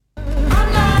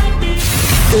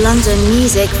London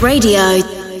Music Radio.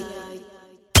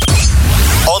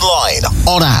 Online,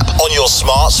 on app, on your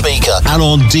smart speaker, and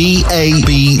on DAB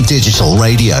Digital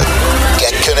Radio.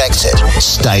 Get connected.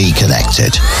 Stay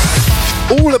connected.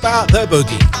 All about the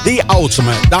boogie, the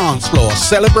ultimate dance floor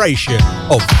celebration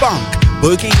of funk,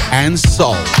 boogie and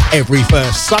soul. Every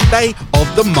first Sunday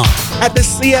of the month at the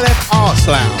CLF Arts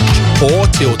Lounge, 4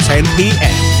 till 10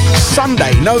 p.m.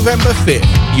 Sunday, November 5th,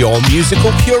 your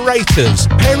musical curators,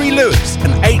 Perry Lewis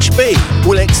and HB,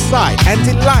 will excite and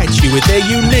delight you with their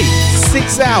unique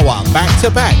 6-hour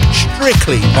back-to-back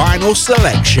strictly vinyl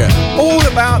selection. All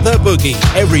about the boogie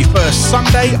every first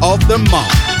Sunday of the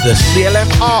month. The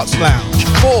CLF Arts Lounge,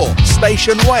 4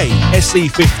 Station Way,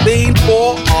 SE15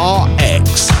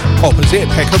 4RX, opposite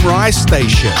Peckham Rise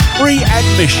Station. Free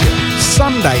admission,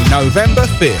 Sunday, November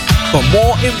 5th. For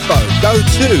more info, go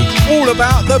to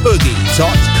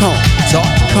allabouttheboogie.com.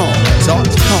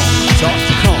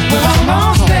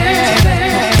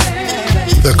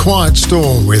 The Quiet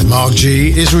Storm with Mark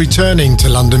G is returning to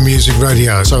London Music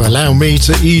Radio, so allow me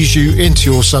to ease you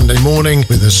into your Sunday morning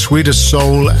with the sweetest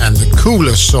soul and the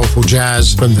coolest soulful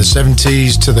jazz from the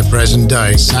 70s to the present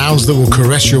day. Sounds that will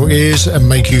caress your ears and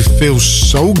make you feel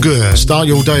so good. Start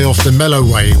your day off the mellow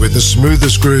way with the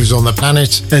smoothest grooves on the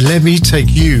planet, and let me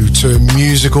take you to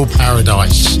musical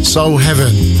paradise, soul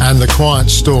heaven and the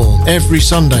Quiet Storm, every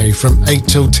Sunday from 8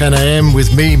 till 10 a.m.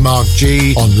 with me, Mark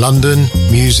G, on London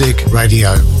Music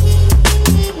Radio.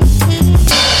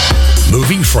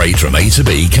 Moving freight from A to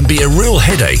B can be a real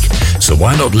headache, so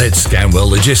why not let Scanwell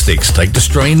Logistics take the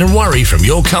strain and worry from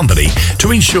your company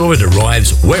to ensure it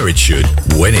arrives where it should,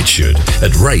 when it should,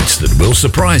 at rates that will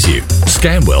surprise you.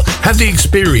 Scanwell have the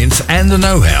experience and the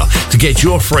know-how to get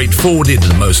your freight forwarded in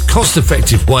the most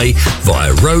cost-effective way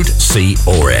via road, sea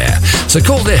or air. So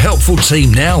call their helpful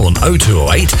team now on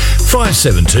 0208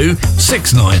 572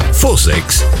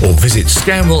 6946 or visit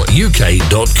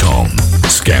scanwelluk.com.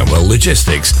 Scanwell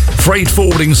Logistics, freight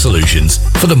forwarding solutions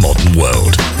for the modern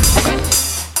world.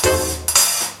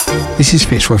 This is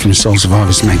Fitzroy from Soul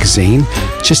Survivors magazine.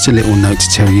 Just a little note to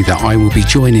tell you that I will be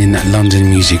joining London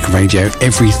Music Radio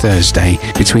every Thursday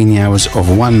between the hours of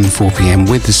 1 and 4 p.m.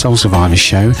 with the Soul Survivors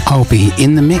show. I'll be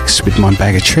in the mix with my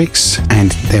bag of tricks,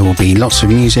 and there will be lots of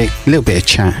music, a little bit of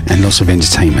chat and lots of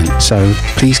entertainment. So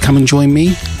please come and join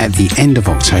me. At the end of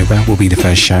October will be the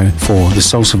first show for the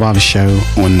Soul Survivors show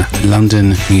on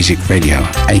London Music Radio,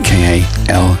 aka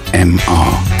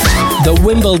LMR. The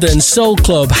Wimbledon Soul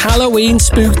Club Halloween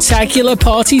Spooktacular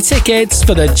Party tickets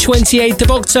for the 28th of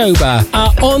October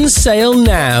are on sale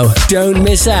now. Don't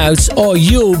miss out or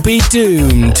you'll be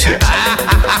doomed.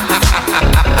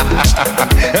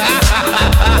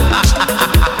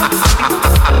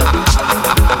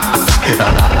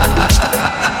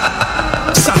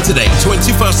 Saturday,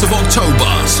 21st of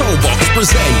October, Soulbox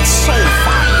presents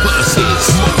Soulfire versus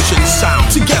Motion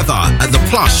Sound together at the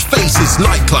Plush Faces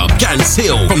nightclub, Gants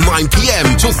Hill, from 9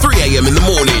 p.m. till 3 a.m. in the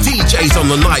morning. DJs on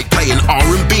the night playing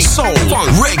R&B, soul,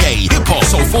 funk, reggae, hip-hop,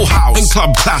 soulful house, and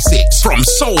club classics from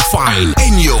Soulfine,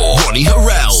 Enyo, Ronnie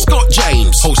Harrell, Scott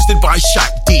James, hosted by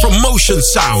Shaq D. From Motion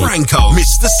Sound, Franco,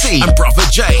 Mr. C, and Brother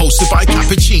J, hosted by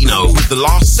Cappuccino, with the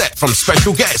last set from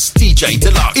special guest DJ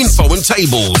Deluxe. Info and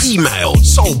tables, email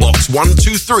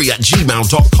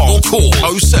soulbox123@gmail.com or call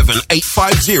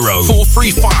 07850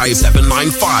 435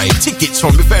 795. Tickets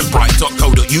from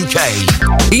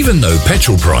eventbrite.co.uk. Even though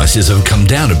petrol prices have come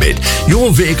down a bit,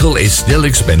 your vehicle is still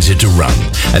expensive to run.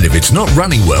 And if it's not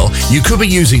running well, you could be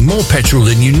using more petrol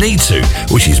than you need to,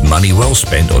 which is money well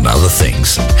spent on other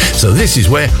things. So this is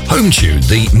where HomeTune,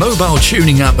 the mobile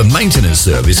tuning up and maintenance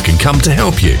service, can come to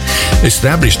help you.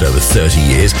 Established over 30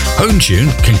 years,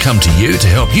 HomeTune can come to you to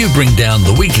help you bring down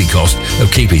the weekly cost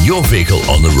of keeping your vehicle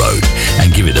on the road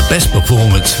and give it the best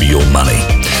performance for your money.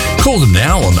 Call them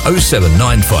now on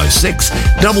 07956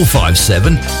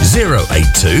 557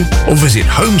 082 or visit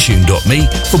hometune.me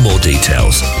for more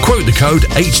details. Quote the code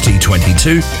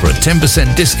HT22 for a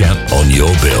 10% discount on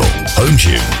your bill.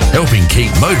 HomeTune, helping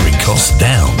keep motoring costs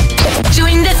down.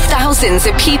 Join the thousands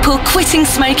of people quitting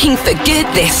smoking for good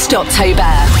this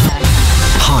October.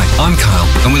 Hi, I'm Kyle,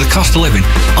 and with the cost of living,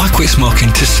 I quit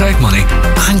smoking to save money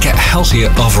and get healthier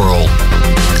overall.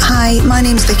 Hi, my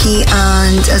name's Vicky,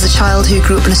 and as a child who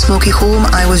grew up in a smoky home,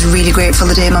 I was really grateful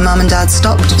the day my mum and dad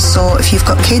stopped. So if you've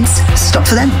got kids, stop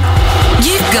for them.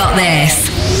 You've got this.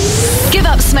 Give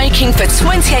up smoking for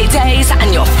 28 days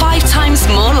and you're 5 times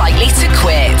more likely to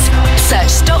quit. Search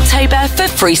Stoptober for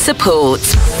free support.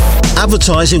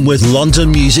 Advertising with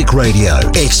London Music Radio.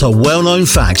 It's a well-known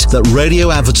fact that radio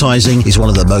advertising is one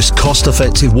of the most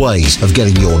cost-effective ways of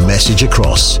getting your message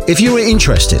across. If you are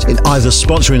interested in either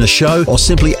sponsoring a show or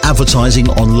simply advertising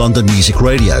on London Music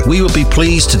Radio, we would be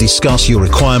pleased to discuss your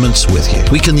requirements with you.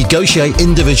 We can negotiate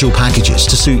individual packages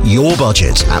to suit your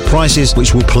budget at prices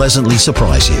which will pleasantly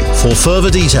surprise you. For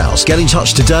further details, get in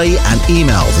touch today and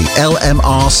email the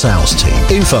LMR sales team.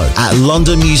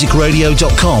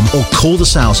 info@londonmusicradio.com or call the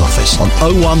sales office on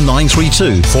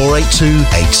 01932 482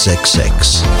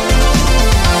 866.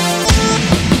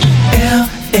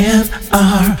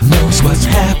 LMR knows what's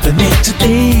happening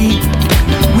today.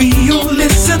 We'll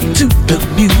listen to the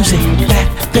music that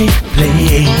they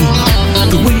play,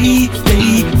 the way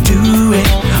they do it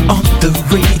on the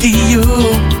radio.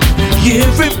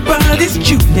 Everybody's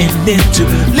tuning in to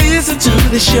listen to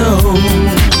the show.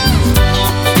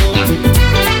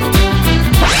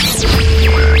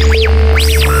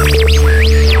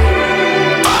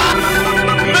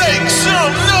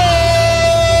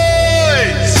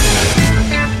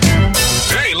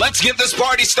 Let's get this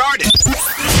party started.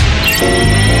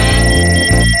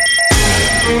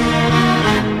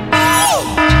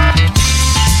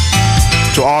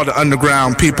 To all the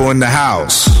underground people in the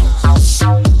house.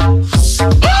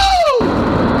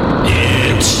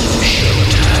 It's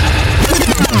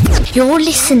showtime. You're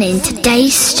listening to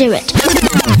Dave Stewart.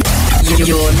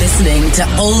 You're listening to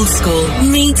Old School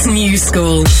meets New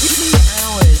School.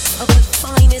 Hours of the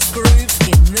finest grooves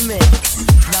in the mix.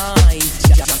 Live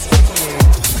just for you.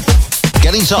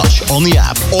 Get in touch on the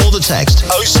app or the text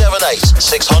 078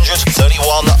 600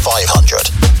 31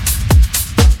 500.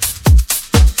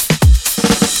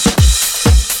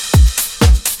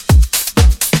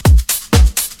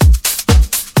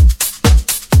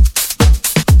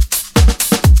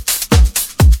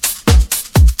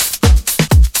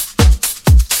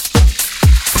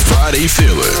 Friday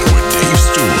Feelin with Dave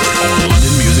Stewart on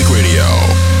London Music Radio.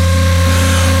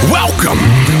 Welcome!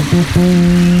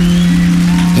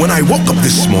 When I woke up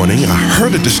this morning, I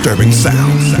heard a disturbing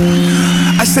sound.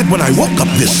 I said, when I woke up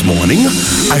this morning,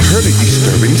 I heard a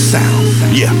disturbing sound.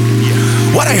 Yeah.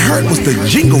 What I heard was the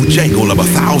jingle-jangle of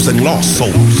 1,000 lost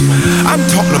souls. I'm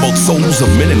talking about souls of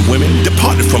men and women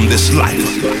departed from this life.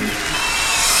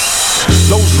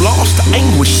 Those lost,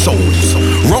 anguished souls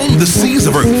roam the seas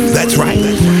of earth, that's right,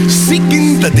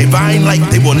 seeking the divine light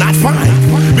they will not find,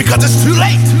 because it's too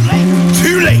late,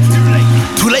 too late,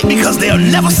 too late, because they'll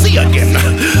never see again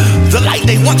the light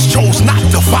they once chose not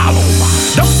to follow.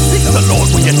 Don't seek the Lord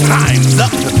when your time's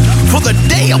up, for the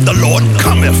day of the Lord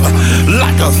cometh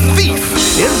like a thief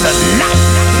in the night.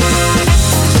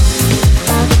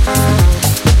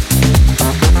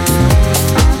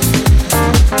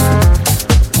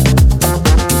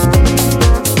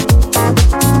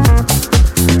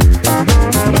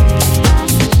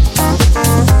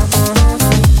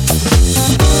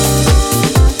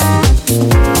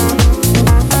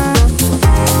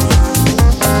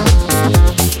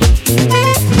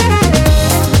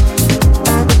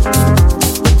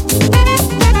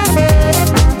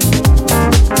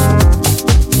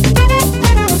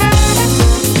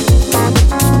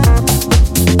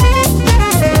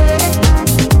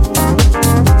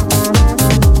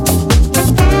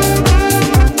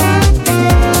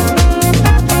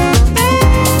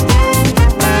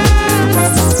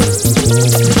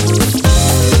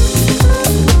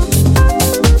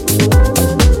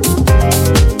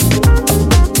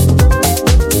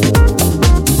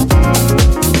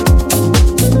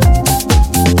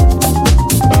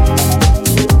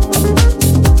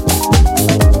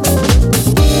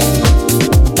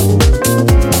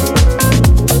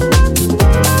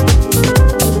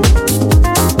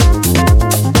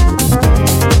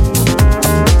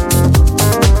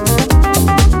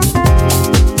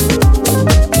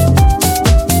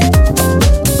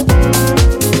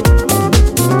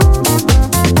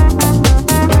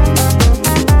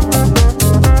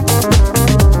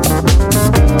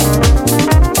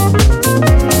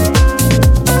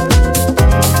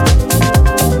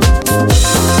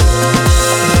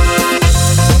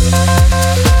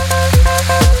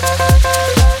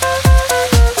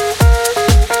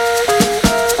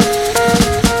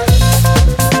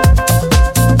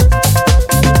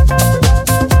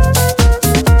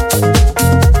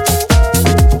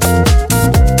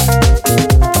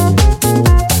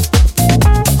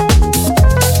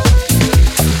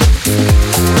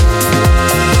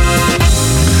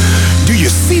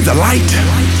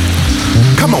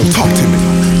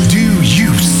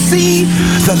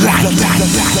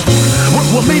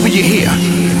 Well, maybe you're here.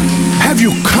 Have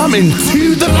you come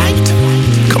into the light?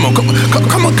 Come on,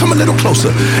 come a little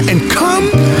closer. And come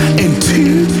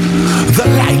into the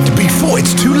light before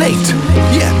it's too late.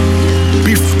 Yeah,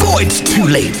 before it's too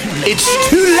late. It's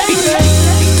too late.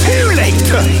 Too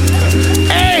late.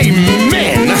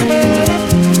 Amen.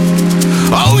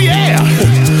 Oh yeah.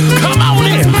 Come on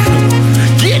in.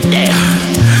 Get there.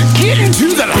 Get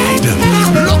into the light.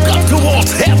 Look up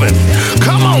towards heaven.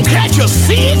 Come on, can't you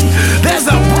see it? There's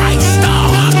a bright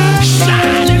star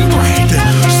shining bright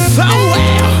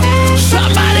somewhere.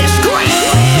 Somebody scream.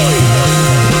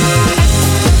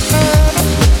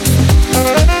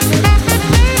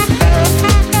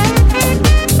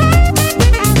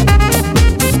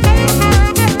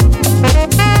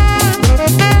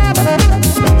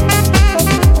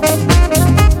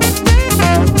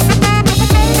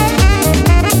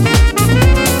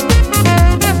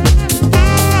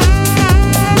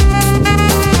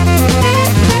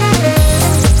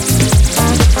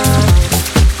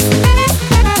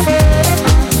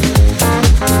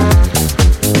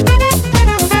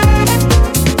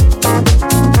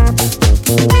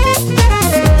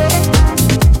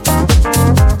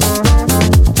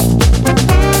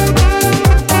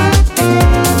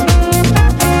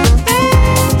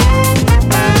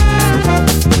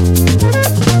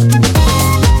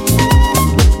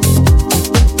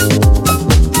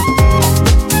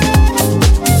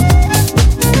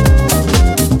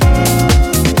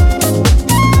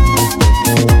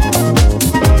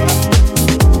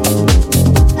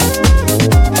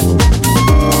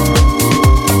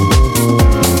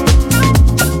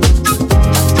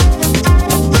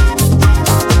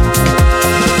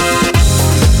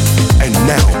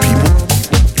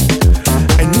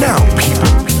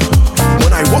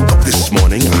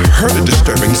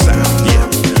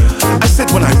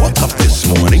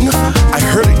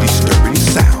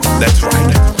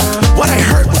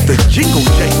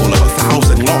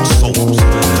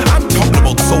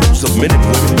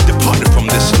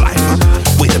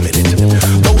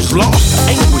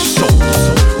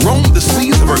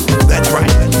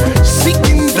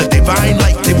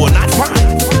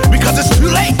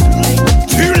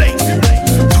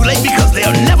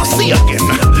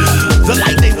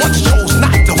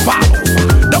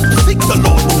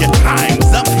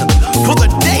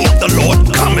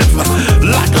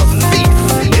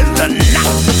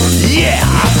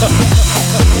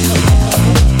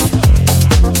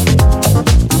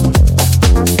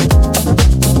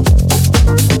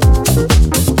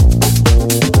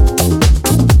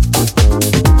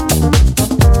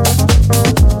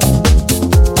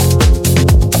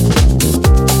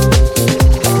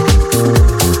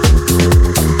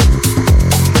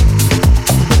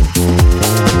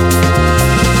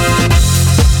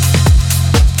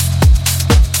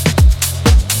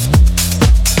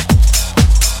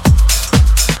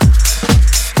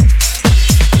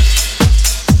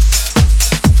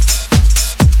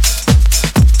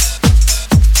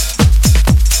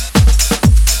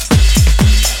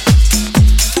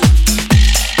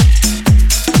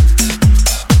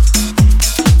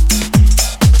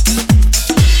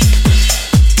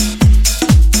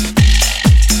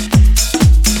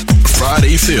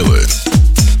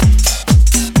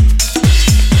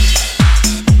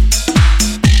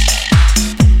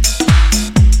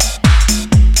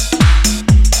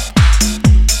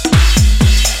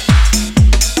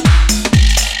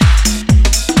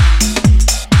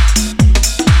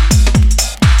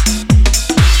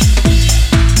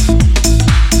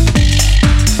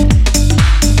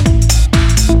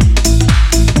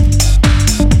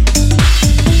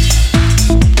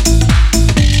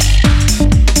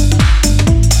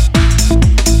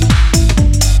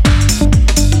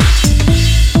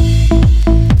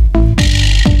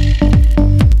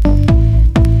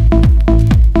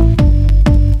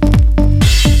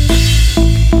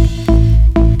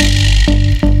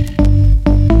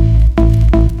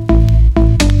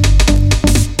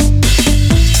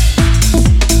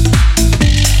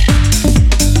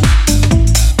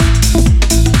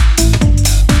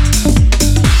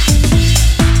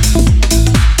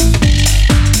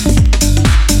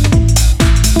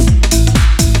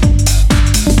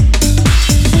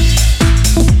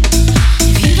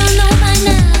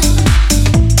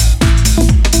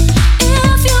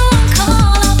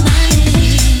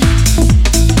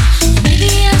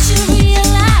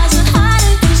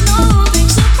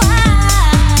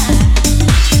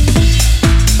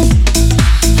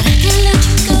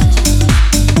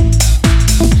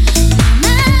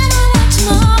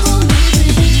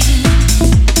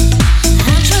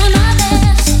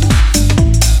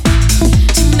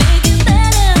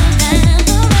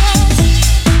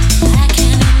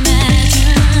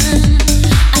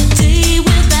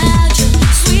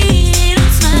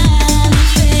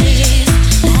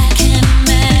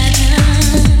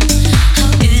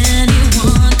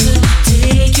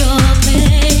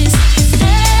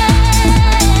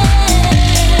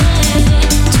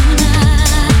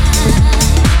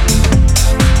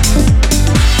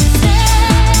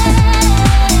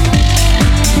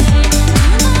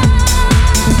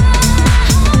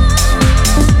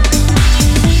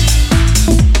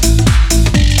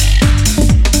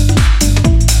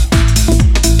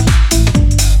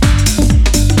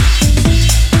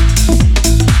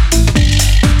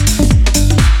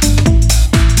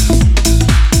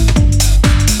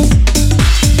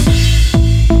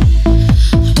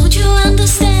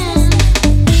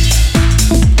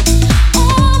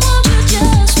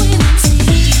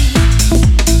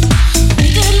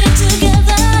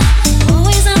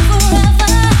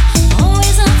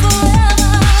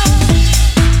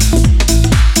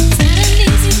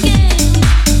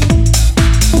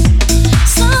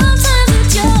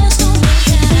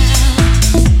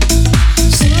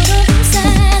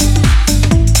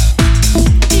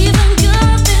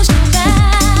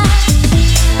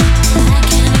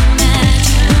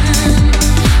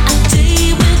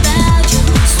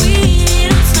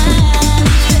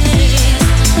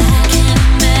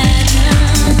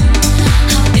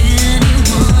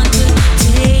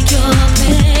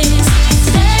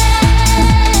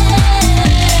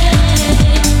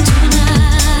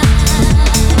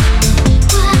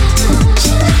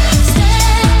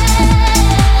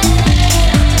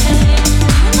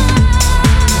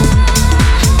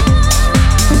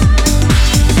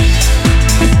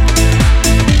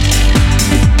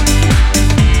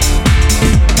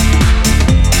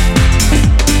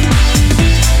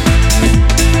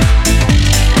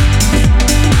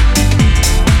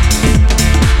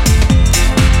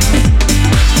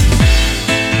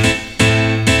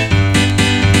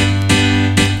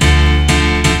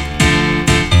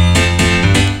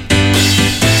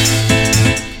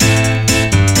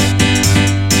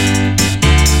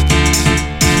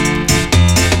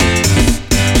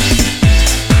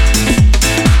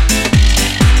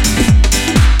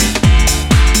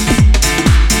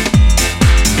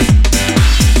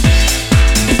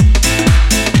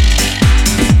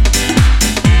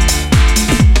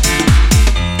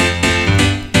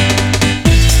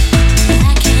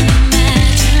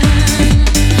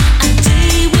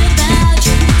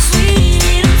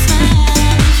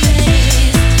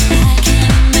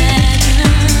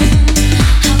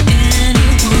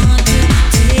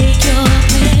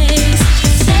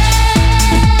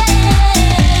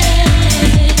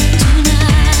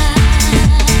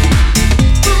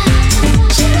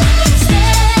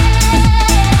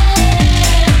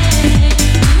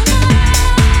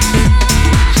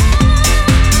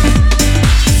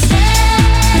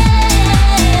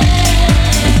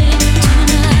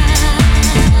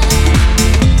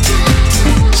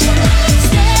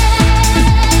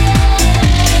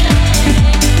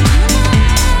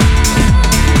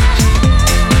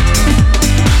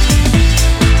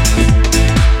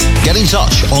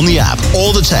 on the app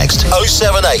or the text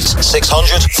 078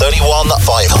 600 31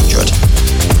 500.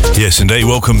 Yes, indeed.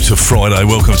 Welcome to Friday.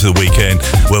 Welcome to the weekend.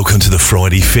 Welcome to the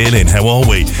Friday feeling. How are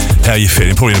we? How are you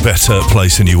feeling? Probably in a better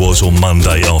place than you was on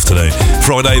Monday afternoon.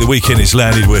 Friday, the weekend is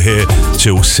landed. We're here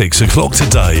till 6 o'clock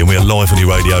today, and we are live on your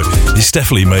radio. It's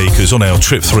definitely me, because on our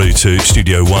trip through to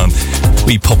Studio 1,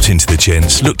 we popped into the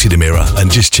gents, looked in the mirror, and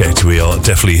just checked we are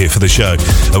definitely here for the show.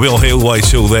 We are here all the way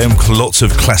till then. Lots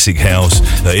of classic house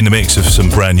in the mix of some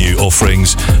brand new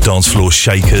offerings, dance floor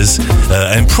shakers,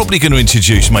 and probably going to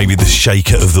introduce maybe the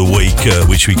shaker of the week,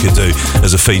 which we could do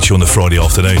as a feature on the Friday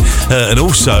afternoon. And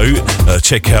also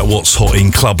check out what's hot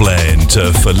in Clubland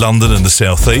for London and the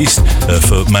South East,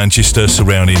 for Manchester,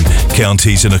 surrounding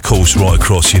counties, and of course right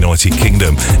across United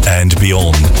Kingdom and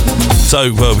beyond.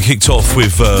 So we kicked off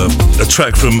with a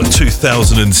track from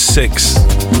 2006,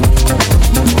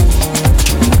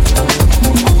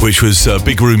 which was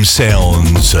Big Room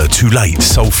Sounds, Too Late,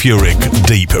 Sulphuric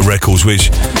Deep Records,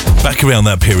 which back around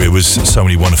that period was so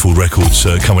many wonderful records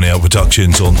coming out,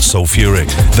 productions on Sulphuric,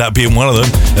 that being one of them,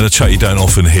 and a track you don't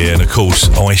often hear, and of course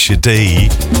Aisha D,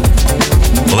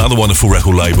 another wonderful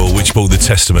record label which brought the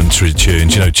Testament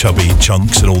tunes, you know, Chubby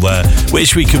Chunks and all that,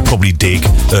 which we could probably dig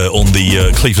on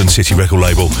the Cleveland City record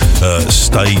label,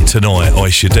 Stay Tonight,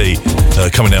 Aisha D,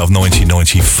 coming out of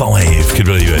 1995, could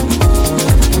believe it.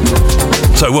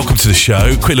 So welcome to the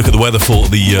show. Quick look at the weather for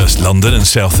the London and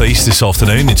South East this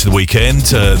afternoon into the weekend.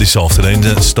 This afternoon,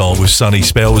 let's start with sunny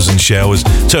spells and showers,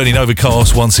 turning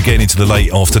overcast once again into the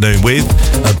late afternoon with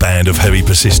a band of heavy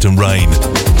persistent rain.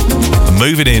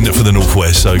 Moving in from the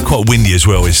northwest, so quite windy as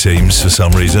well it seems for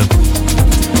some reason.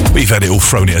 We've had it all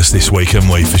thrown at us this week,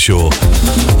 haven't we, for sure.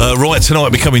 Right,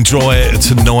 tonight becoming dry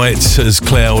tonight as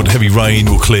cloud, heavy rain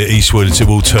will clear eastwards. It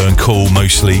will turn cool,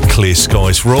 mostly clear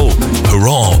skies for all.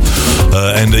 Hurrah!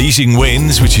 And easing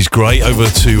winds, which is great, over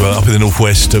to up in the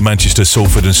northwest, Manchester,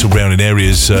 Salford and surrounding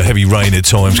areas. Heavy rain at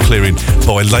times, clearing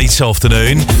by late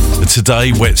afternoon.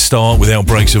 Today, wet start with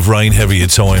outbreaks of rain, heavy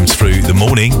at times through the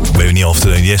morning, in the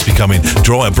afternoon, yes, becoming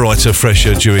drier, brighter,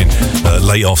 fresher during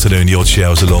late afternoon, the odd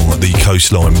showers along the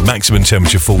coastline. Maximum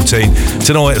temperature 14.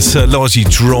 Tonight it's largely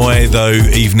dry though,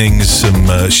 evenings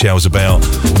some showers about,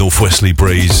 northwesterly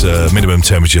breeze, minimum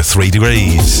temperature 3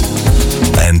 degrees.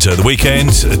 And the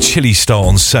weekend, a chilly start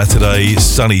on Saturday,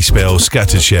 sunny spells,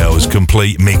 scattered showers,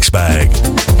 complete mixed bag,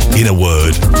 in a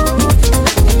word.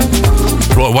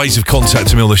 Right, ways of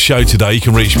contacting me on the show today. You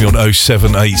can reach me on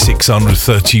 078 600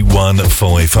 31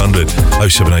 500.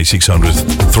 078 600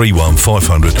 31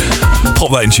 500.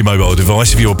 Pop that into your mobile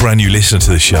device if you're a brand new listener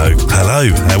to the show. Hello,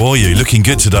 how are you? Looking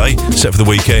good today, except for the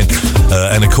weekend.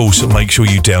 And of course, make sure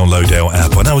you download our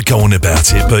app. I know we go on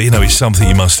about it, but you know, it's something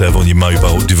you must have on your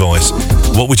mobile device.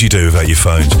 What would you do without your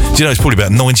phones? Do you know it's probably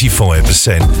about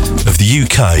 95% of the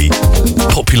UK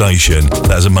population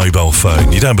that has a mobile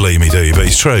phone? You don't believe me, do you? But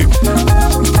it's true.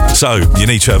 So you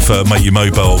need to have make your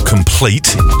mobile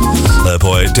complete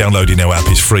by downloading our app.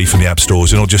 It's free from the app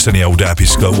stores, and not just any old app.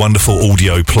 It's got wonderful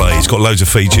audio play. It's got loads of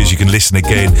features. You can listen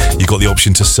again. You've got the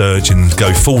option to search and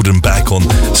go forward and back on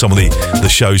some of the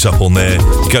shows up on there.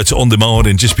 You go to on demand,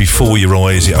 and just before your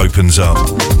eyes it opens up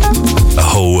a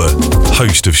whole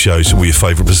host of shows from all your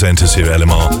favourite presenters here at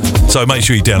LMR. So make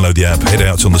sure you download the app. Head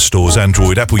out on the stores,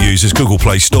 Android, Apple users, Google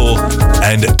Play Store,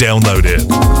 and download it.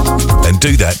 And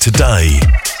do that today.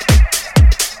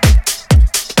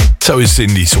 So it's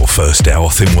in the sort of first hour, I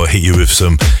think we'll hit you with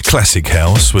some classic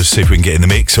house. We'll see if we can get in the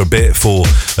mix for a bit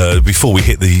before we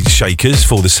hit the shakers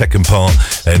for the second part,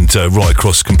 and right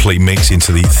across complete mix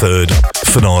into the third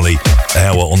finale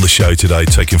hour on the show today,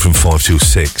 taken from 5 till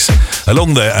 6.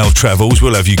 Along there, our travels,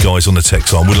 we'll have you guys on the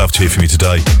text line. We'd love to hear from you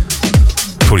today.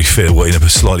 Probably feel we're in a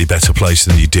slightly better place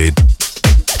than you did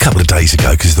a couple of days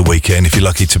ago because of the weekend, if you're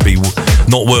lucky to be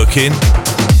not working.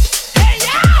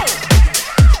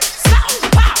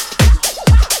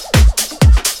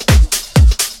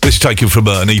 This is taken from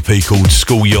an EP called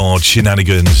Schoolyard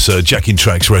Shenanigans, Jacking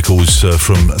Tracks Records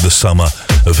from the summer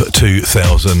of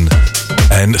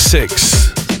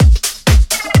 2006.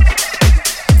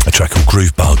 A track called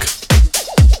Groove Bug.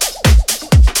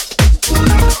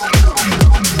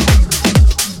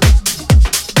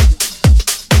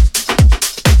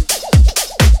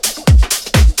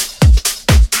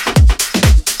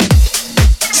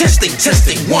 Testing,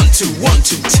 testing, 1 2 1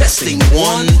 2, testing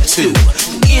 1 2,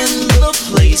 in the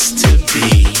place to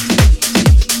be.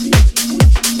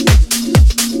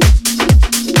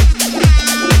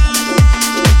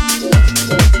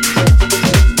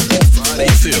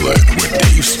 Friday Feelin with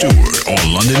Dave Stewart on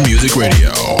London Music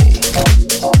Radio.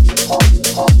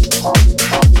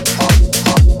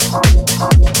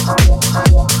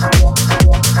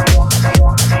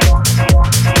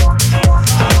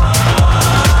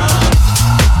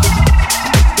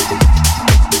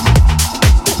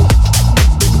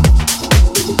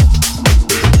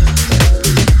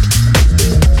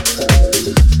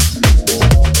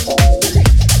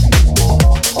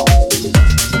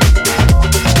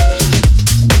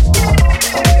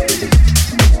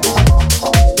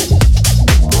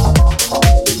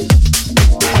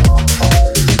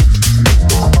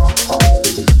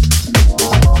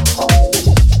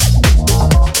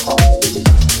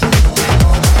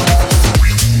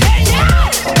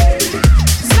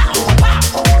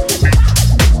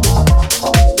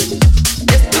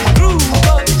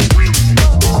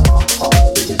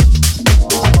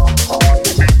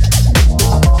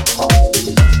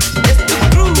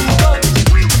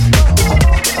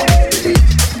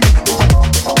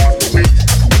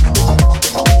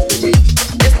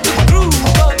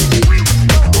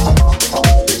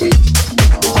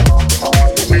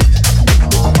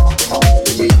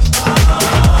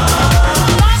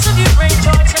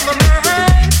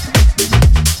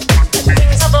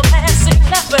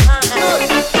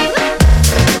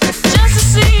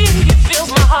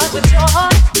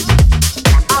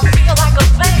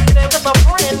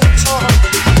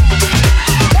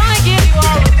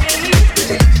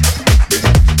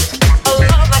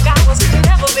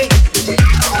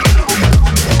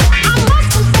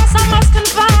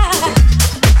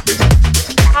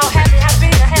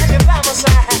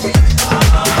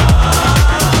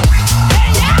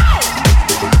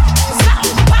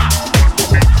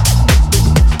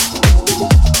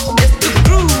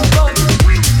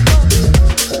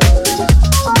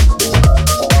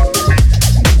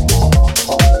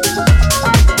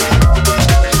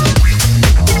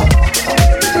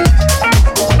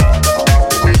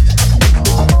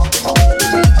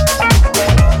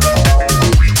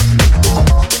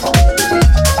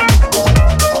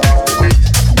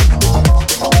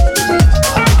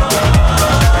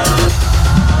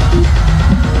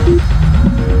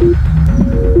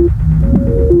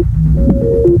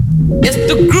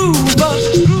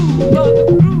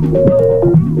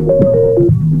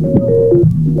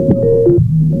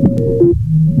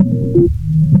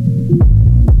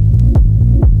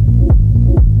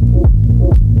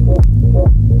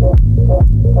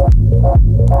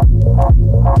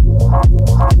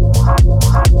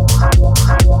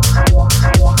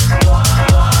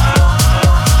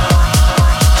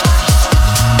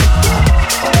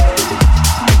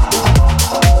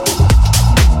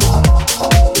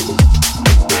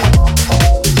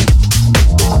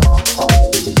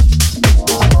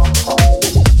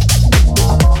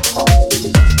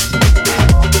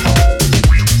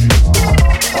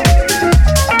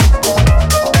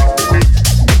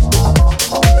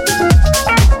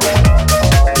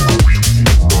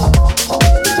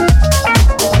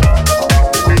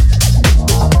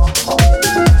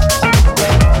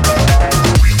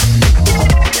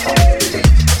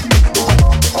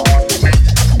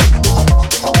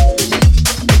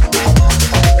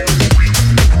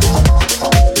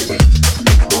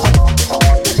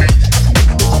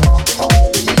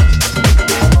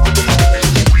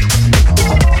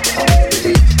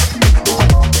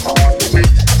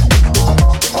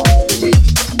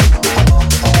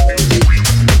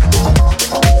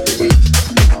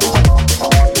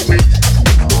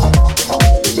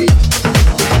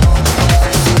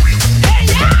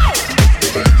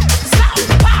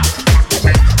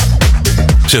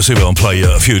 So I'll see if I can play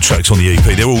a few tracks on the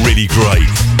EP. They're all really great.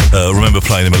 I remember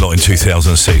playing them a lot in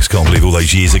 2006. Can't believe all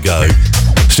those years ago.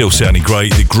 Still sounding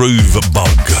great. The Groove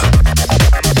Bug.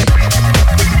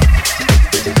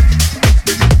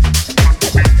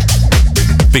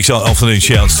 Big afternoon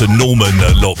shouts to Norman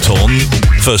locked on.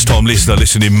 First time listener,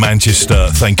 listening in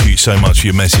Manchester. Thank you so much for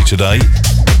your message today.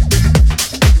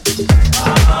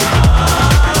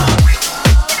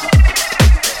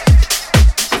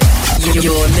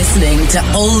 You're listening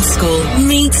to Old School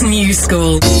meets New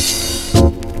School.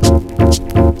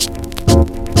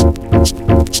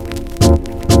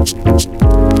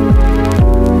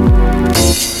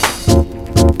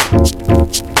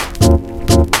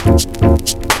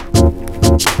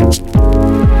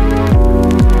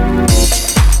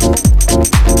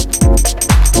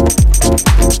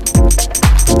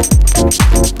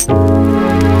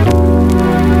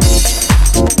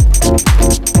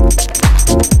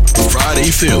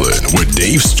 Feelin with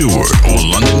Dave Stewart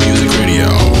on London Music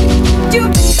Radio.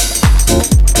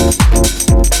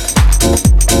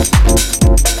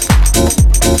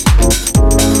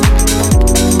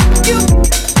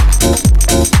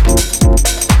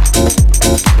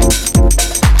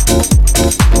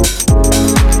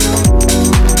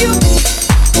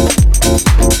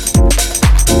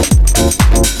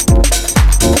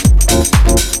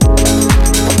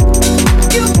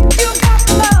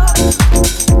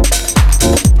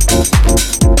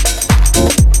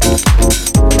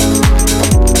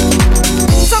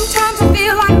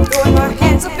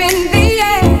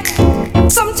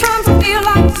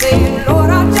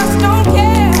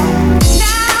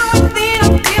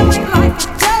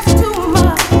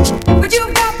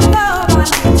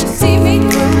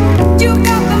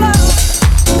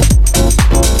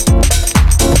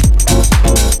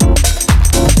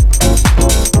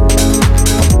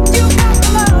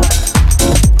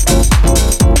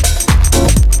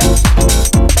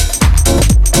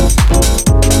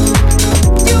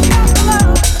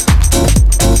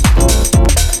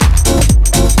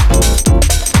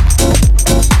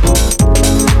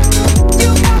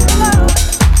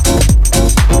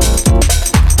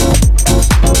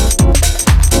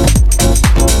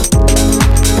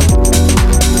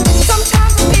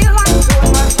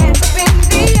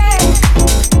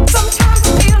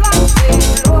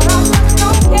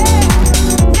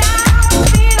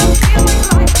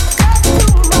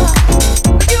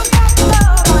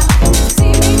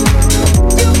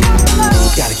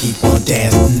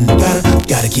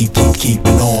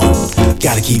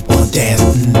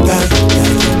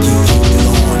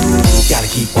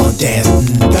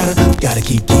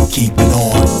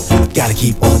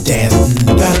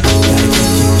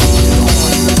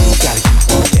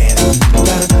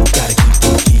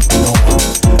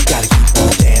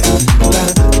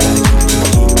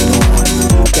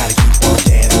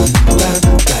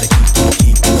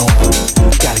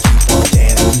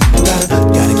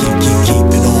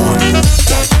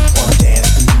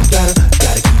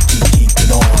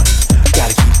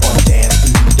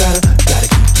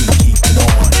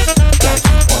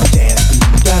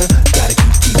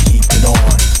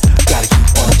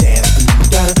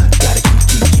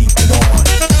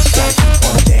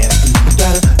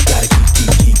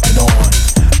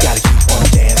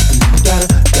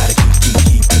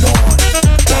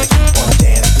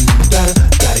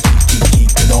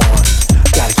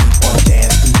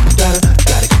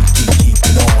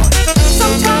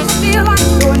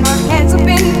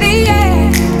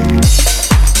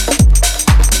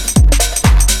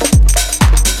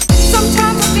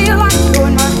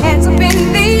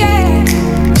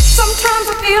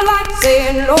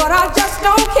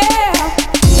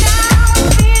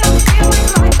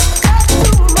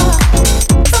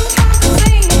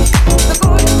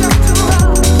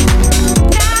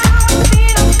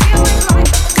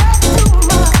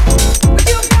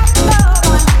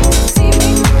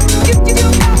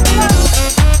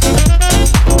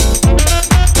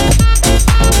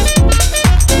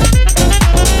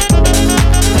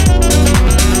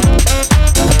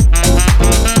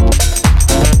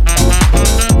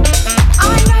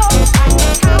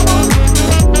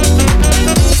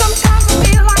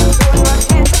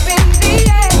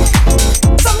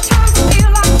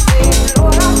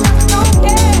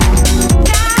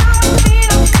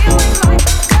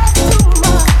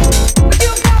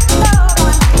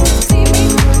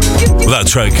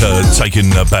 track taken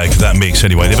back, that mix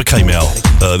anyway, never came out.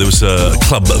 There was a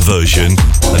club version,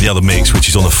 and the other mix, which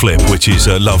is on the flip, which is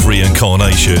Love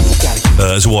Reincarnation,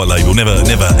 as a white label. Never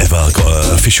ever got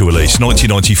an official release.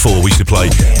 1994, we used to play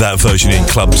that version in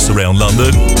clubs around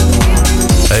London.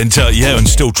 And and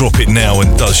still drop it now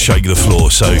and does shake the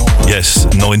floor. So yes,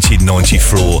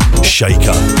 1994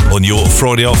 shaker on your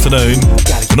Friday afternoon.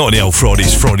 Not any old Friday,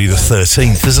 it's Friday the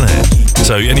 13th, isn't it?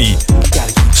 So any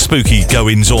spooky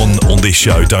goings on this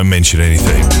show, don't mention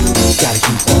anything.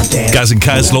 Gaz and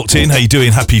Kaz locked in. How you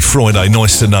doing? Happy Friday.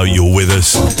 Nice to know you're with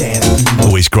us.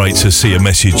 Always great to see a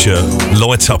message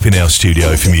light up in our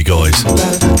studio from you guys.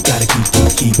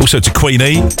 Also to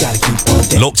Queenie,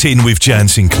 locked in with Jan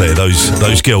Sinclair.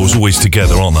 Those girls always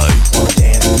together, aren't they?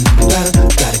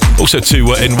 Also to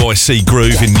NYC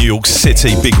Groove in New York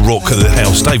City. Big rock at the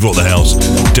house. Dave rocked the house.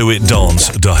 Do it dance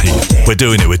day. We're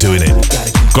doing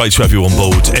it. Great to have you on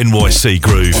board. NYC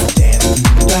Groove.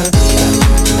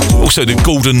 Also to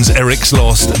Gordon's Eric's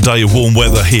last day of warm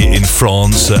weather here in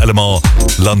France. LMR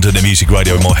London and Music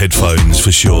Radio in my headphones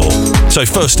for sure. So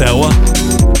first hour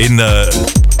in the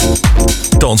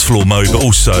dance floor mode, but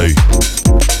also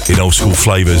in old school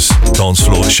flavours, dance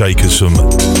floor shakers from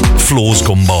floors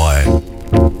gone by.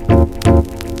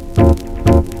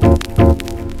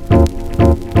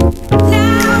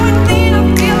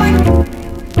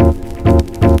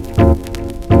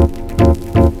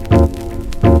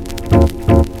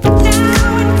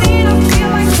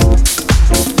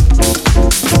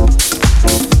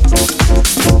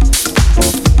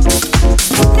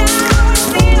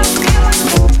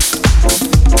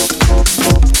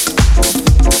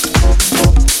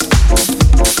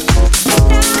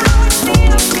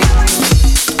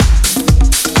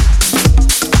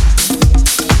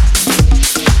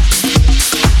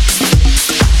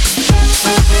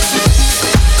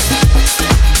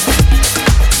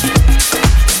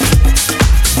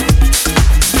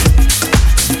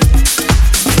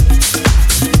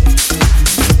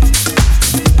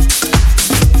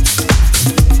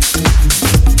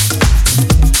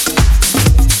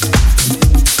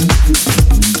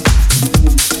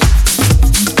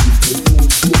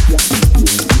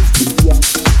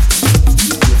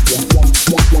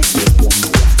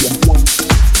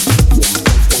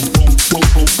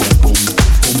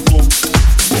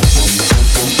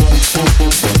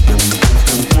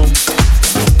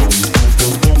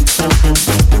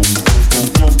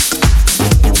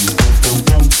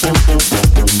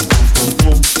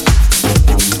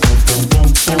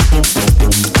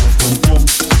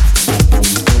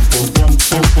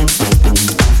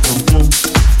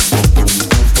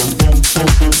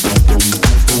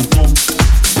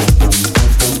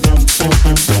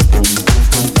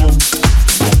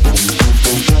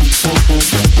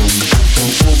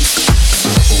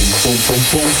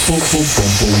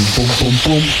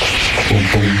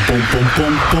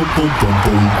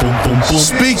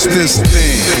 Speak this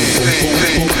thing.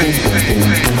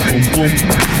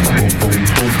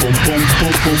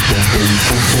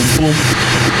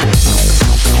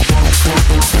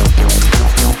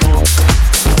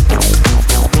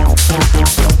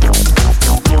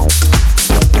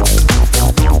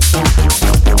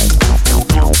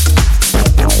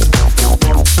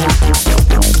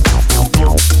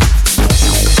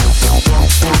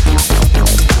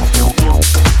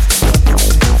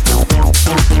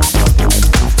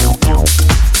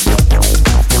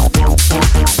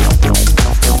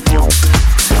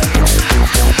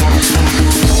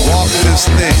 Walk this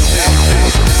thing.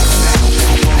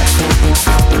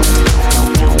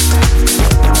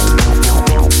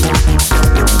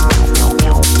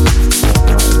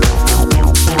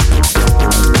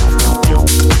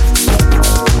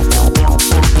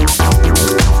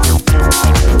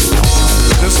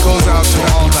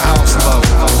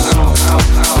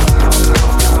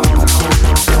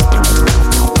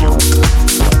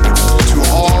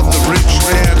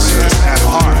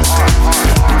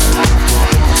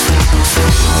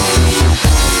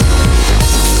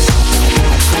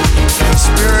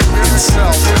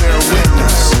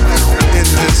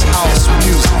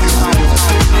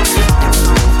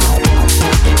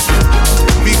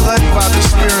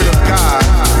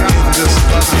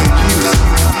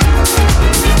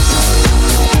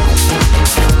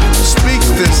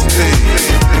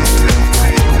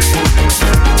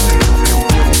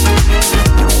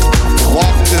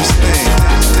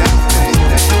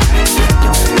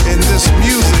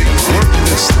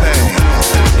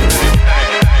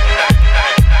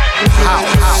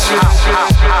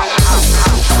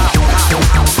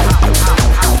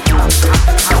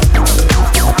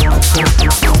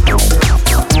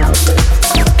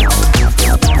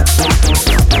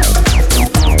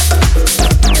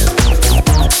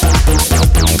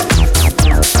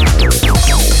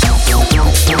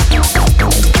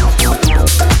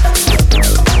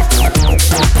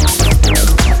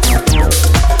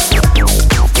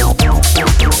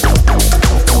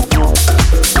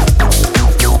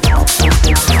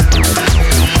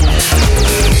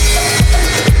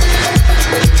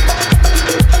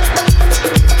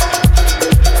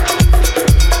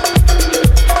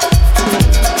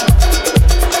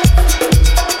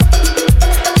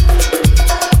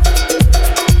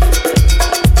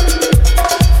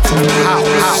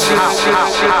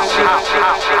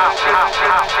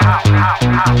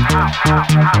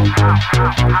 This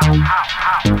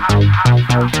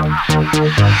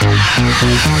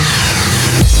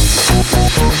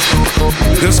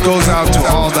goes out to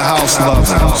all the house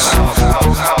lovers,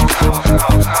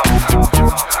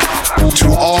 to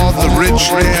all the rich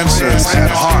dancers at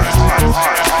heart.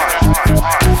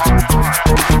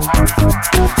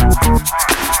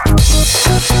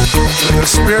 The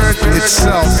spirit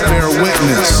itself bear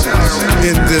witness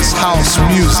in this house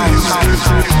music.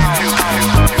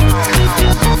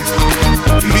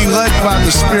 Be led by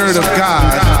the Spirit of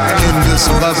God in this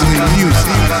lovely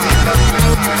music.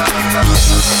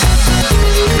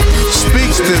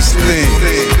 Speak this thing.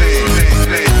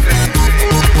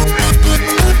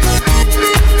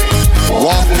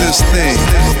 Walk this thing.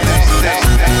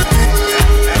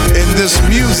 In this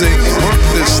music, work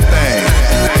this thing.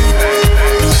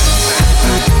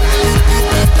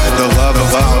 The love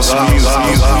of house music.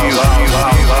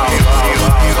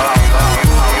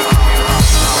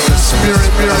 The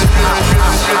spirit.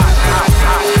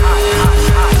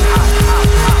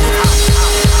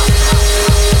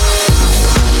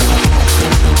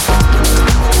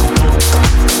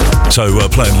 So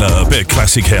playing a bit of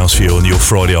classic house for you on your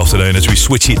Friday afternoon as we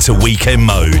switch it to weekend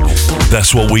mode.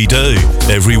 That's what we do.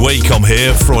 Every week I'm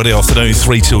here, Friday afternoon,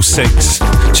 3 till 6.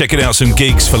 Checking out some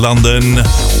gigs for London,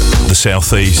 the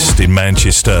South East, in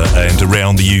Manchester and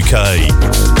around the UK.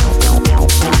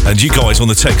 And you guys on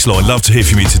the text line, love to hear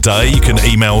from you today. You can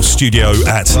email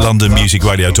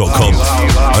studio@londonmusicradio.com,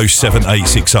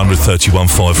 078 31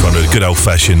 500, good old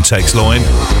fashioned text line.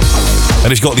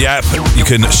 And it's got the app, you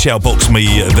can shoutbox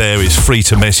me there. It's free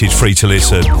to message, free to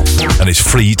listen, and it's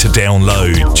free to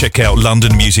download. Check out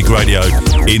London Music Radio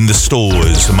in the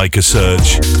stores and make a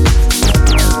search.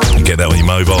 And get that on your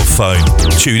mobile phone.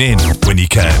 Tune in when you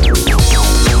can.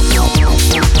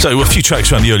 So a few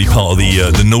tracks around the early part of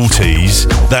the noughties.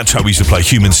 That track we used to play,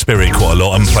 Human Spirit, quite a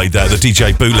lot. I haven't played that, the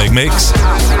DJ bootleg mix.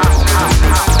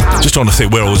 Just trying to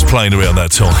think where I was playing around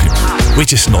that time. We're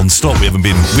just non-stop. We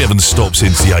haven't stopped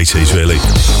since the 80s, really.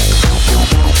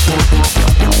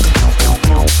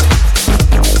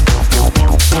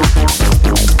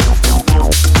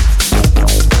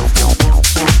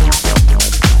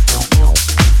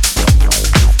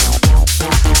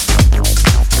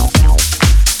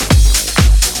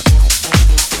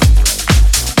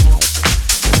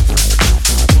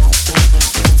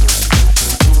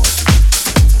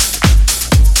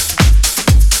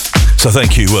 So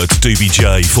thank you to Doobie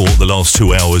J for the last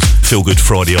 2 hours. Feel good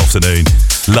Friday afternoon.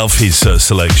 Love his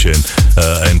selection.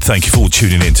 And thank you for all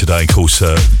tuning in today. Of course,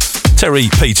 Terry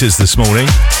Peters this morning.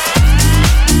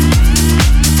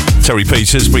 Terry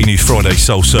Peters bringing you Friday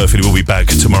Soul Surfing. We'll be back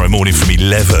tomorrow morning from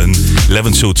 11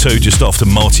 till 2, just after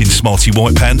Martin Smarty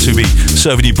White Pants, who'll be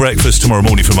serving you breakfast tomorrow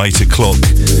morning from 8 o'clock.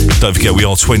 Don't forget, we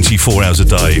are 24 hours a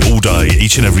day, all day,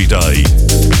 each and every day,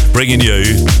 bringing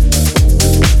you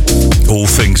all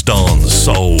things dance,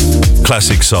 soul,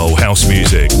 classic soul, house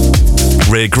music,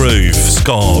 rare groove,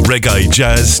 ska, reggae,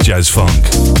 jazz funk,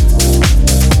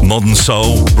 modern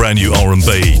soul, brand new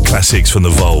R&B, classics from the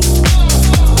vault.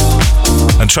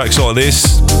 And tracks like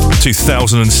this,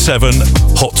 2007,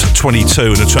 Hot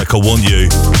 22, and a track I Want You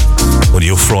on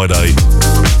your Friday.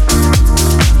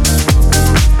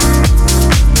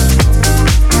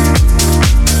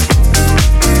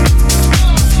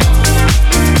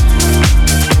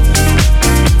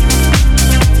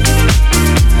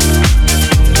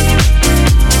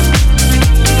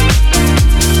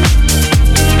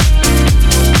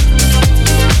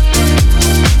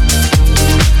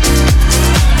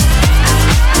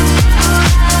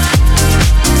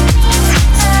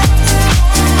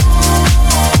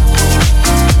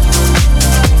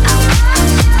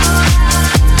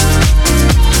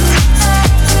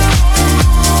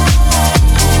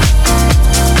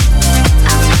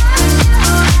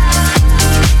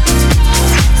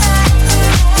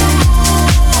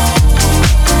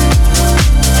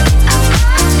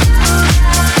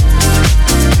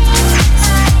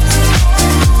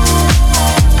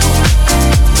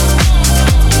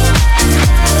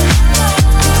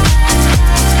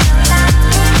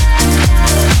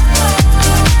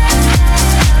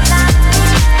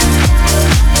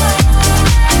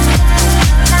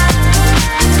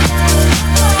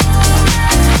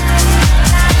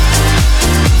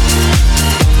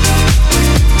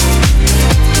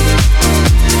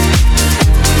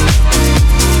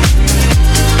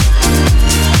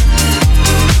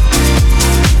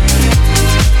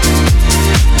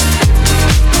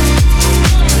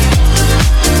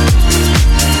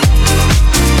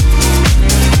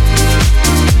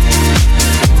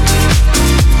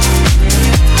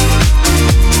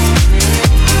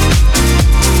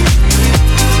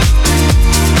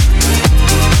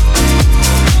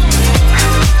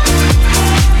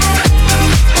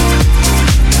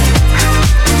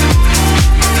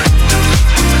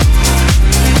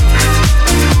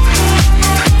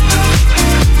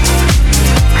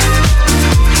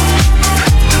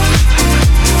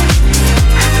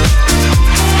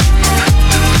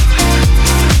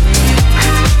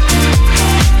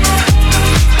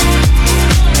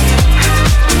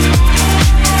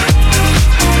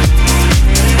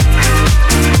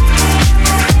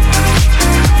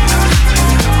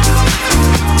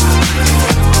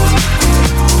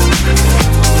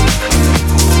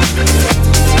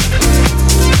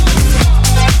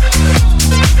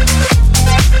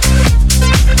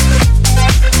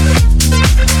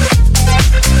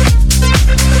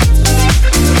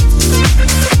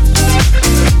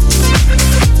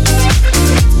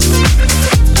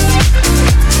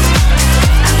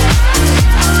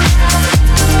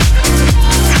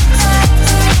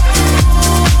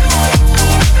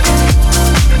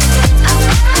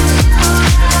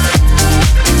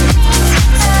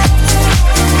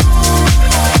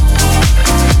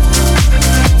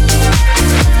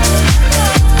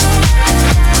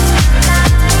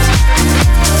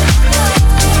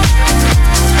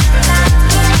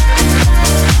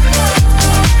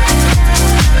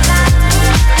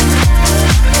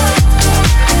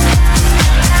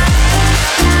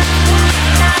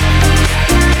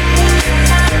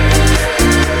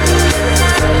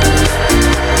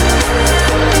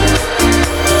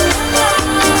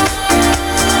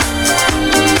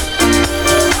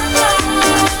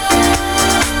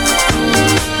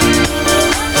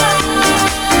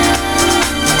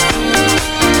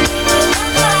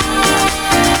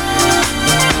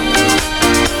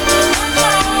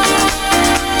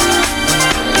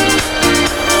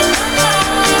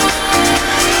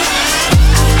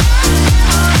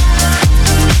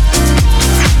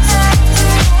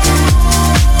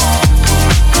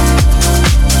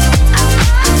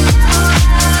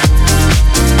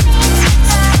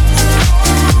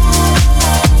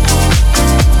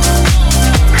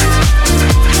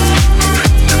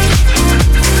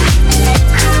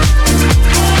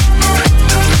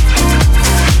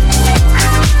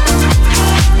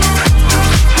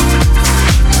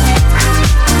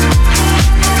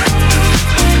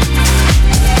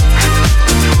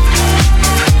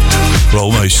 We're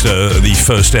almost the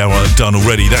first hour done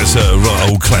already. That's a right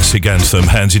old classic anthem,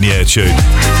 Hands in the Air tune.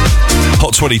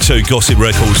 Hot 22 Gossip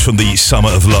Records from the Summer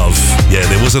of Love. Yeah,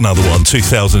 there was another one,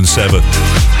 2007.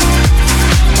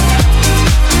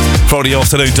 Friday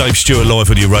afternoon, Dave Stewart live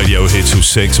on your radio here till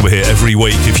 6. We're here every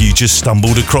week. If you just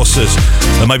stumbled across us,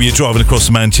 and maybe you're driving across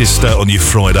Manchester on your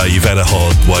Friday, you've had a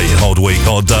hard week,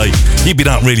 hard day. You've been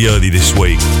up really early this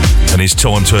week, and it's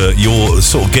time to your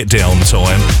sort of get down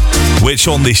time, which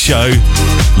on this show,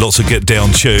 lots of get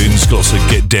down tunes, lots of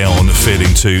get down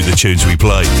feeling to the tunes we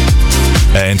play.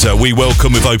 And we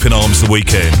welcome with open arms the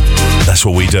weekend. That's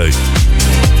what we do.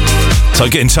 So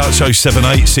get in touch,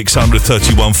 078 600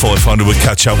 31 500. We'll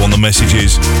catch up on the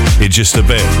messages in just a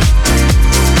bit.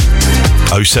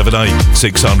 078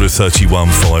 600 31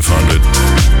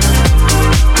 500.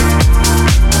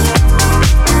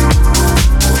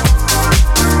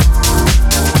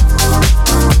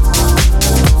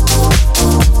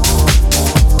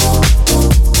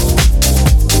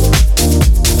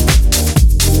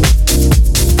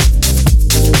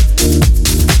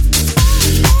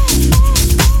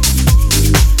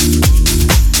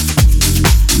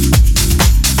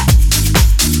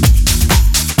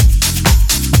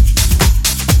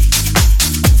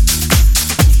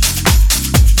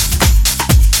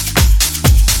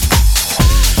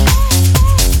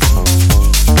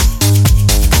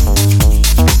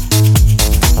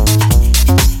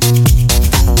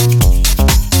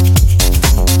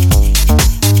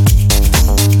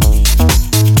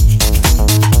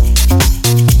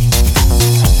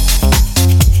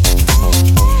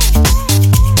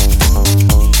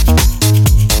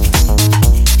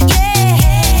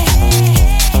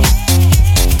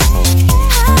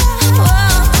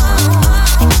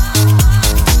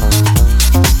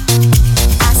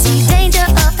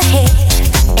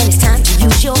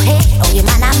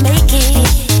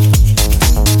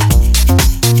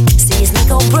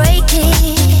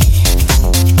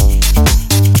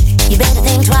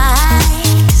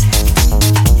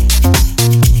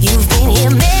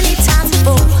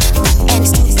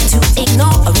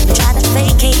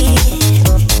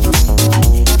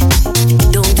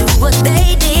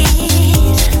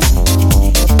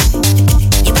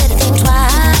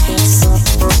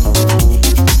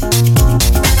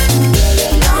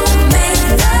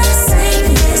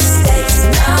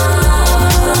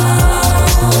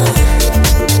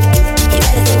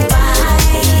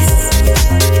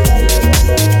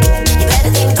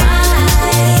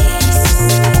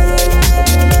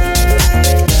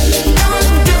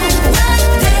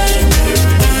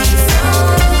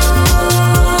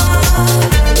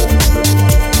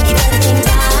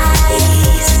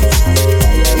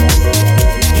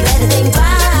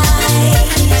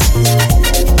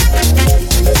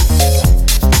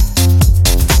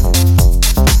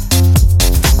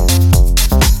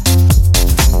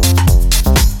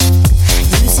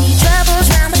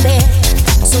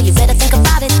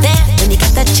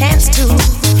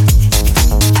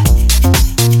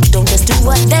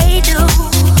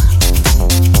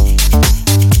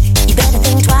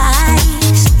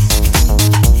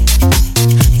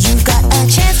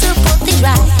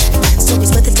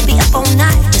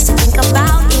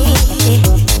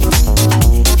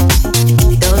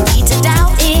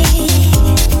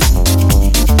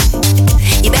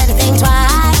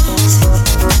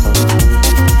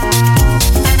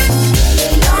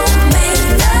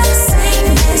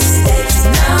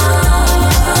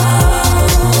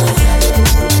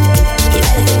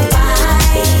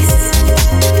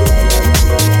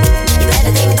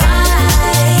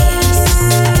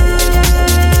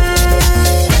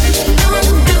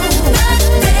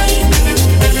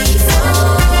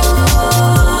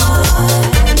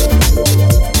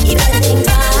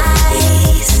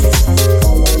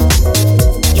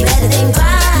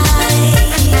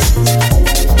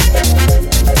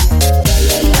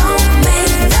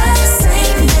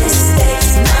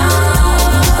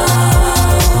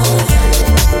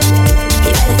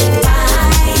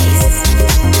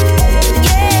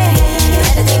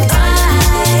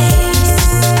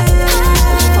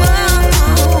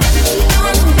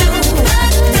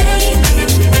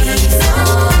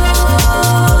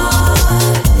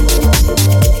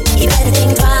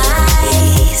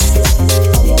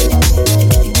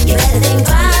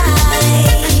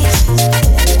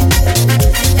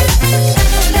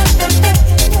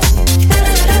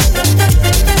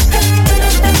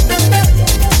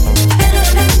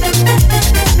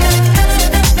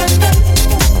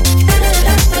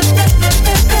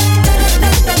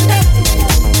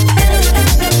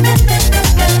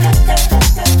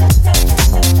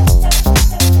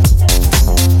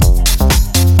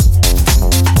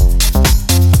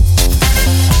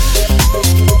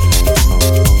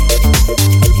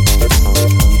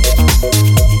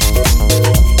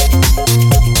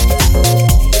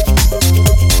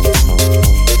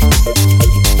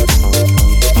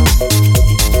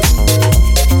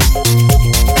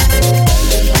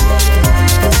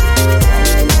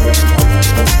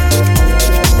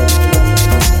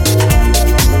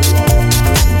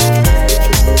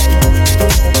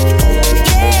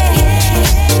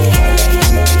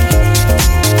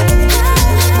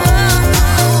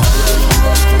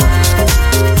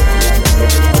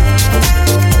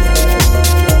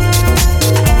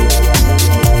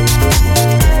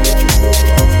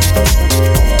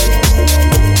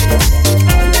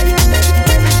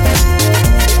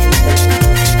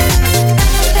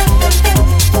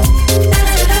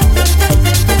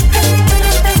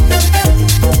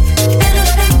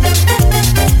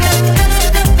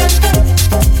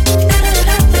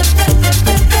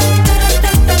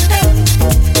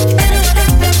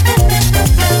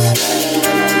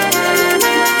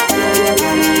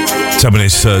 10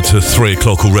 minutes to 3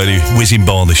 o'clock already. Whizzing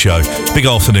by on the show. Big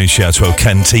afternoon shout to our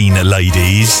Cantina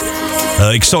ladies.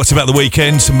 Excited about the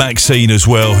weekend. Maxine as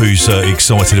well, who's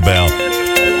excited about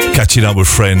catching up with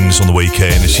friends on the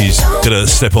weekend. And she's going to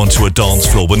step onto a dance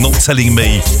floor, but not telling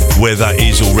me where that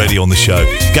is already on the show.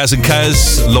 Gaz and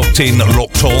Kaz,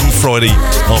 locked on Friday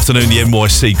afternoon, the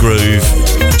NYC Groove.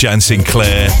 Jan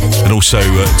Sinclair, and also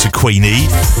to Queenie.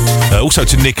 Also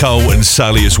to Nicole and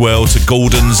Sally as well. To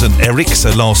Gordon's and Eric's.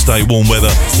 Last day, warm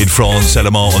weather in France.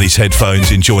 Elamar on his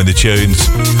headphones, enjoying the tunes.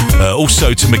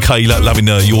 Also to Michaela, loving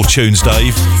your tunes,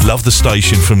 Dave. Love the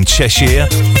station from Cheshire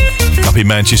up in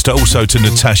Manchester. Also to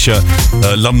Natasha,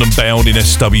 London bound in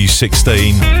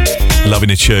SW16, loving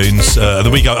the tunes.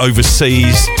 Then we go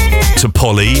overseas to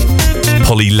Polly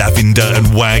Lavender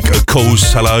and Wag, of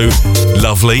course. Hello,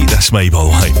 lovely. That's me, by the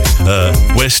way.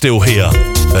 We're still here,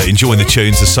 enjoying the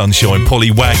tunes, the sunshine.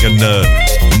 Polly, Wag and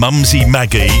Mumsy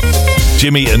Maggie,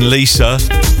 Jimmy and Lisa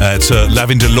at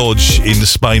Lavender Lodge in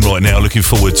Spain right now. Looking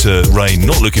forward to rain.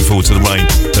 Not looking forward to the rain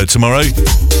tomorrow.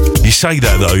 You say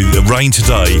that though, rain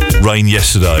today, rain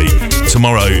yesterday,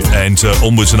 tomorrow and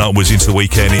onwards and upwards into the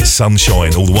weekend, it's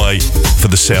sunshine all the way for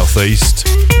the southeast.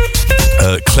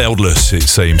 Cloudless, it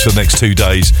seems, for the next 2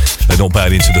 days, not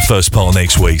bad into the first part of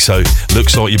next week. So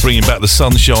looks like you're bringing back the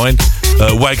sunshine.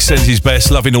 Wag sends his best,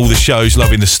 loving all the shows,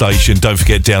 loving the station. Don't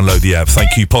forget, download the app.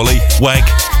 Thank you, Polly, Wag,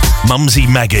 Mumsy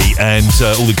Maggie and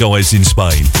all the guys in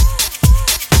Spain.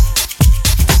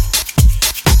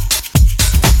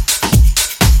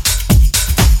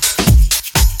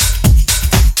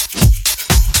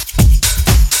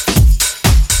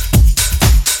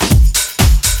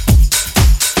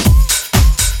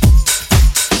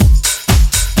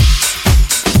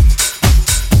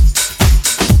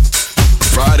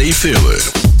 Feelin.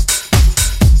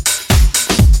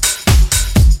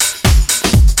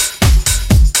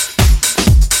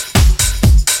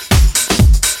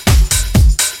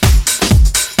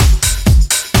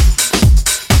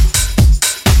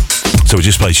 So we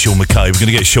just played Sean McKay. We're going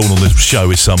to get Sean on the show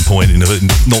at some point in a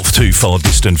not too far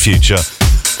distant future.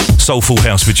 Soulful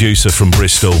house producer from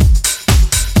Bristol.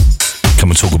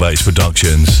 Come and talk about his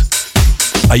productions.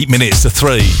 8 minutes to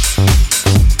 3.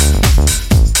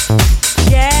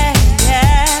 Nobody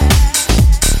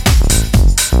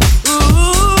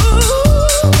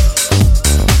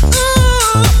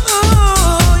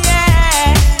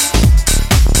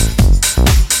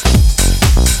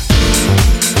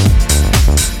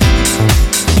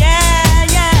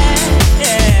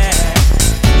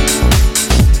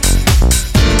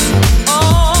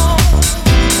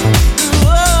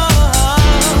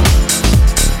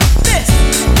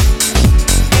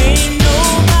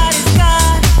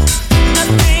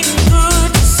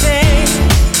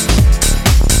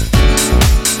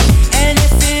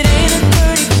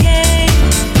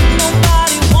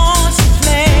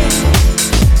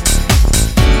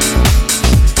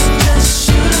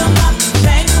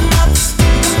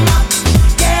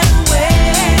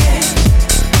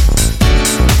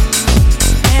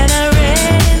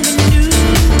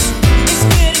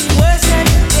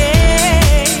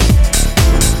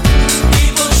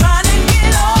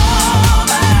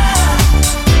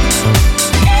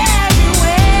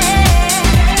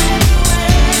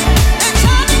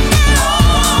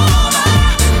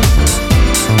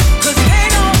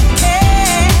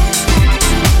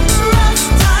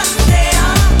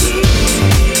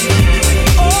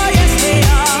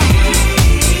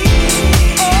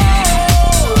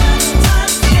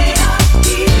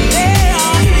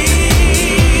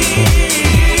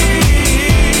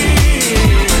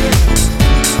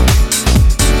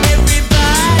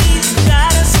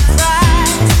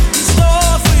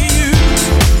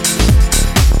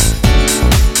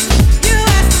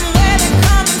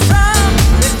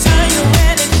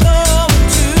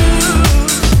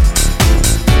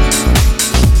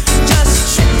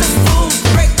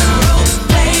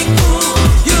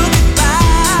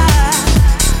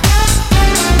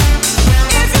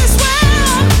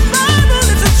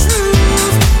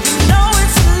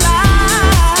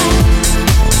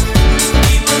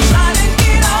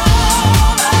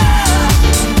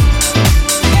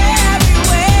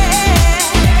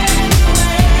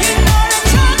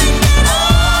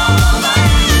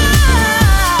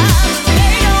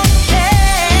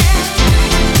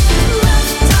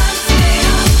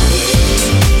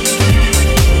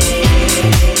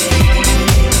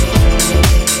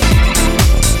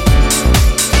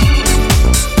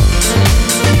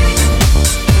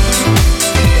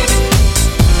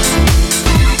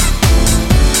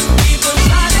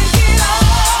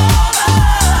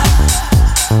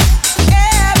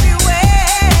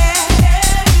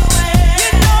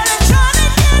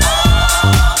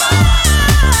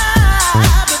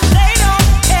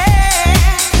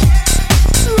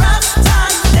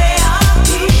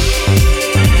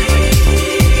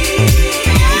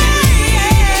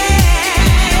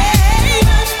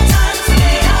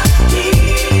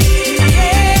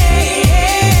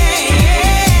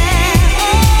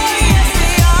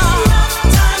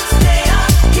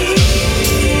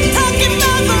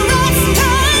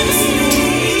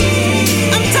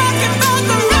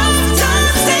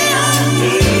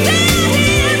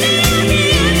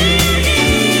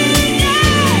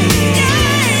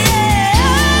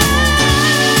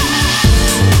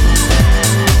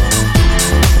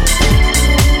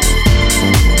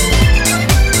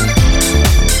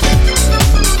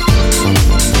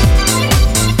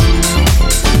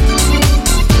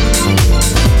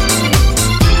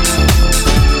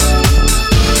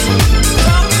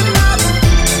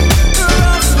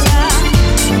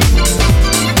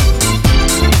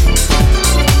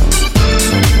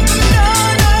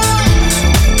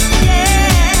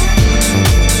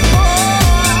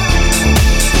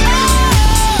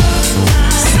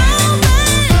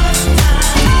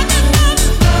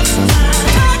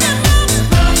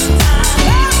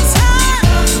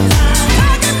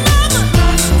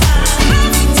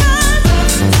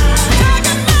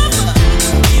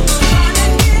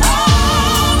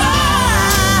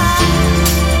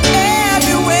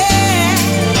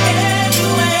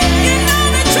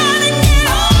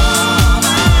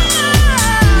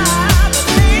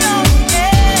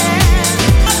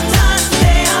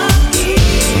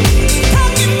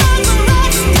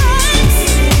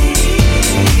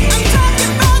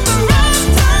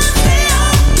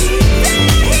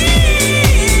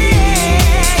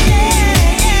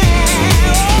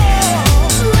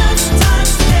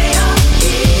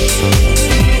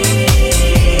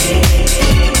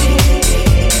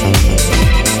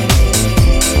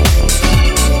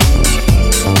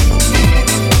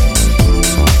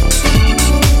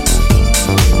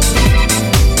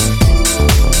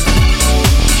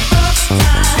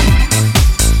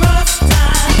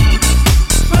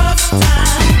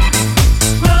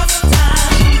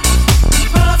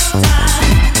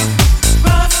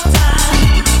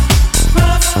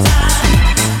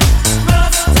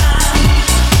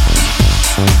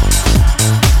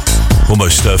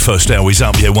Almost first hour is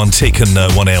up. Yeah, one tick and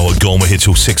 1 hour gone. We're here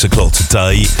till 6 o'clock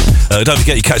today. Don't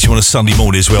forget you catch him on a Sunday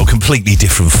morning as well. Completely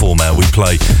different format. We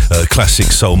play classic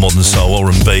soul, modern soul,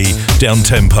 R&B, down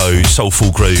tempo,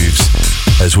 soulful grooves,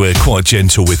 as we're quite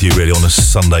gentle with you really on a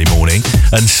Sunday morning.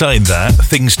 And saying that,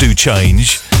 things do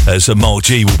change. As Mark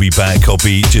G will be back, I'll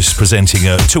be just presenting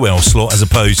a 2 hour slot as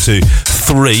opposed to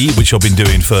 3, which I've been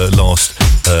doing for last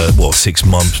 6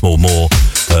 months or more.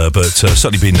 But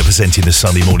certainly been presenting the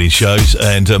Sunday morning shows,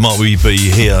 and Mark will be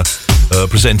here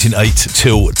presenting 8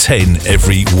 till 10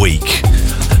 every week,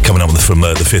 coming up from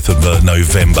the 5th of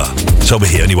November. So I'll be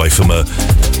here anyway from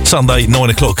Sunday 9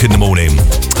 o'clock in the morning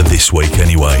this week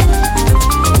anyway.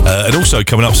 And also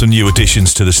coming up, some new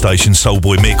additions to the station.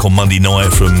 Soulboy Mick on Monday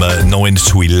night from 9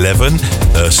 to 11.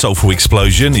 Soulful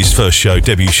Explosion, his first show,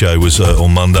 debut show, was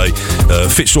on Monday.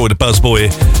 Fitzroy the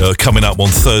Buzzboy coming up on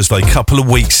Thursday, couple of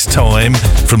weeks' time,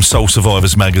 from Soul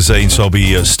Survivors magazine. So I'll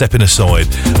be stepping aside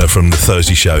from the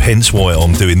Thursday show, hence why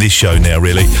I'm doing this show now,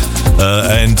 really.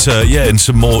 And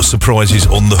some more surprises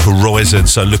on the horizon.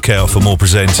 So look out for more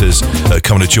presenters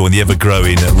coming to join the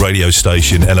ever-growing radio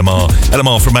station, LMR.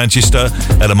 LMR from Manchester,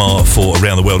 LMR for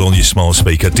around the world on your smart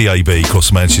speaker, DAB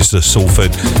across Manchester,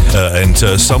 Salford, and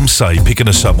some say picking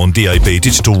us up on DAB,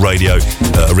 digital radio,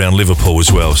 around Liverpool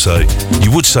as well. So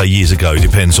you would say years ago,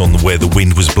 depends on where the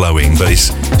wind was blowing, but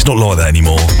it's not like that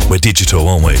anymore. We're digital,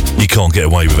 aren't we? You can't get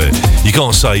away with it. You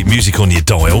can't say music on your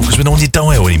dial, because we're not on your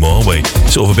dial anymore, are we?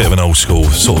 Sort of a bit of an old school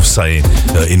sort of saying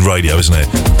in radio, isn't it?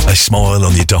 A smile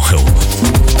on your dial.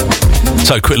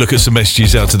 So quick look at some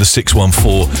messages out to the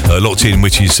 614 locked in,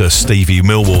 which is Stevie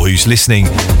Millwall, who's listening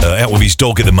out with his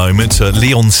dog at the moment.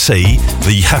 Leon C,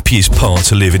 the happiest part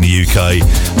to live in the UK,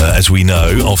 as we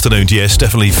know. Afternoon, yes,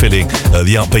 definitely feeling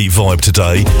the upbeat vibe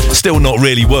today. Still not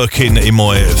really working in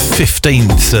my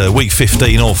 15th week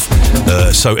 15 off,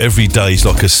 so every day's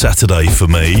like a Saturday for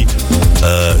me.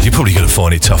 You're probably going to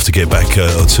find it tough to get back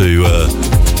to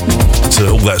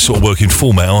all that sort of working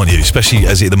format, aren't you? Especially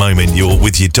as at the moment you're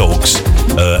with your dogs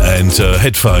and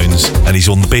headphones, and he's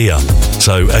on the beer.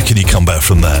 So how can you come back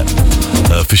from that?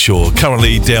 For sure.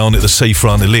 Currently down at the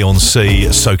seafront, the Leon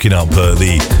Sea, soaking up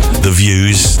the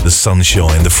views, the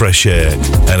sunshine, the fresh air,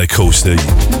 and of course the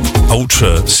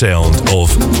ultra sound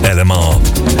of LMR.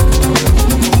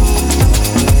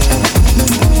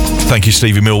 Thank you,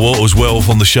 Stevie Millwall, as well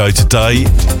on the show today.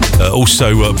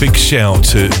 Also, a big shout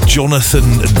to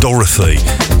Jonathan Dorothy.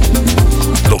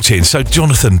 Locked in. So,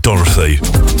 Jonathan Dorothy.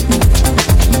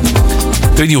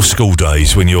 In your school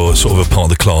days, when you're sort of a part of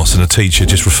the class and a teacher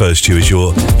just refers to you as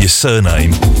your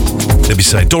surname, they'll be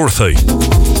saying, Dorothy.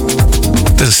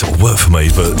 Doesn't sort of work for me,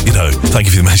 but, thank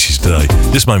you for the message today.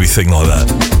 Just made me think like that.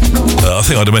 I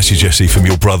think I had a message yesterday from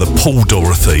your brother, Paul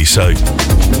Dorothy, so...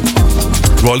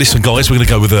 Right, listen, guys, we're going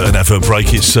to go with an advert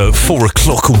break. It's 4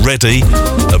 o'clock already.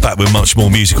 Back with much more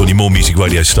music on your More Music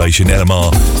radio station,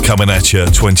 LMR, coming at you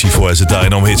 24 hours a day,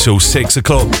 and I'm here till 6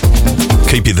 o'clock.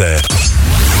 Keep it there.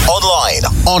 Online,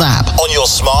 on app, on your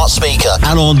smart speaker,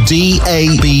 and on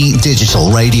DAB digital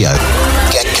radio.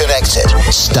 Get connected.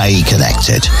 Stay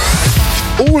connected.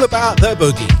 All about the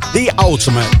boogie, the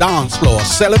ultimate dance floor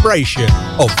celebration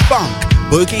of funk,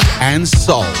 boogie and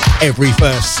soul, every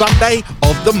first Sunday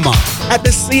of the month at the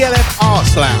CLF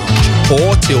Arts Lounge,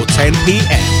 4 till 10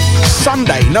 p.m.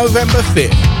 Sunday, November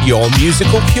 5th, your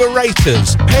musical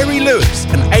curators, Perry Lewis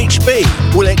and HB,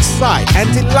 will excite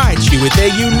and delight you with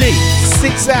their unique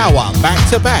 6-hour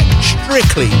back-to-back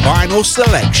strictly vinyl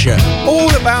selection. All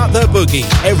about the boogie,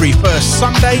 every first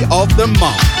Sunday of the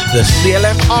month. The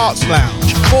CLF Arts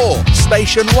Lounge, 4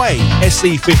 Station Way,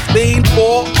 SE15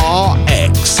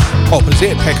 4RX,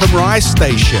 opposite Peckham Rise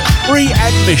Station. Free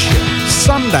admission,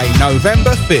 Sunday,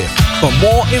 November 5th. For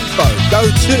more info, go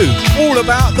to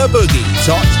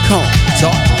allabouttheboogie.com.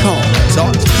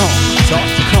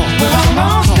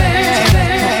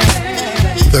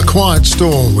 The Quiet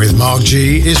Storm with Mark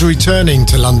G is returning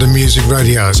to London Music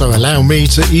Radio, so allow me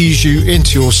to ease you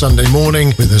into your Sunday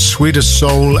morning with the sweetest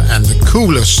soul and the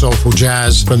coolest soulful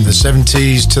jazz from the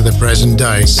 70s to the present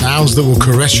day. Sounds that will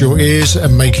caress your ears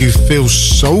and make you feel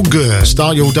so good.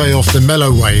 Start your day off the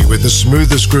mellow way with the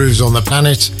smoothest grooves on the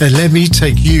planet, and let me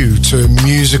take you to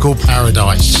musical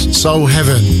paradise, soul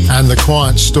heaven and the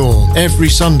Quiet Storm, every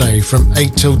Sunday from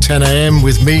 8 till 10 a.m.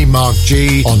 with me, Mark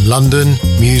G, on London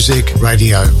Music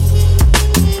Radio.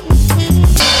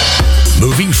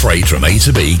 Moving freight from A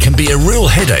to B can be a real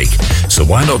headache, so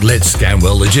why not let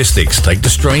Scanwell Logistics take the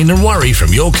strain and worry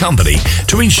from your company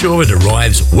to ensure it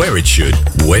arrives where it should,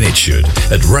 when it should,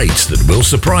 at rates that will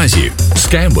surprise you.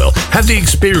 Scanwell have the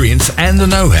experience and the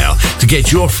know-how to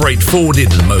get your freight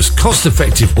forwarded in the most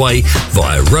cost-effective way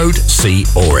via road, sea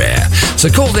or air. So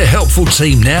call their helpful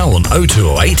team now on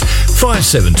 0208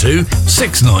 572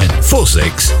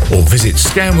 6946 or visit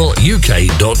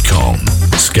scanwelluk.com.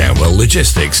 Scanwell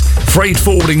Logistics, freight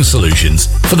forwarding solutions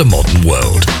for the modern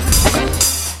world.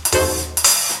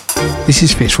 This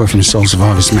is Fitzroy from Soul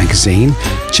Survivors magazine.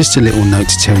 Just a little note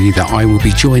to tell you that I will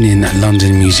be joining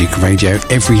London Music Radio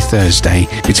every Thursday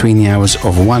between the hours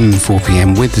of 1 and 4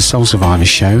 p.m. with the Soul Survivors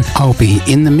show. I'll be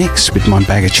in the mix with my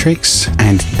bag of tricks,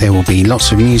 and there will be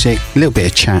lots of music, a little bit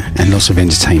of chat and lots of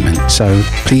entertainment. So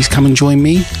please come and join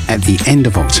me. At the end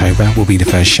of October will be the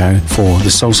first show for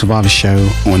the Soul Survivors show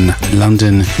on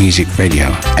London Music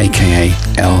Radio, aka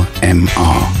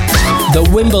LMR. The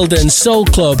Wimbledon Soul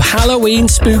Club Halloween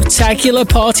Spooktacular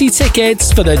Party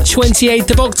tickets for the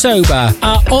 28th of October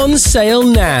are on sale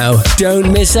now.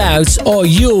 Don't miss out or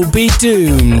you'll be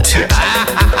doomed.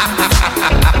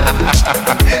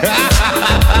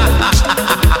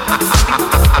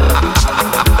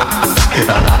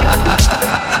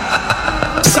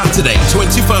 Saturday,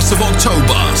 21st of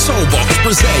October, Soulbox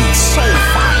presents Soul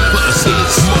Fire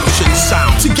versus Motion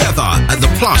Sound together at the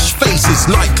Plush Faces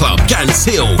nightclub, Gants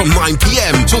Hill, from 9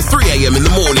 p.m. till 3 a.m. in the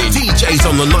morning. DJs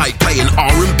on the night playing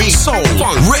R&B, soul,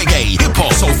 funk, reggae,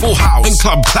 hip-hop, soulful house, and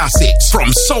club classics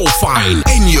from Soulfine,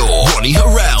 Enyo, Ronnie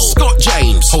Harrell, Scott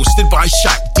James, hosted by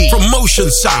Shaq D, from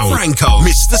Motion Sound, Franco,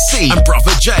 Mr. C, and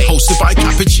Brother J, hosted by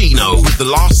Cappuccino, with the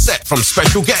last set from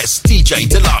special guest DJ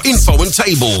Deluxe. Info and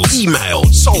tables, email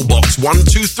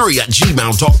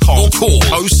soulbox123@gmail.com or call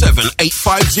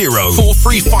 07850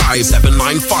 435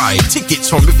 795. Tickets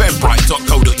from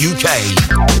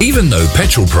eventbrite.co.uk. Even though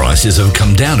petrol prices have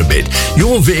come down a bit,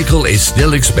 your vehicle is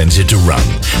still expensive to run.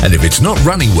 And if it's not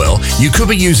running well, you could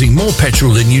be using more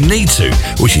petrol than you need to,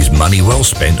 which is money well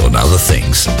spent on other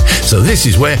things. So this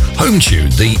is where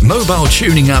HomeTune, the mobile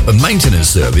tuning up and maintenance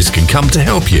service, can come to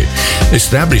help you.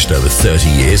 Established over 30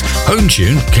 years,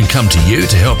 HomeTune can come to you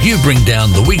to help you bring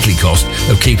down the weekly cost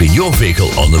of keeping your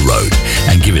vehicle on the road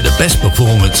and give it the best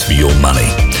performance for your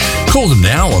money. Call them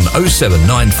now on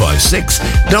 07956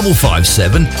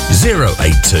 557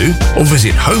 082 or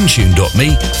visit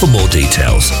hometune.me for more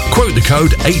details. Quote the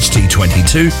code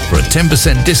HT22 for a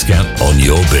 10% discount on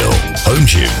your bill.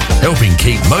 HomeTune, helping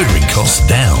keep motoring costs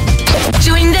down.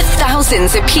 Join the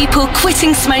thousands of people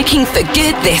quitting smoking for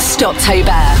good this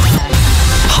October.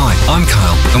 Hi, I'm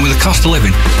Kyle, and with the cost of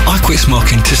living, I quit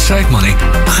smoking to save money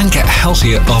and get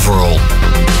healthier overall.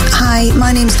 Hi,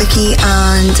 my name's Vicky,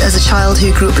 and as a child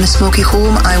who grew up in a smoky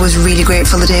home, I was really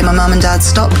grateful the day my mum and dad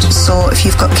stopped. So if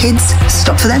you've got kids,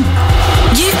 stop for them.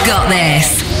 You've got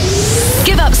this.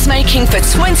 Give up smoking for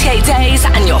 28 days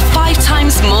and you're 5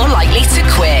 times more likely to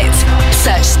quit.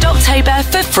 Search Stoptober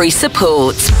for free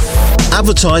support.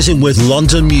 Advertising with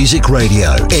London Music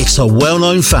Radio. It's a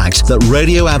well-known fact that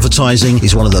radio advertising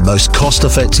is one of the most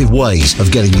cost-effective ways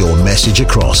of getting your message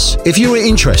across. If you are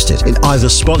interested in either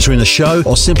sponsoring a show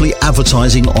or simply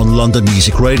advertising on London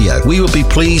Music Radio, we would be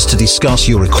pleased to discuss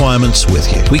your requirements with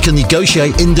you. We can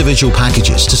negotiate individual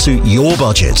packages to suit your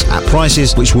budget at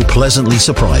prices which will pleasantly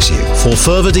surprise you. For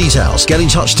further details, get in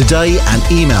touch today and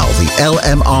email the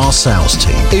LMR sales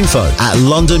team.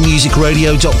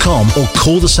 info@londonmusicradio.com or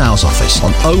call the sales office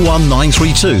on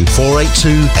 01932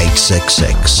 482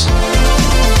 866.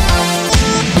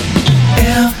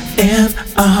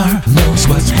 LMR knows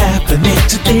what's happening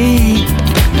today.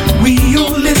 We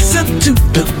all listen to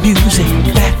the music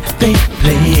that they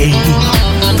play,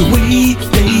 the way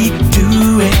they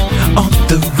do it on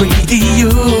the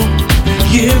radio.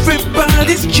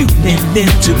 Everybody's tuning in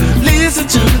to listen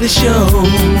to the show.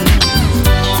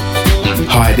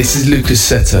 Hi, this is Lucas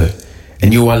Seto,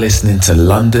 and you are listening to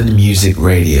London Music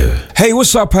Radio. Hey,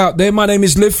 what's up out there? My name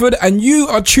is Lifford, and you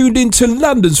are tuned into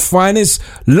London's finest,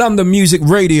 London Music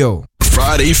Radio.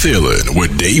 Friday Feelin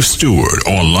with Dave Stewart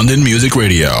on London Music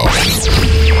Radio.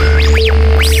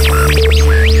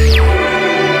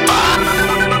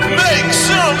 Make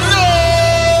some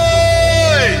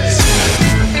noise!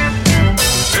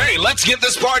 Hey, let's get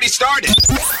this party started.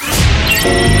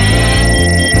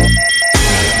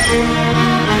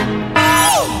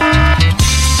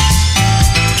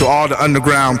 To all the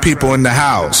underground people in the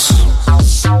house.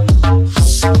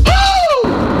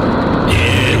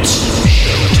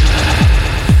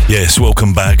 Yes,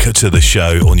 welcome back to the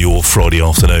show on your Friday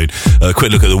afternoon. A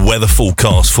quick look at the weather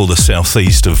forecast for the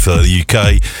southeast of the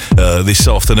UK. This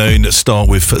afternoon, start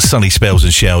with sunny spells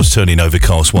and showers turning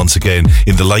overcast once again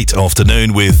in the late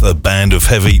afternoon with a band of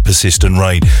heavy, persistent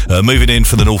rain. Moving in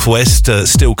from the northwest,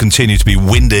 still continue to be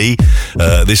windy.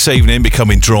 This evening,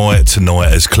 becoming dry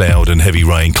tonight as cloud and heavy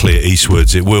rain clear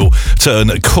eastwards. It will turn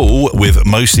cool with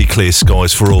mostly clear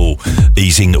skies for all,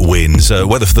 easing winds.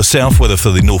 Weather for the south, weather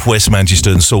for the northwest, Manchester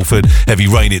and Salford. Heavy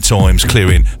rain at times,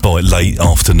 clearing by late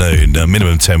afternoon.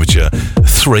 Minimum temperature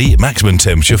 3, maximum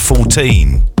temperature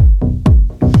 14.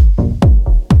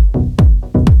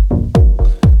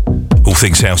 All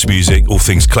things house music, all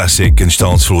things classic and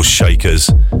dance floor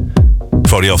shakers.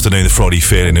 Friday afternoon, the Friday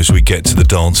feeling as we get to the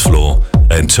dance floor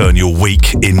and turn your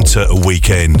week into a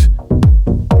weekend.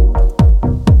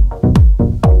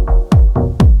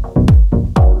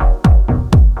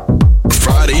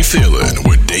 Friday Feelin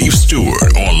with Dave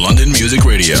Stewart on London Music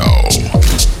Radio.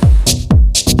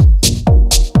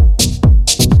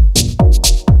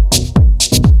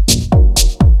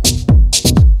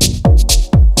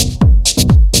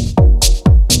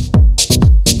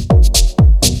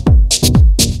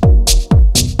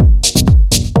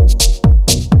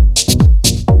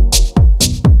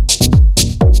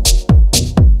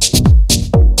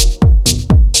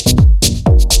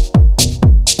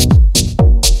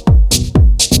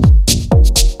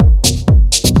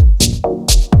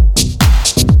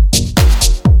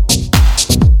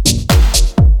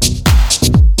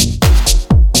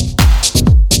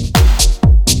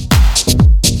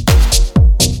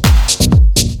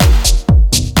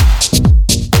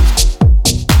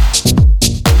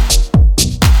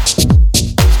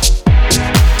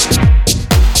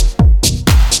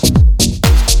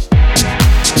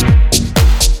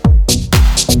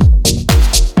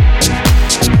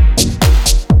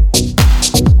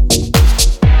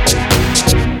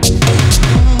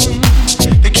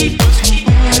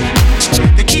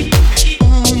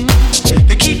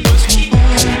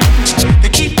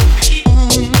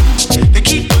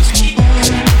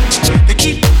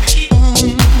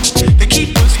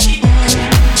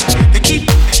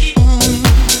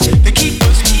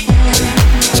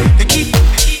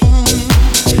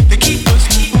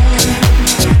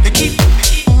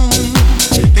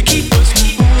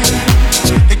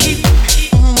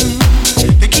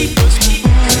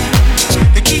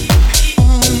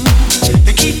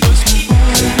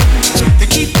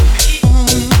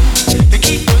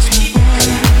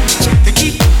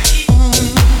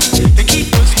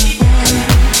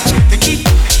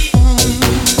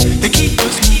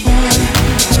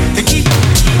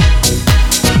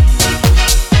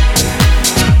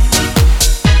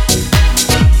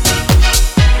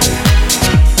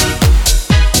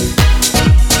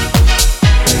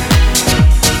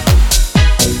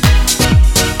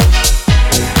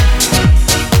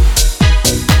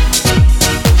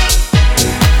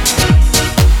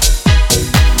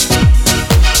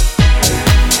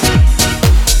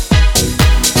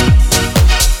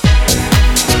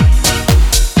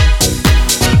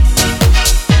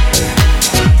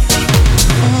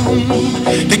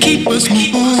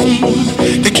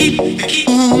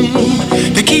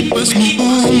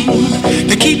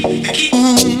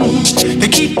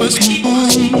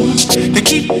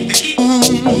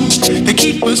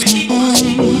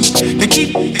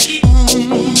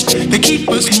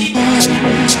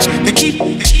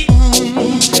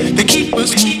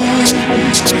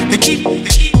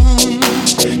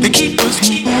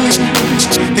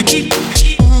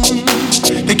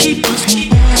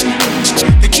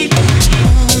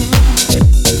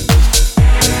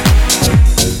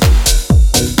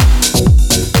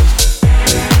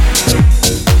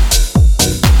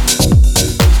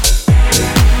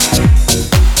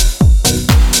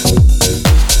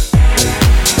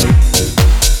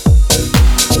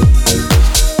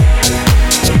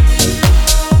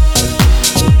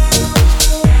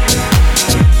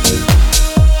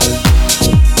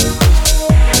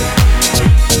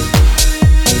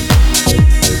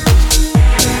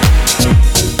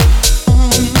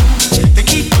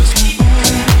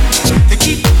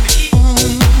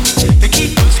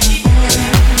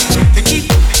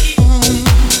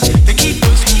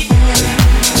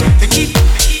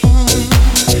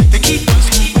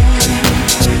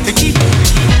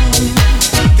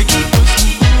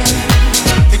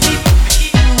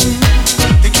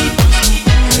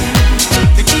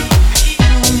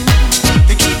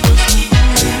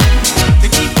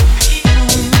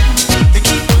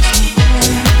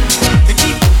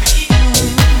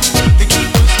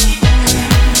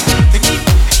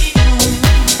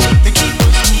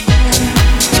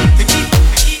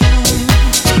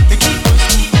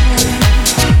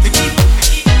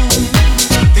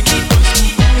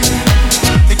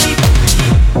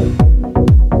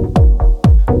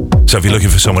 So if you're looking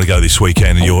for someone to go this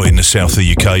weekend and you're in the south of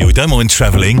the UK or you don't mind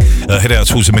travelling, head out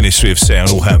towards the Ministry of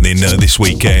Sound, all happening this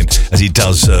weekend, as it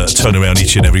does turn around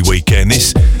each and every weekend.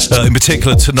 This, in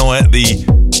particular, tonight, the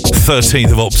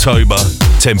 13th of October,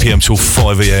 10pm till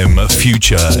 5am,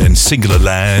 Future and Singular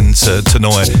Land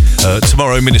tonight.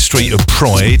 Tomorrow, Ministry of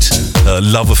Pride,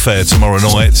 Love Affair tomorrow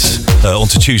night. On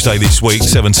to Tuesday this week,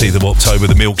 17th of October,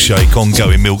 the Milkshake,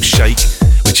 ongoing Milkshake,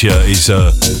 which is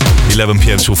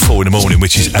 11pm till 4 in the morning,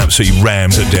 which is absolutely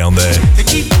rammed down there.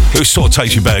 It sort of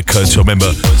takes you back to, I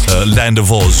remember, Land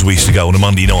of Oz, we used to go on a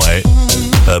Monday night,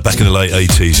 back in the late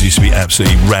 80s. It used to be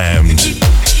absolutely rammed.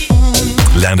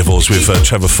 Land of Oz with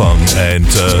Trevor Fung and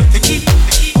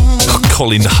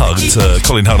Colin Hudd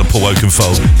and Paul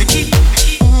Oakenfold.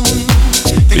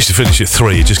 We used to finish at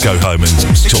 3, just go home and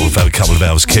sort of have a couple of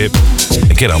hours kip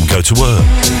and get up and go to work.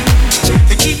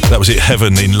 That was it,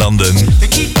 Heaven in London.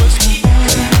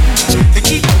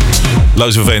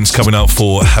 Loads of events coming up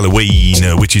for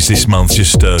Halloween, which is this month,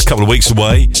 just a couple of weeks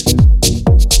away.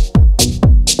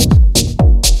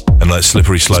 And that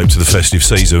slippery slope to the festive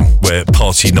season, where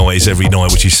party night is every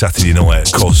night, which is Saturday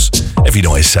night. Of course, every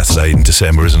night is Saturday in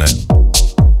December, isn't it?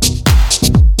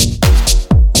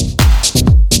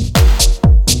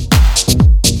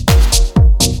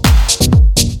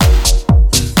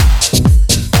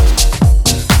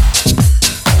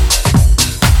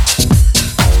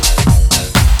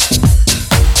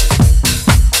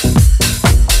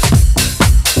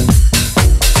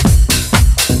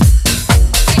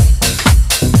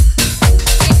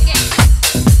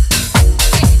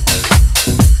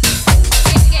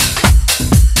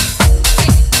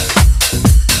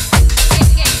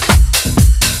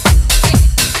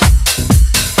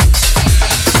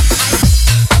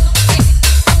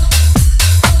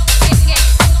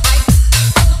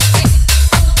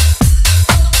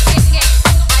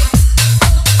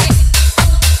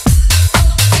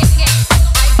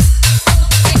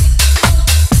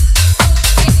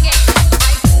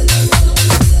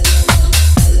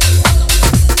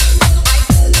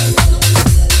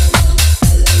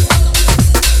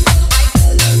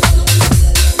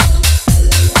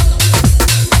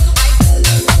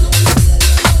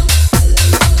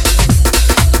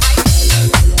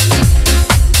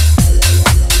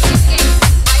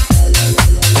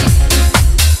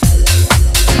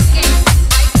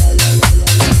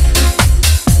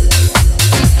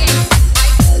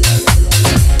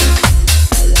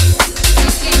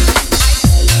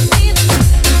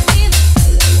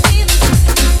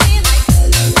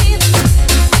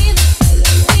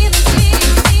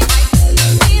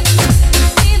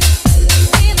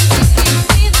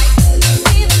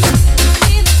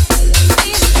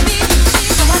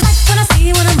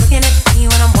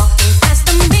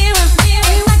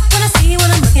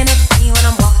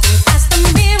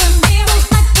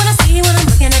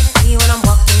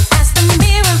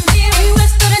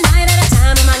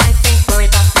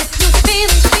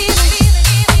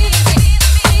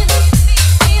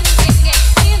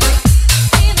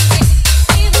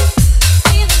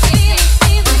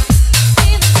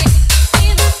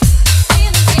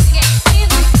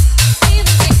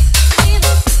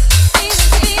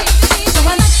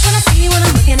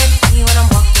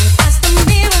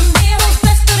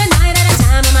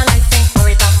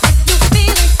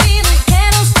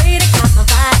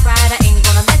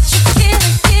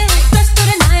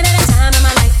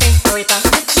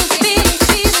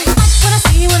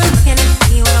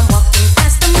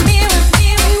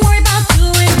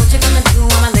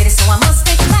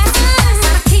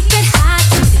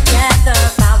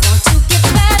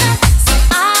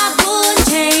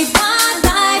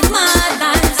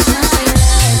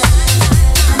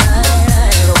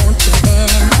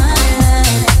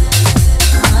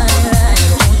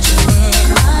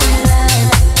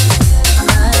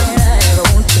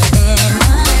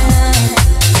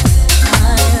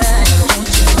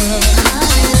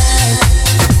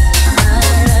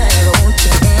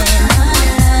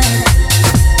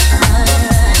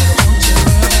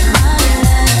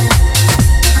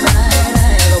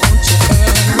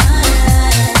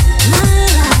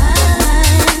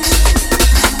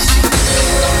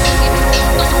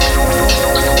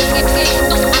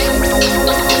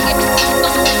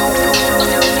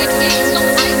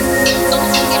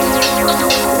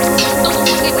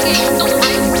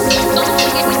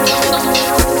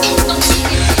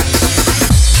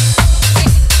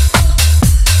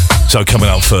 So coming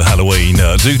up for Halloween,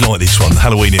 I do like this one,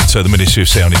 Halloween at the Ministry of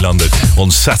Sound in London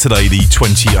on Saturday the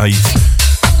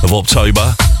 28th of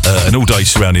October, and all day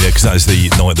surrounding it, because that is the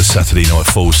night the Saturday night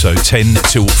falls, so 10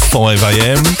 till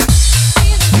 5am.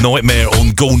 Nightmare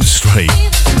on Gaunt Street.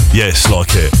 Yes,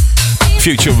 like it.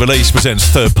 Future Release presents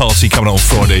Third Party coming on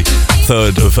Friday,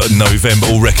 3rd of November.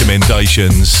 All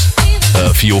recommendations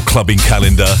for your clubbing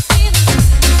calendar.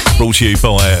 Brought to you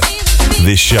by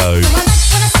this show.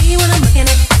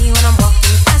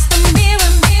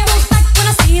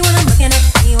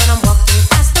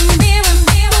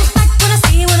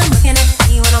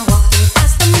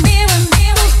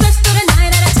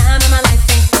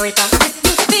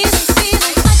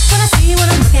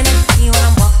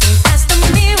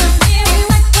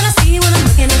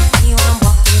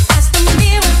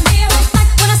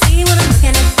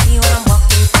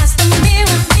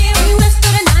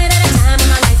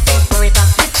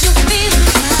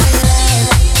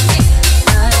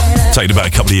 Taking about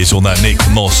a couple of years on that, Nick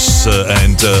Moss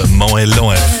and My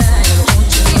Life.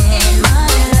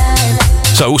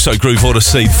 So also Groove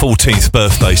Odyssey, 14th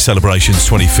birthday celebrations,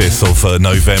 25th of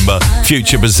November.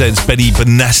 Future presents Benny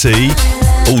Benassi.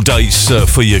 All dates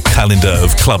for your calendar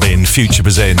of clubbing. Future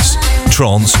presents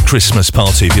Trance Christmas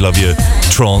Party. If you love your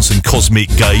trance and Cosmic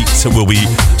Gate, we'll be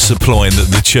supplying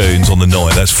the tunes on the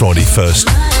night. That's Friday 1st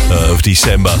of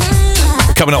December.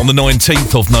 Coming up on the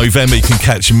 19th of November, you can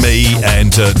catch me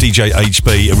and DJ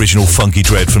HB, Original Funky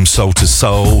Dread from Soul to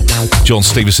Soul, John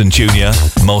Stevenson Jr.,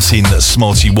 Martin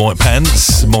Smarty White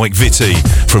Pants, Mike Vitti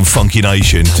from Funky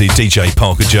Nation, DJ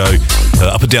Parker Joe,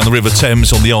 up and down the River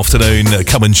Thames on the afternoon.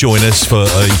 Come and join us for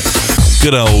a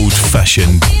good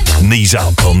old-fashioned knees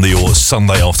up on your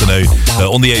Sunday afternoon,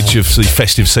 on the edge of the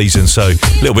festive season, so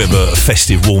a little bit of a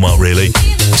festive warm-up really.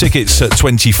 Tickets at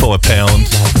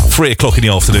 £25, 3 o'clock in the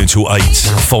afternoon till 8,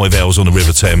 5 hours on the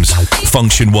River Thames.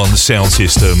 Function One Sound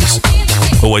Systems,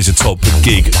 always a top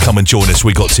gig. Come and join us,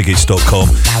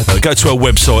 wegottickets.com. Go to our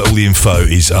website, all the info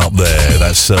is up there.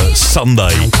 That's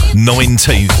Sunday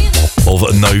 19th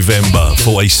of November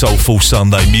for a Soulful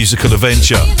Sunday musical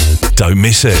adventure. Don't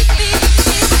miss it.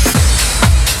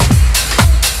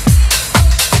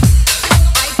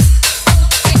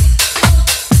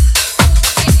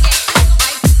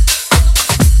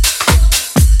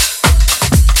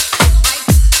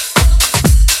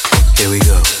 Here we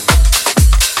go.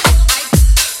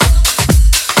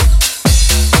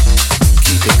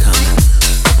 Keep it coming.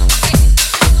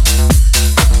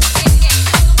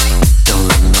 Don't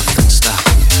let nothing stop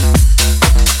you.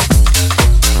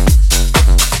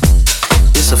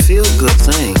 It's a feel-good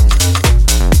thing,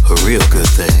 a real good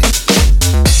thing.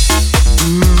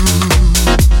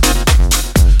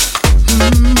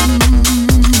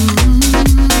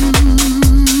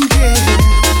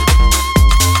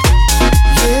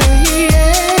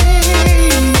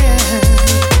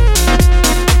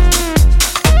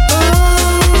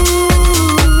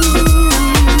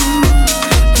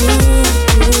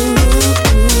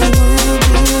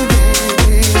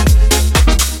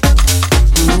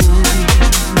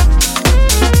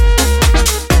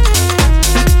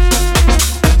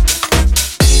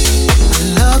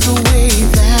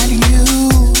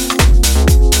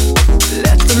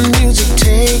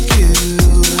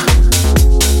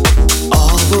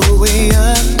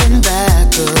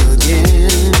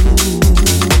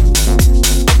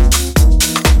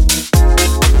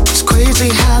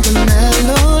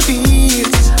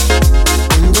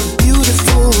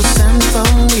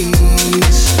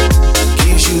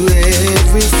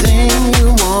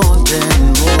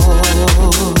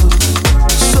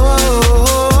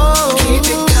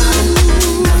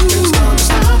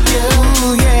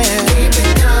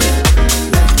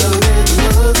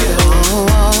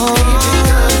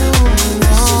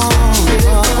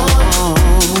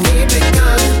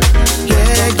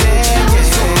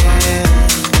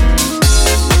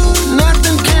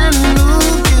 Nothing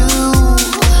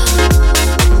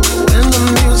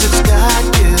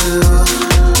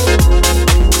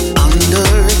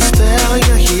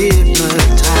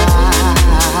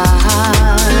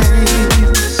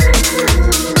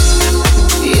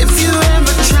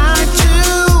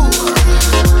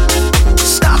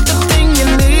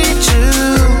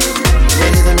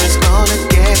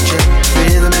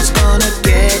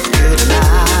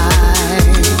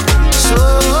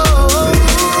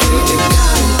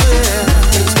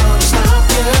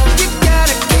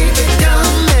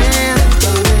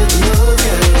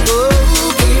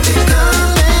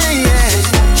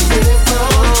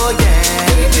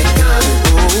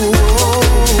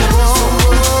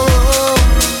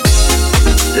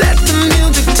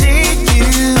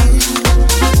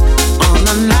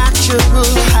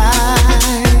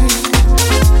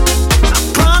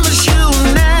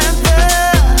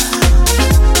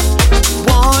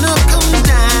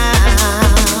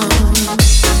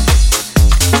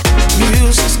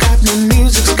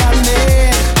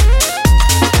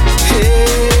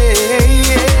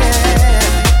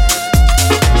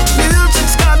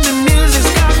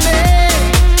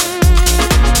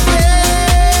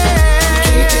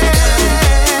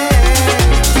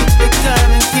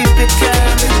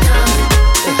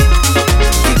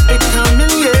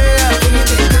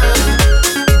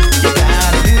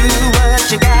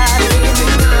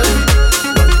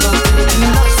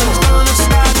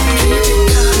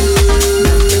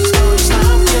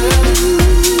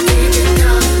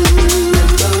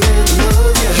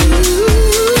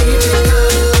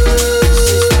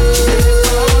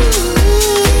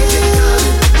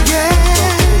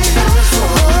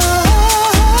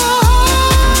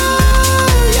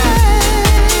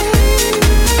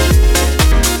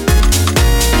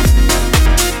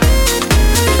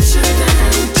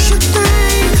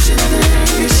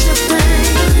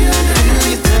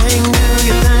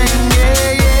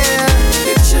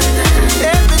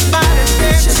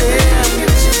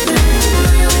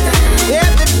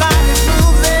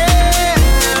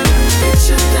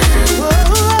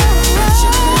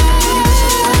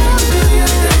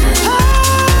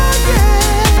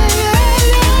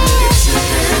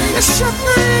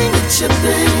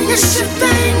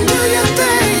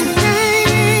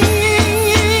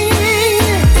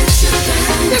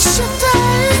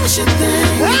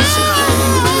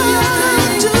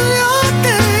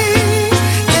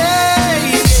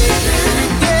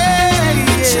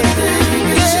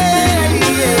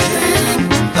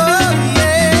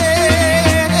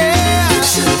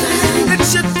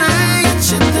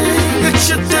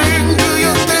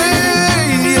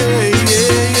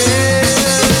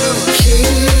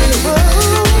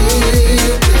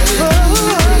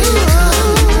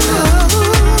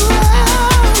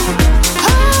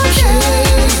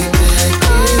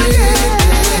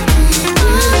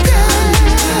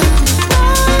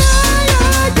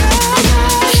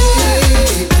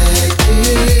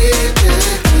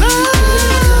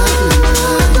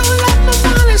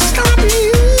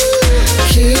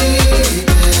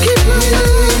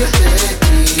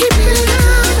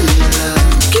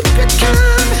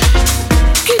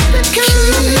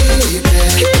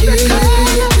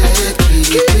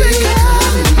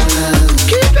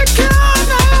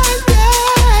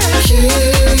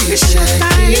It's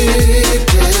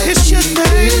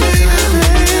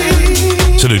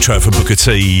a new track from Booker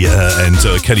T and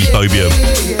Kenny Bobia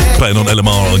playing on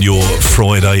LMR on your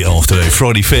Friday afternoon.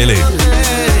 Friday feeling.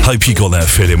 Hope you got that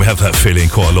feeling. We have that feeling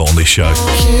quite a lot on this show.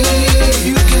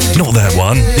 Not that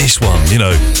one, this one, you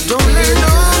know.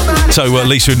 So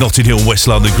Lisa in Notting Hill, West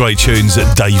London, great tunes.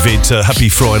 David, happy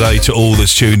Friday to all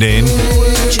that's tuned in.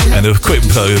 And a quick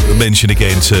mention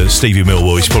again to Stevie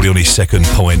Millwall. He's probably on his second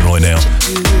pint right now.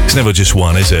 It's never just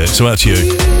one, is it? So out to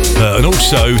you. And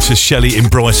also to Shelley in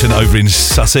Brighton over in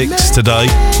Sussex today.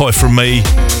 Hi from me.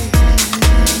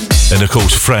 And of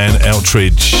course Fran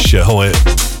Outridge. Hi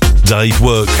Dave,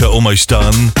 work almost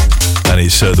done. And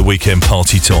it's the weekend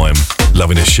party time.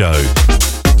 Loving the show.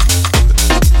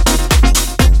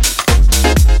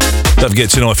 Don't forget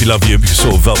tonight, if you love your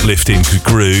sort of uplifting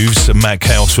grooves, Mac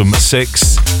House from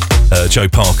 6, Joe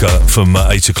Parker from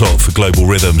 8 o'clock for Global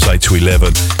Rhythms, 8 to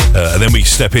 11. And then we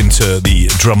step into the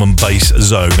drum and bass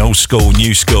zone, old school,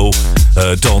 new school,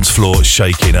 dance floor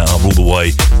shaking up all the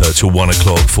way till 1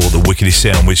 o'clock for the wickedest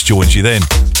sound, which joins you then.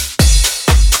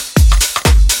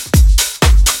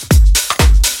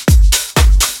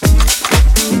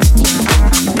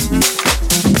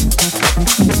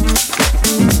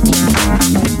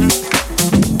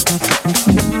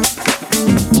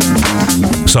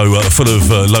 So full of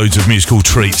loads of musical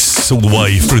treats all the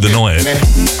way through the night.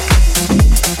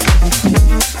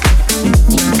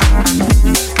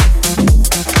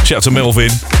 Shout out to Melvin,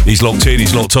 he's locked in,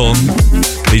 he's locked on.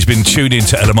 He's been tuned in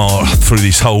to LMR through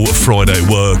this whole Friday at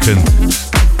work and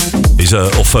he's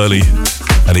off early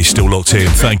and he's still locked in.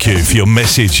 Thank you for your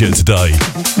message today.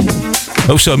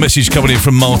 Also a message coming in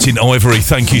from Martin Ivory.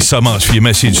 Thank you so much for your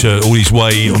message all his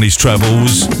way on his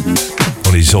travels.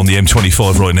 He's on the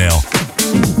M25 right now.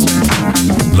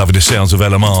 Loving the sounds of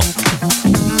LMR.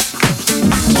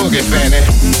 Boogie Fanny.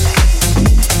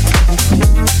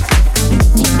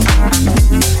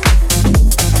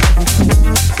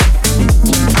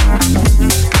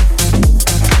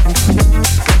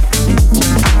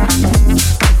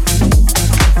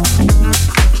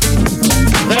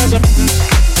 There's a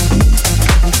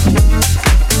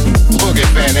Boogie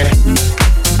Fanny.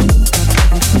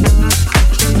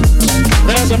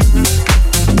 There's a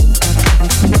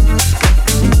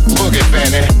Boogie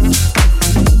Fanny.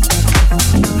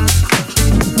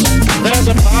 There's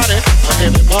a party, a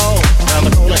heavy ball, around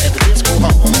the corner at the disco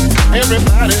hall.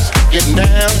 Everybody's getting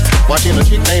down, watching a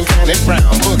chick named Fanny Brown.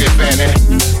 Boogie Fanny.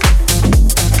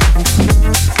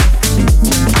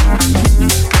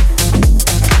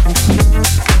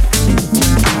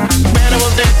 Fanny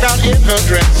was decked out in her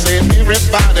dress, said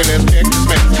everybody let's check this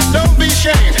mess. Don't be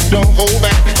ashamed, don't hold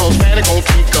back, cause Fanny gon'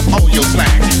 take up all your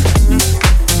slack.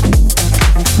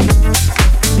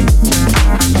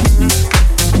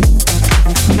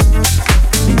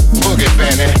 Boogie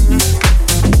Fanny.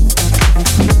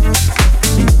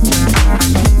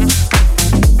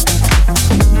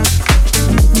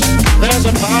 There's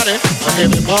a party, a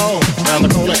heavy ball, around the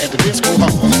corner at the disco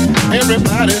hall.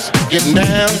 Everybody's getting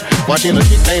down, watching a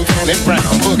chick named Fanny Brown.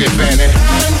 Boogie Fanny.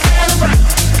 Fanny Brown,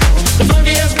 the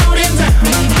funkiest booty in town.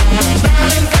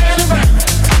 Fanny Brown,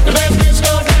 the best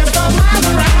disco dance for miles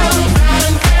around.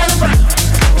 Fanny Brown,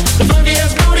 the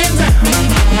funkiest booty in town.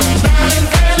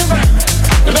 Fanny Brown,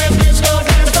 the best disco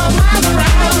dance for miles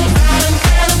around.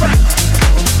 Fanny Brown,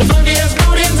 the funkiest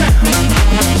booty in town.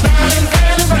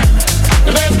 Fanny Brown,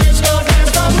 the best disco dance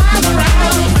for miles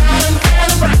around.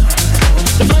 Fanny Brown,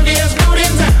 the funkiest booty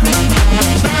in town.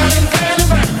 Fanny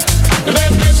Brown, the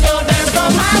best disco dance for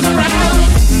miles around.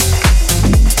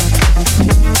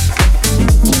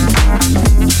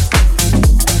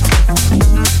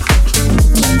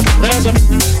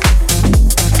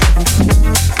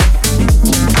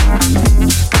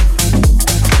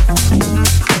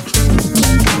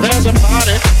 There's a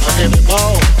party, a heavy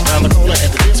ball, around the corner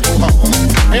at the disco hall.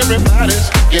 Everybody's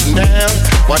getting down,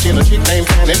 watching a chick named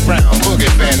Fanny Brown. Boogie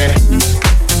Fanny.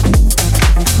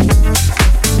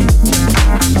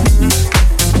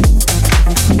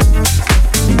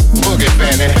 Boogie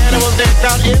Fanny. Fanny was decked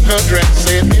out in her dress,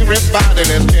 said everybody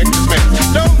let's check this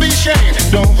mess. Don't be ashamed,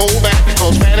 don't hold back,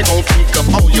 cause Fanny gon' take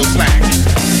up all your slack.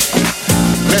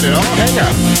 Let it all hang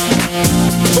out.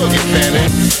 Boogie Fanny.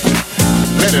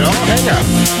 Let it all hang out.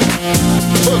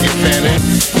 Boogie Fanny.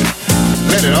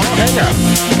 Let it all hang out.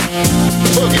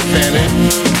 Boogie Fanny.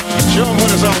 Show 'em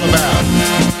what it's all about.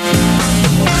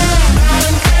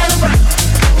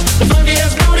 The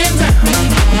funkiest booty in town.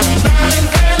 Styling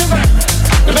Fanny Brown.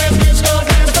 The best disco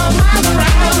dance for miles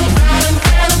around. Styling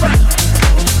Fanny Brown.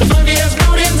 The funkiest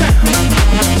booty in town.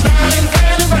 Styling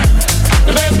Fanny Brown.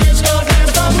 The best disco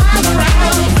dance for miles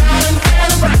around. Styling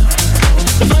Fanny Brown.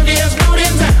 The funkiest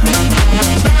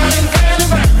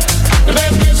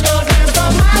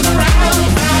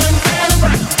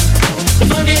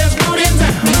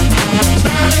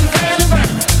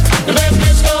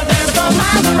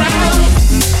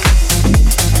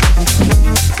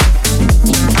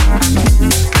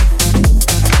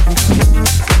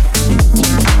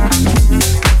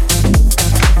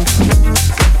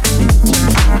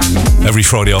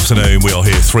Friday afternoon. We are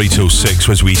here 3 till 6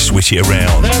 as we switch it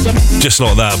around. Just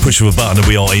like that, push of a button and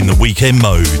we are in the weekend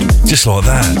mode. Just like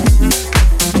that.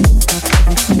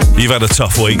 You've had a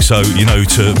tough week, so you know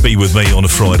to be with me on a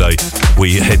Friday.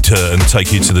 We head to and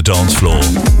take you to the dance floor.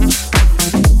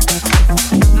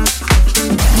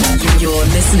 You're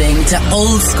listening to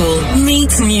Old School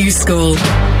meets New School.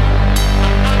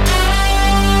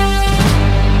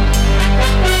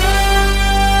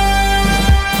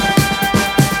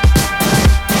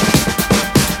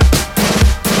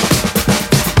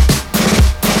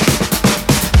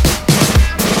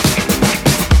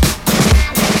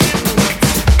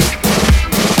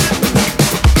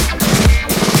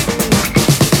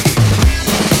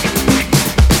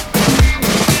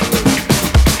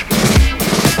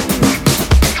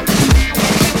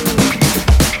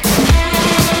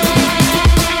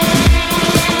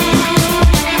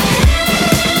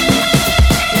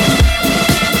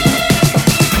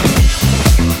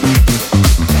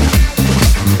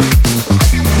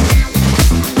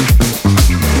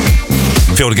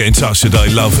 If you want to get in touch today,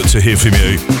 love to hear from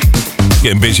you.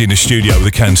 Getting busy in the studio with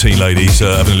the canteen ladies,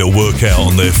 having a little workout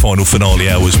on their final finale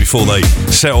hours before they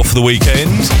set off for the weekend.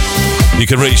 You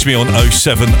can reach me on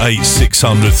 078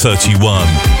 600 31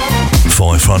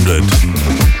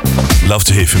 500. Love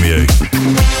to hear from you.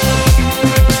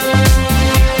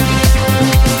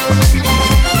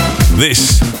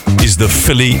 This is the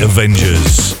Philly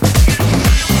Avengers.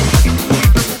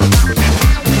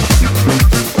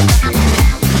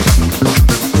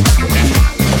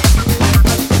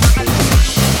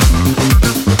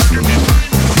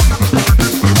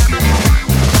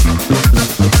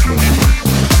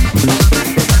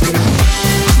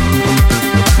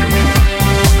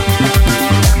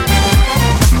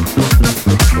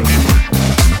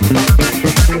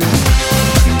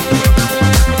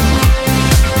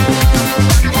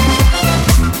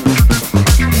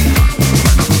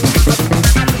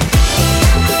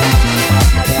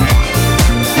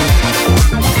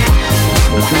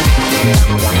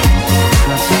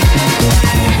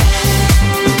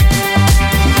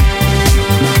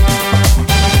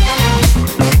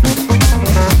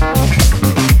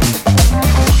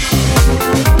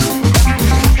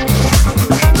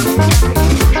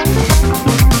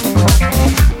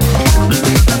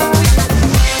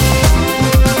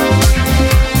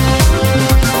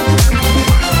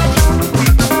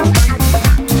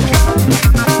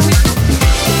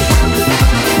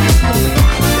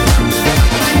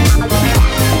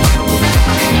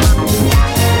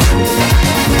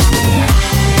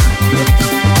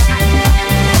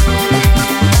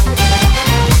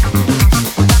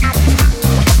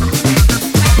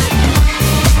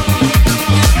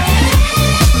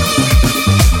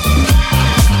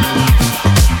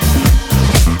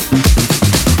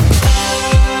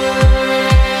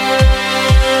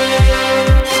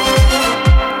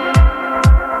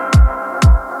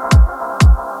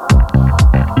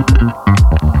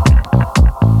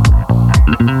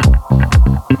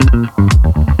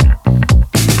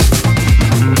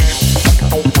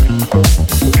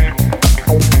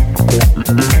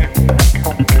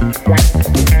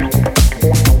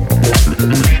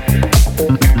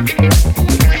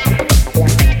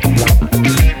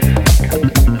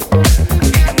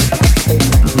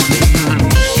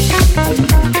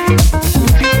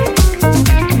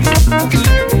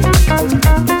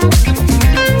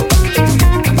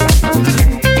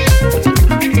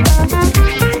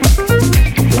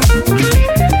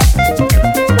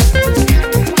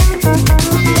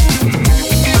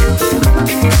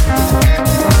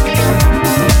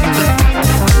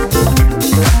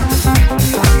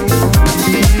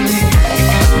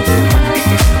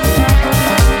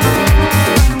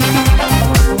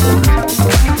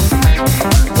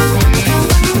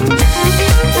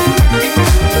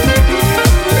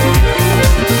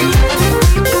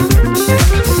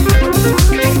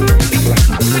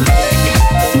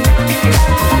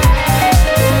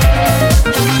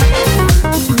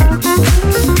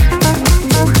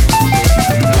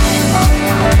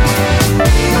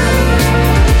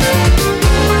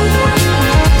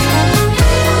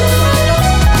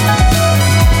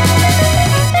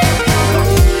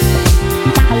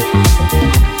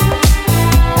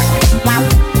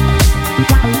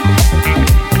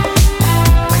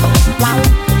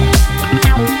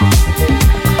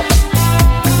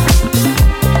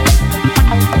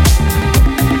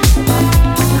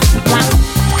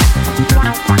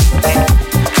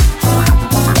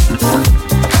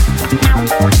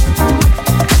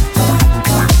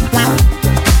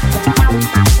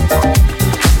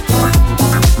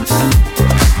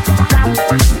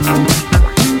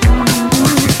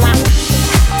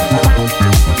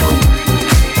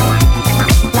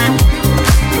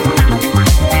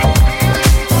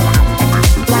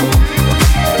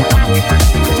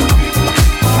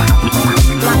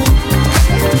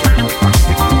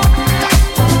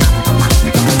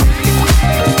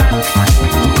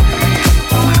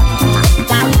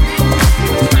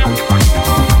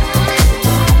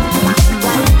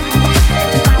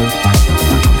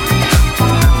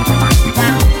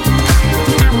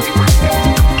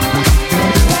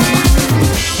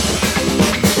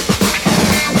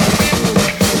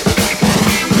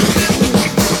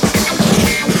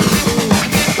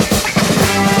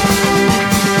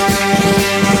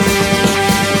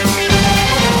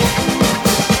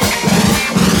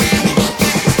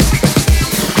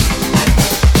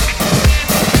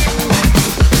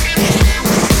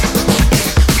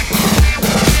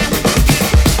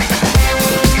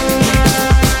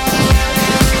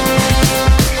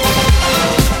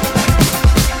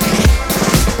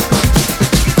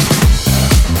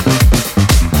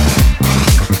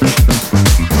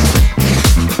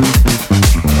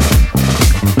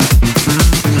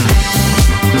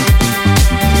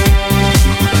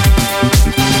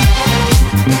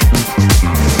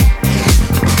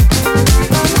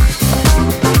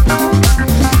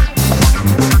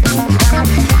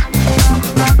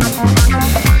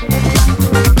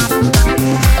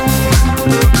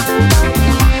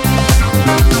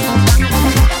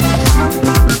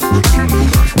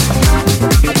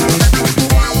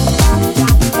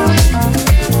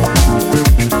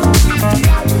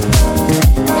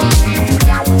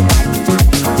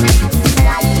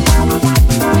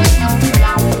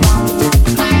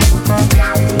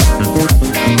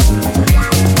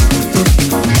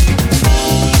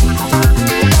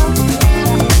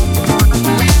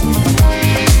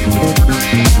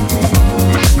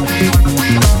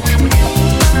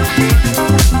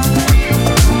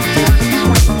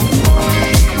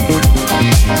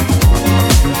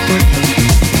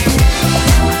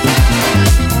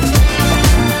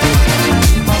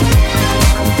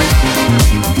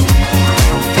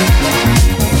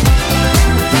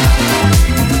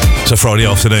 Friday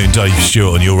afternoon, Dave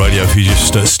Stewart on your radio. If you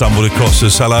just stumbled across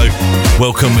us, hello.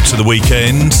 Welcome to the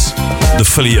weekend. The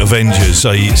Philly Avengers,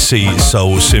 a Sea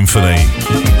Soul Symphony.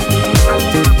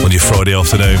 On your Friday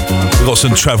afternoon. We've got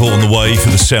some travel on the way for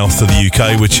the south of the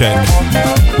UK. We'll check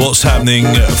what's happening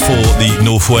for the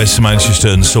northwest, Manchester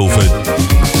and Salford.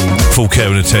 Full care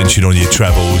and attention on your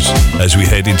travels as we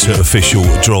head into official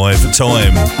drive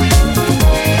time.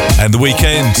 And the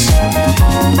weekend.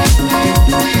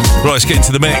 Right, let's get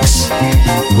into the mix,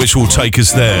 which will take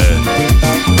us there.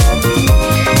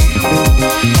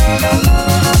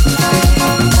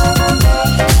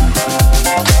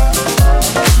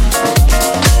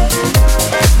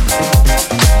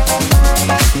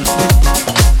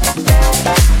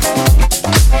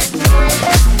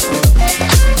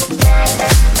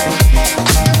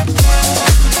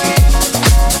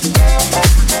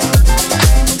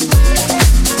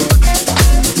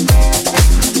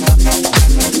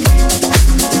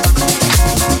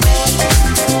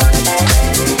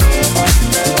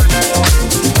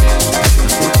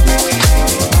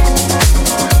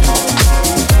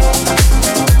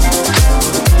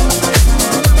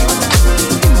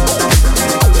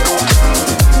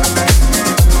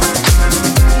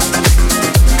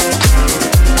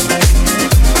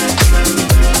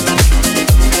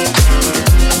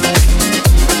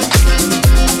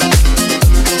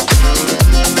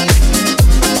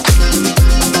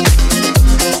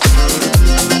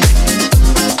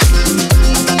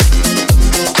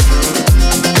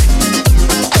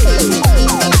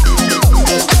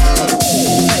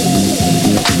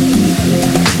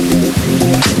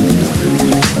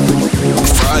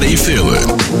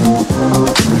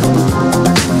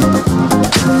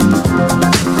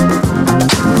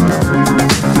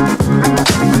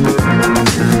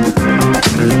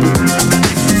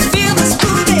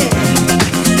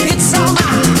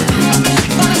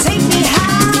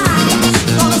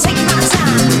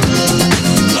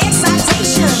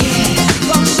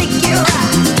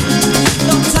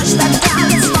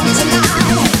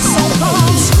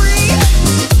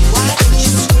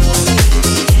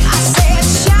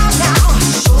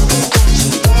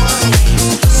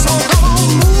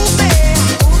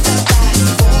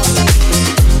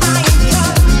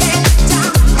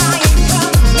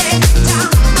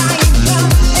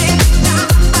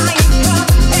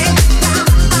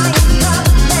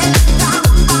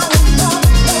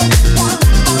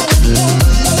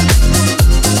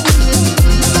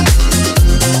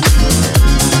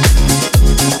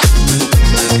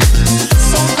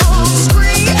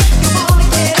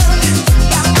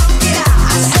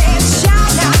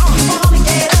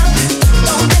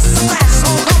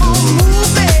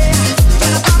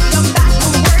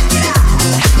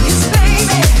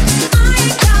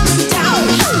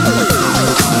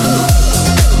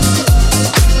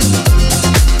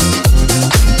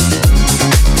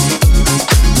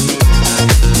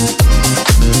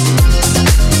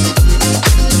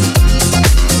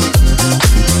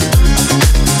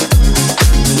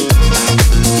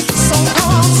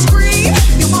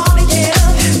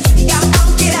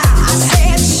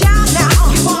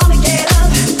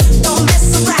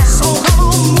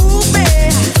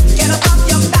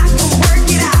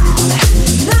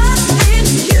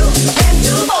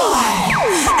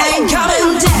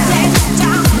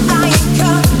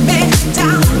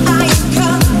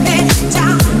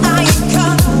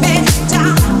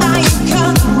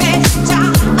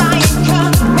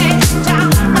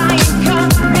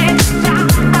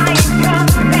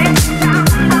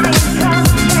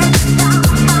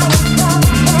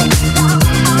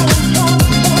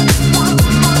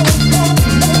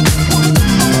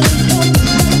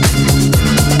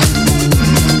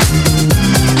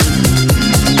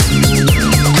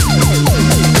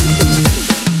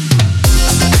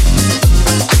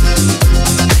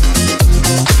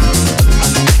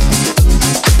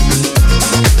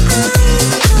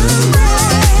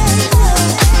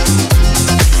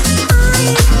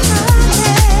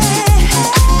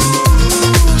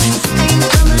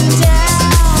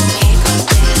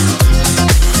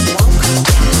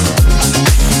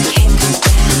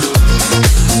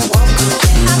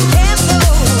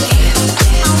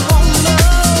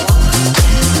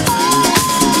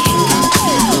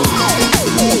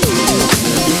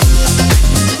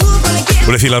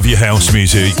 Well, if you love your house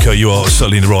music, you are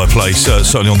certainly in the right place,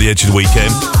 certainly on the edge of the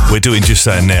weekend. We're doing just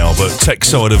that now, but tech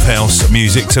side of house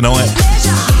music tonight,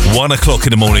 1 o'clock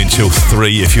in the morning till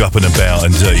 3 if you're up and about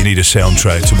and you need a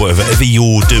soundtrack to whatever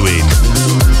you're doing.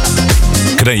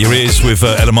 Connect your ears with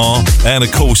LMR, and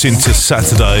of course into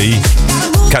Saturday,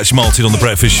 catch Martin on the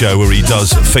Breakfast Show, where he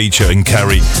does feature and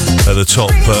carry the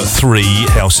top 3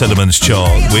 House Elements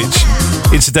chart, which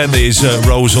incidentally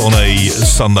rolls on a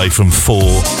Sunday from 4.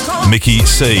 Mickey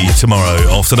C tomorrow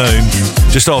afternoon,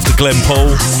 just after Glenn Paul,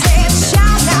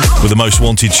 with the most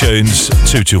wanted tunes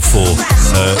 2 till 4,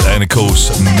 and of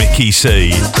course Mickey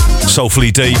C, Soulfully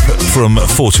Deep from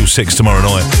 4 till 6 tomorrow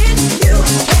night,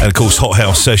 and of course Hot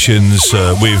House Sessions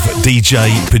with DJ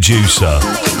producer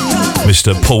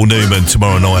Mr. Paul Newman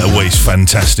tomorrow night. Always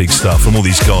fantastic stuff from all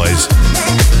these guys.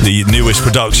 The newest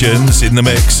productions in the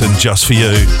mix and just for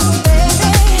you.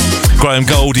 Graham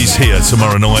Goldie's here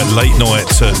tomorrow night, late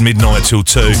night at midnight till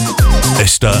 2.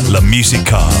 Esta La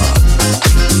Musica.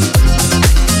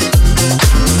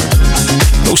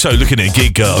 Also looking at a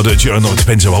gig, I don't know, it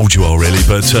depends how old you are really,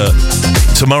 but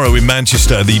tomorrow in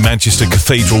Manchester, the Manchester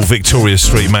Cathedral, Victoria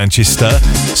Street, Manchester,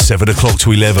 7 o'clock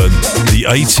to 11. The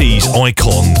 80s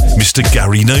icon, Mr.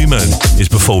 Gary Newman, is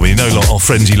performing. You know, like our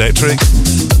friends Electric,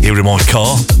 here in my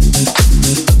car.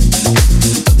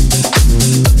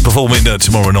 Performing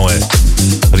tomorrow night.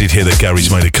 I did hear that Gary's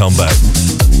made a comeback.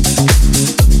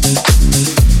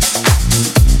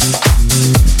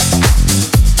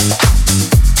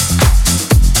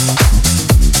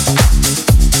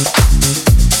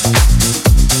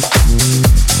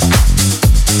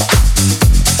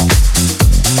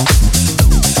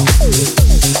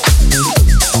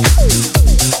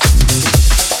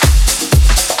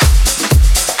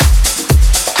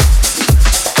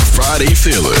 Friday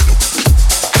Feelin.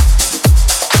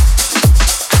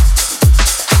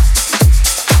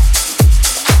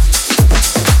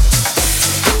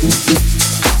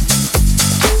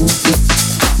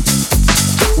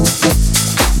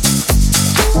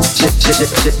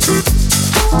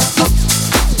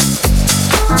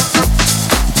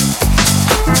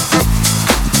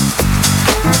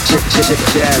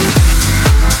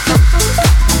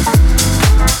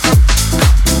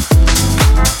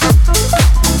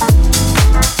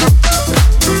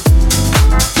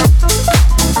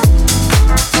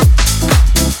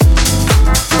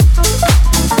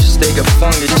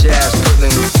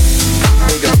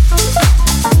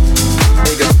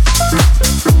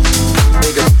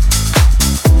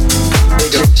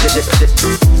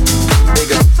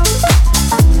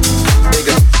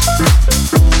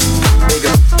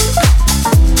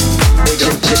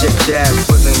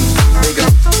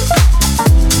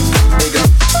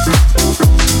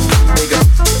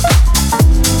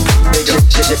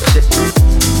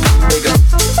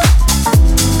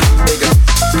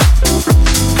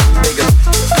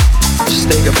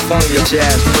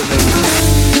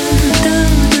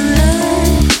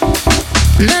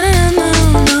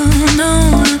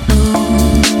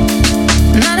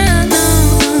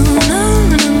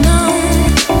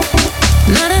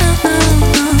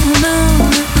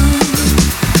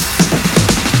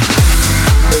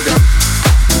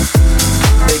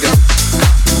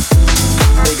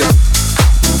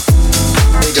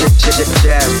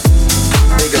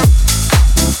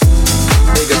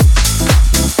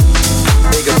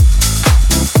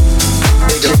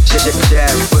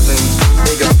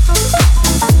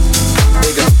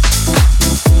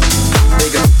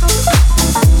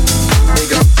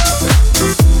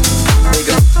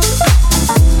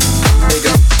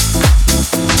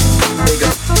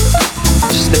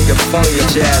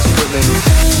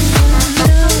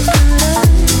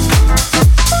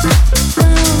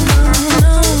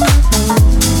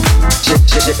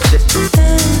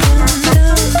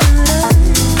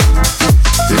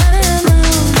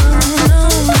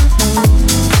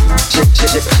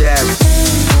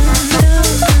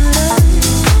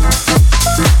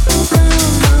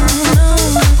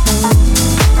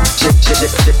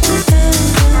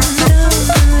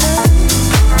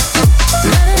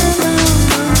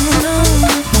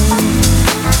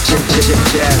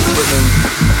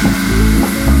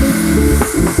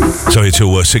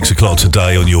 Till 6 o'clock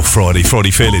today on your Friday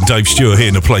Feeling. Dave Stewart here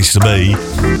in the place to be.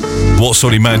 What's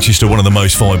on in Manchester, one of the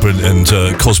most vibrant and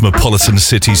cosmopolitan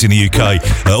cities in the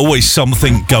UK. Always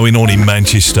something going on in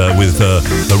Manchester with a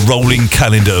rolling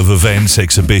calendar of events,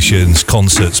 exhibitions,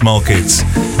 concerts, markets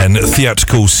and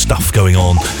theatrical stuff going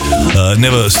on.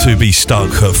 Never to be stuck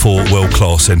for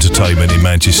world-class entertainment in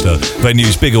Manchester.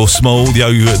 Venues big or small, the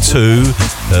O2,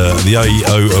 the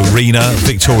AO Arena,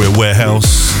 Victoria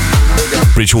Warehouse,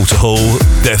 Bridgewater Hall,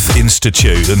 Deaf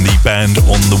Institute and the Band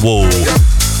on the Wall,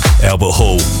 Albert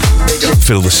Hall.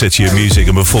 Fill the city of music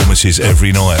and performances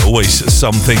every night. Always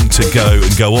something to go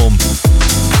and go on.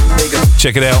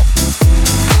 Check it out.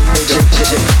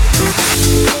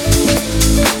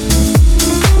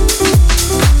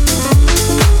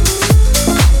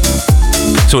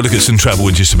 So we'll look at some travel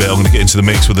in just a bit. I'm going to get into the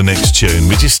mix with the next tune.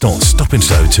 We're just not stopping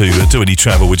to do any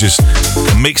travel. We're just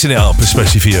mixing it up,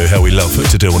 especially for you, how we love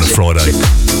to do on a Friday.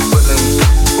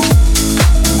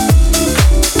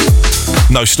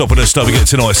 No stopping us. Don't forget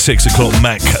tonight at 6 o'clock,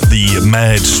 Mac, the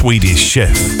mad Swedish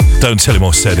chef. Don't tell him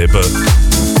I said it, but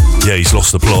yeah, he's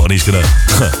lost the plot and he's going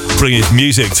to bring his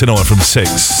music tonight from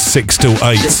 6 till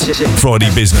 8.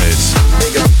 Friday business.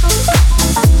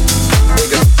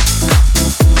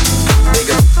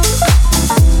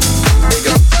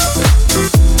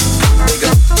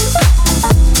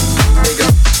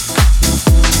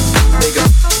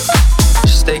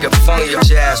 Just take a funky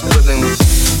jazz rhythm.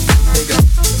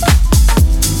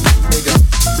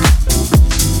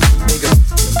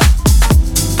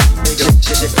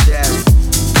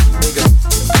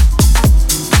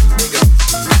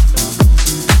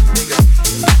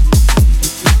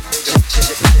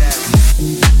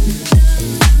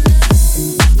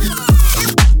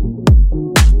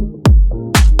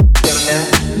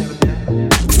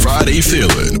 Friday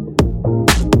Feelin.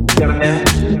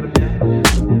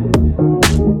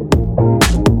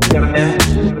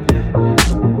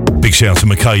 Big shout to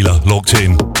Michaela, locked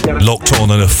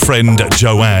on, and a friend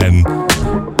Joanne,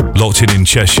 locked in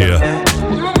Cheshire,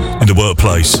 in the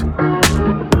workplace.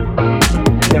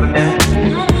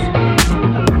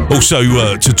 Also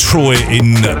to Troy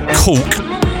in Cork,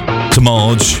 to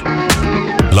Marge,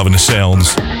 loving the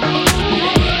sounds.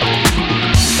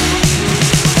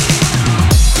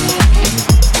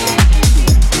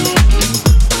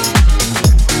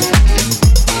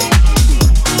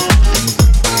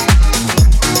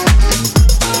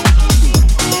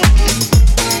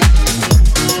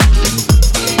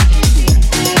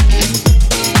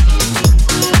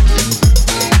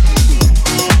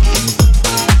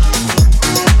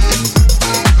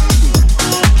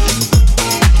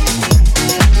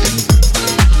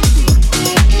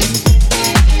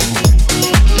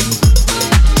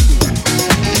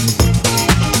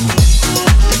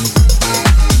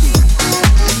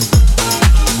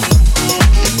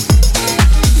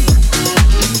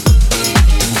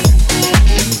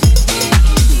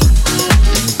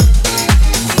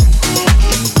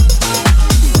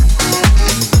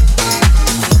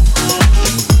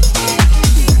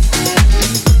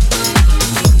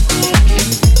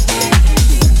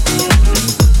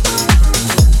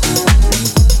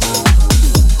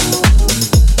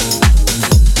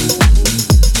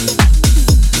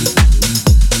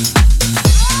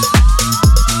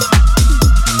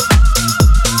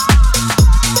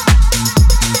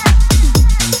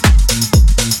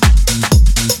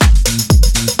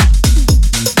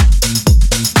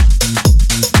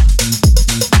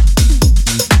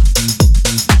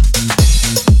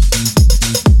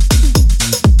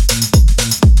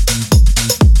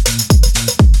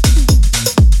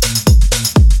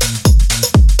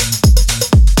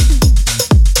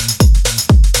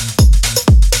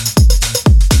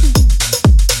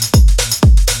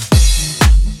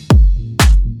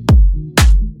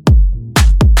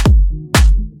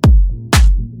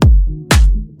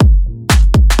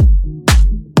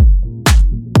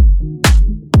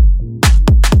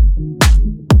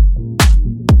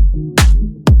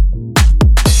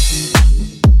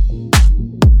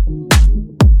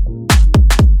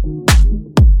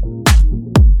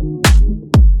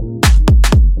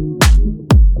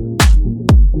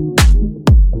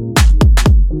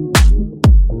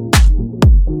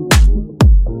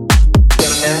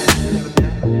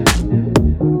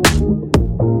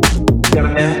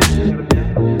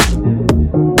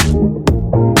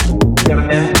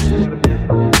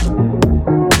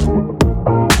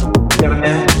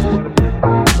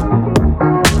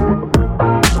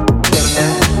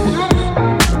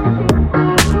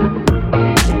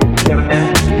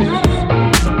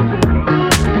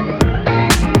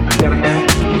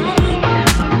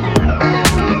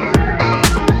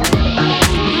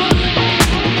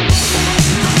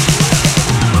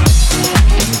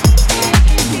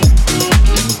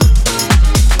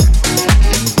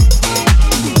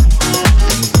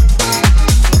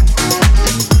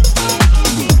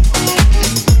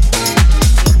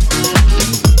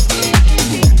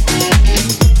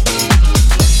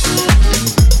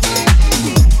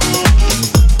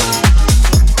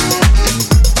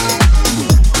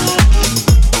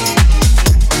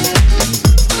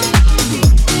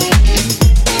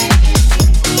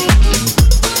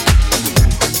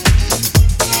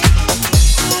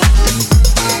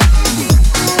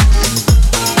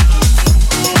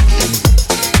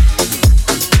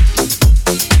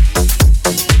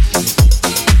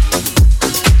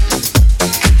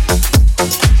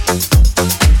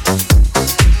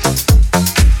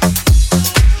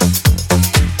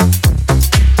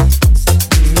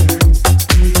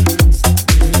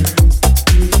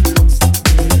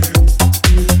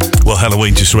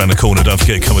 just around the corner. Don't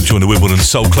forget to come and join the Wimbledon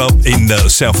Soul Club in the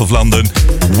south of London.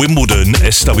 Wimbledon,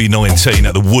 SW19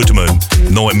 at the Woodman.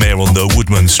 Nightmare on the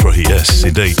Woodman Street. Yes,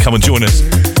 indeed. Come and join us.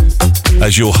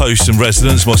 As your hosts and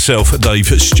residents, myself, Dave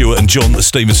Stewart and John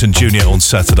Stevenson Jr. on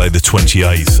Saturday the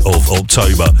 28th of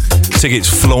October. Tickets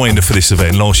flying for this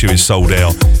event. Last year it sold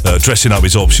out. Dressing up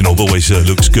is optional, but always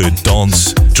looks good.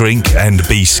 Dance, drink and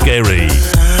be scary.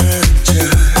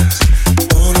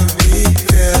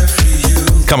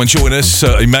 Come and join us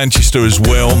in Manchester as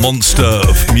well. Monster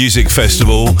Music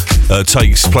Festival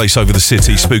takes place over the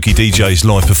city. Spooky DJs,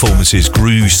 live performances,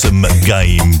 gruesome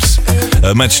games.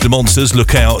 Manchester Monsters,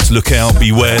 look out,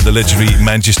 beware. The legendary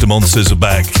Manchester Monsters are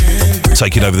back,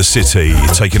 taking over the city,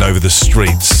 taking over the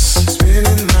streets.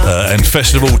 And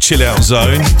Festival Chill Out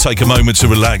Zone, take a moment to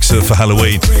relax for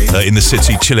Halloween in the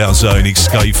city. Chill Out Zone,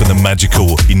 escape from the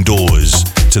magical indoors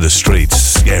to the streets.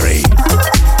 Scary.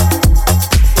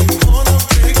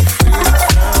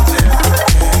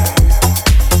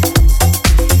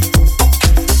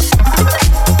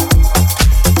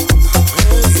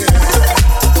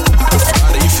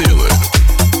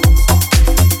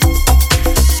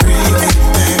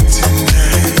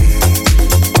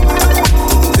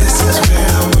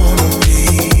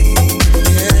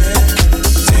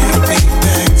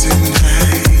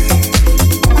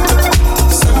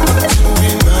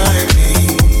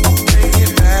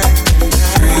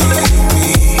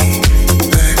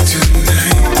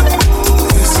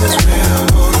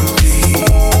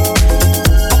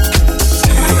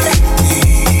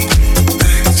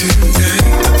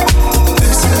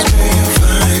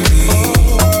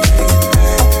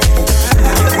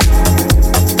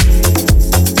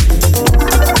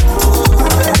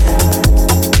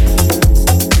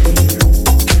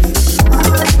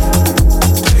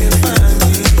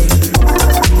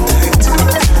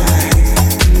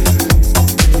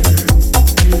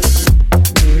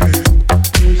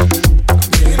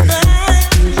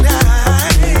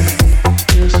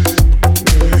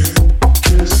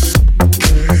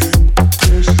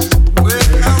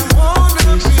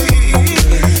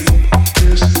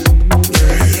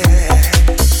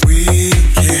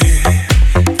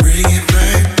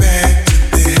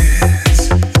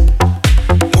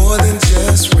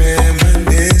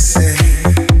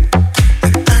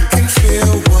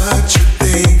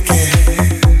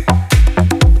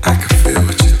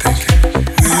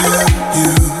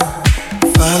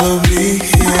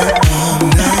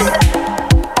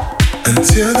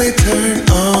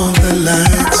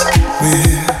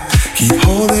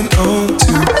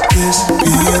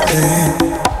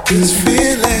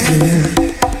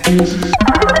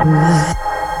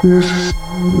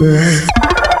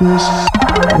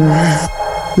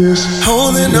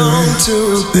 Holding on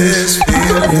to this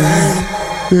feeling.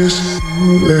 This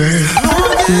feeling.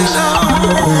 Holding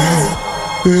on.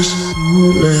 This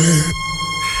feeling.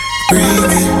 Bring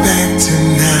it back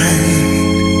tonight.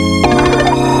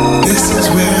 This is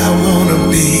where I wanna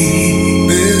be.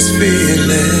 This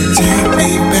feeling. Take me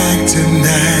back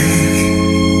tonight.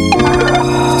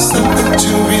 Something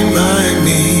to remind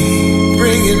me.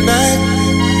 Bring it back.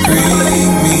 Bring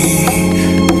me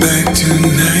back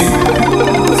tonight.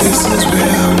 This is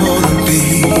where I wanna be.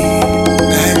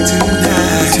 Back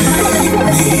tonight. Take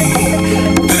me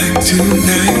back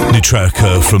tonight. New track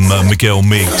from Miguel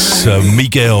Mix.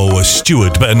 Miguel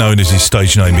Stewart, better known as his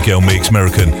stage name, Miguel Mix,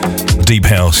 American deep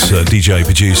house DJ,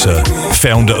 producer,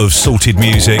 founder of Salted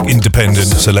Music,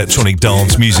 independent electronic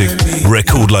dance music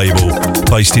record label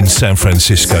based in San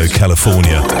Francisco,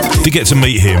 California. Did get to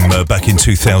meet him back in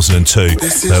 2002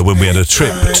 when we had a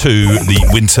trip to the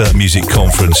Winter Music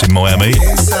Conference in Miami,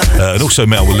 and also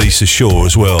met with Lisa Shaw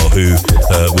as well, who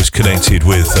was connected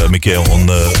with Miguel on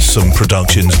some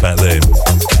productions back then.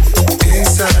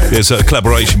 There's a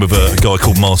collaboration with a guy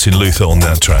called Martin Luther on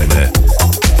that track there.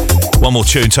 One more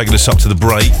tune taking us up to the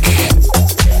break.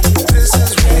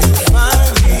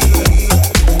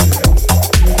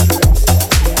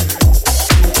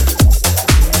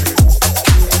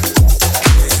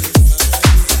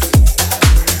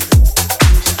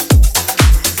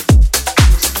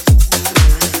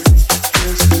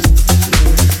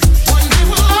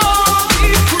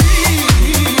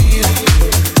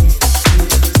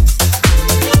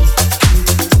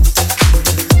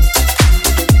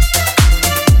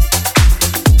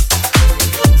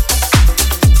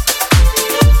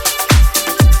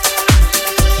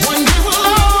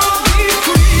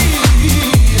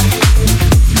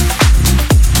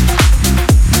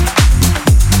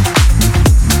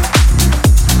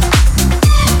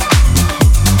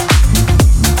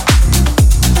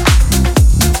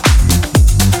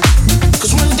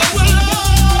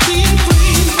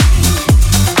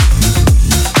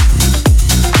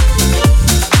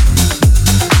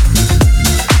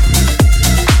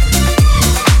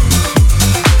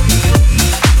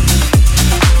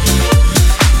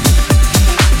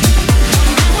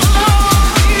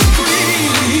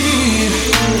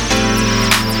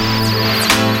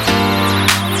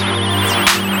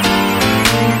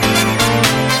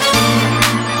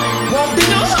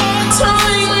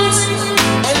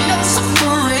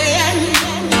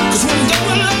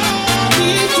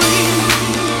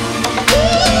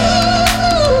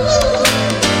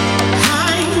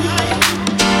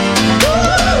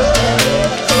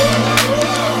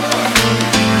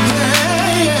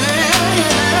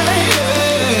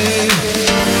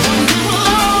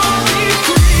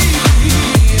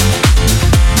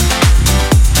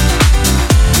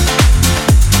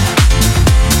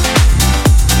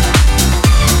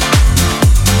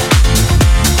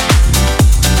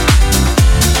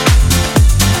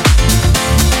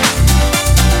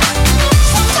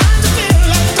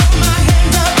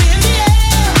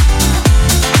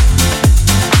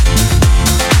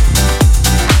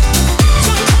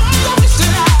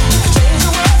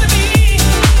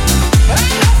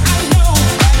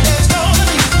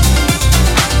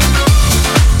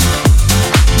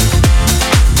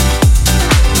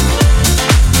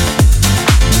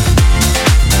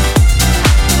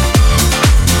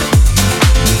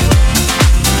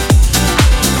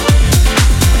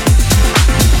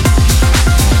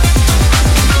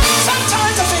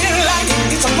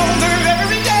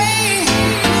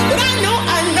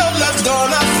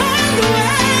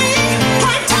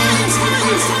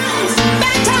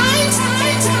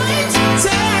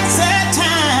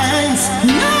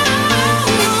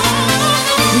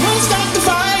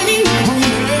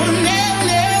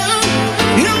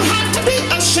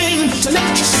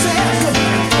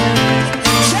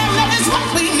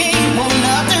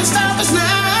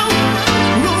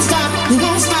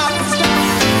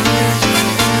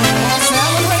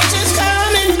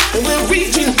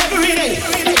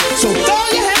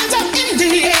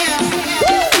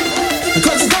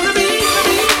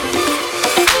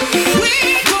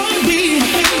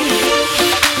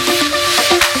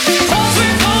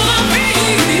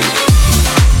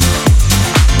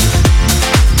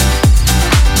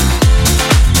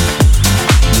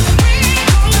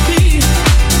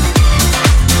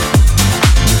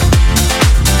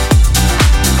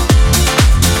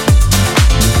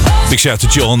 shout out to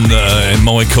John and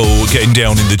Michael getting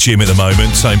down in the gym at the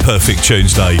moment, saying perfect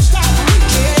Tuesday.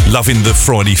 Loving the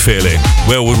Friday feeling.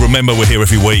 Well, remember we're here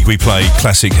every week. We play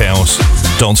classic house,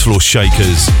 dance floor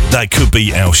shakers. That could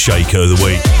be our shaker of the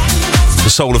week.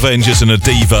 The Soul Avengers and a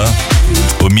Diva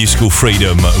with Musical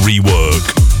Freedom rework.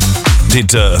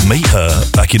 Did meet her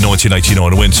back in 1989.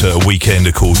 I went to a weekend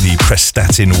called the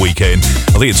Prestatin Weekend.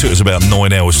 I think it took us about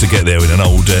 9 hours to get there in an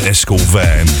old Escort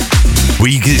van.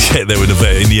 We get there in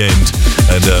the end,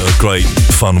 and a great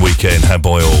fun weekend had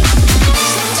by all.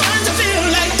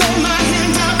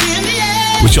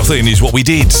 Which I think is what we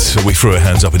did. We threw our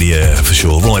hands up in the air for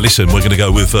sure. Right, listen, we're going to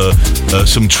go with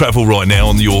some travel right now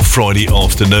on your Friday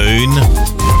afternoon.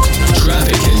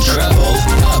 Traffic and travel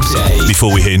update.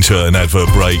 Before we hit into an advert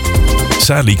break,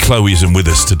 sadly Chloe isn't with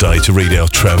us today to read our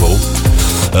travel.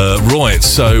 Right,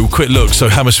 so quick look. So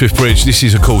Hammersmith Bridge, this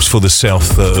is of course for the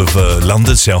south of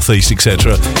London, southeast,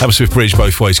 etc. Hammersmith Bridge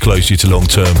both ways closed due to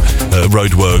long-term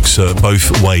roadworks,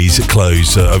 both ways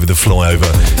closed over the flyover,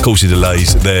 causing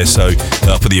delays there. So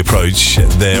up at the approach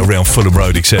there around Fulham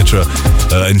Road, etc.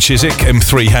 And Chiswick,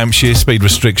 M3 Hampshire, speed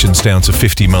restrictions down to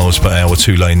 50 miles per hour,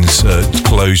 2 lanes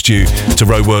closed due to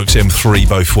roadworks, M3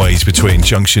 both ways between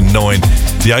Junction 9,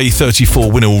 the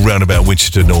A34 Winnall roundabout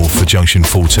Winchester North for Junction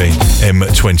 14,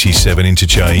 M27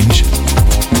 interchange.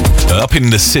 Up in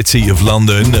the city of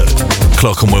London,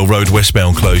 Clerkenwell Road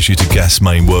westbound closed due to gas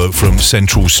main work from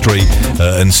Central Street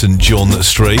and St John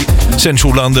Street.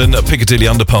 Central London, Piccadilly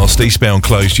Underpass eastbound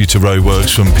closed due to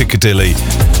roadworks from Piccadilly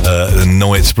and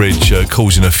Knightsbridge,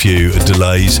 causing a few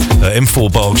delays.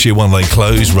 M4 Berkshire, 1 lane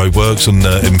closed, roadworks on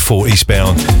M4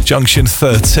 eastbound. Junction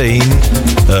 13,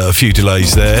 a few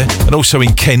delays there. And also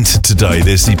in Kent today,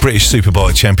 there's the British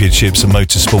Superbike Championships and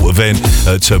Motorsport event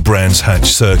at Brands Hatch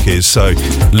Circuit. So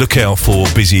look out for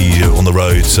busy on the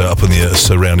roads up on the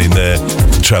surrounding there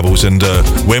travels. And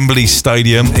Wembley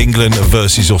Stadium, England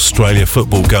versus Australia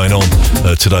football going on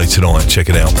tonight. Check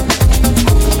it out.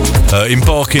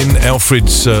 Embarking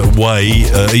Alfred's Way,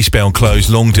 eastbound closed,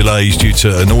 long delays due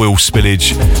to an oil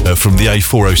spillage from the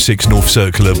A406 North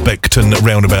Circular Beckton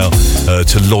roundabout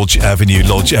to Lodge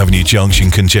Avenue Junction,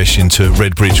 congestion to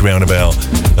Redbridge roundabout.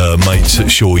 Make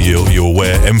sure you're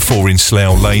aware. M4 in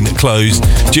Slough Lane closed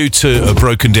due to a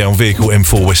broken down vehicle.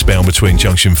 M4 westbound between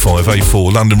Junction 5,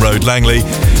 A4 London Road Langley,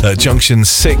 Junction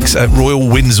 6 at Royal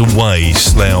Windsor Way,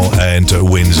 Slough and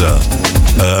Windsor.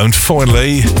 And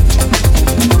finally,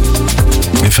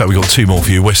 in fact, we've got 2 more for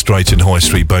you. West Drayton High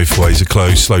Street, both ways are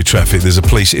closed, slow traffic. There's a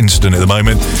police incident at the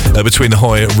moment between the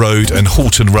High Road and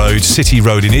Halton Road. City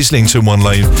Road in Islington, 1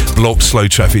 lane blocked, slow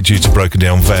traffic due to broken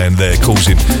down van there,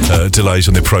 causing delays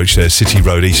on the approach there. City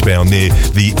Road eastbound near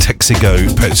the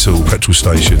Texaco petrol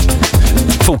station.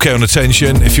 Full care and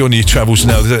attention. If you're on your travels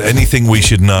now, is there anything we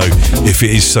should know? If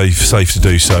it is safe to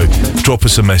do so, drop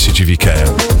us a message if you can.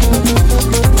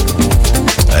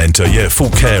 And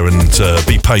full care and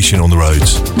be patient on the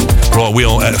roads. Right, we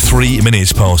are at 3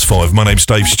 minutes past 5. My name's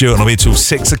Dave Stewart and I'm here till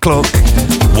 6 o'clock.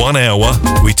 1 hour.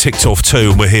 We ticked off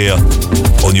 2 and we're here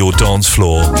on your dance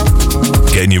floor,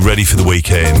 getting you ready for the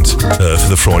weekend, for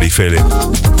the Friday feeling.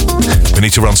 We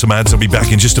need to run some ads. I'll be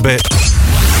back in just a bit.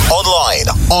 Online,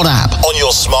 on app, on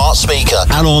your smart speaker,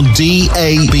 and on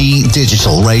DAB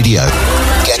Digital Radio.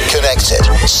 Get connected.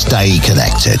 Stay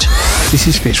connected. This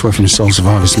is Fitzroy from Soul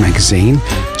Survivors magazine.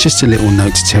 Just a little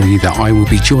note to tell you that I will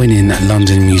be joining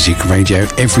London Music Radio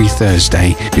every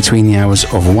Thursday between the hours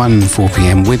of 1 and 4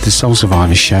 p.m. with the Soul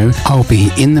Survivors show. I'll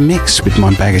be in the mix with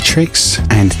my bag of tricks,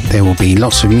 and there will be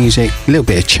lots of music, a little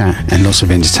bit of chat, and lots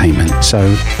of entertainment.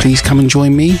 So please come and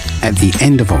join me. At the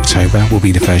end of October will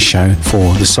be the first show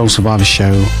for the Soul Survivors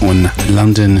show on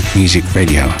London Music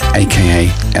Radio, aka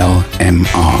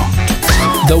LMR.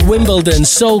 The Wimbledon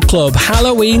Soul Club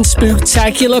Halloween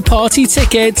Spooktacular Party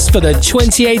tickets for the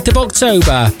 28th of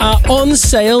October are on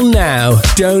sale now.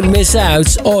 Don't miss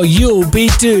out or you'll be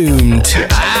doomed.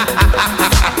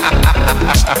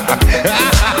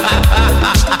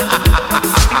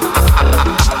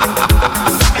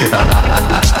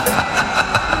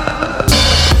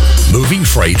 Moving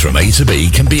freight from A to B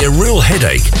can be a real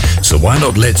headache, so why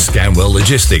not let Scanwell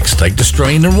Logistics take the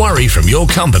strain and worry from your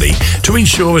company to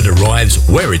ensure it arrives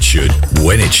where it should,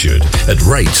 when it should, at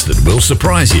rates that will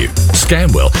surprise you.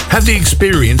 Scanwell have the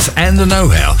experience and the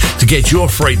know-how to get your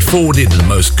freight forwarded in the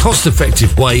most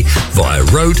cost-effective way via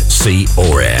road, sea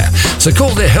or air. So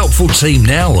call their helpful team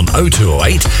now on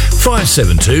 0208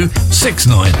 572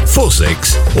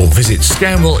 6946 or visit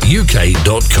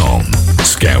scanwelluk.com.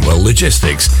 Scanwell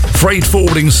Logistics, freight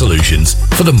forwarding solutions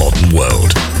for the modern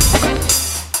world.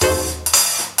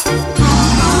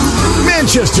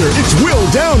 Manchester, it's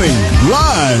Will Downing,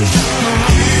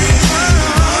 live.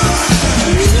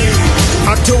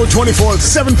 October 24th,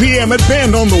 7 p.m. at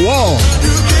Band on the Wall.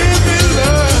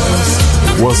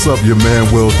 What's up, your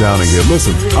man Will Downing here.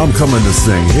 Listen, I'm coming to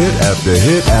sing hit after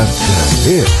hit after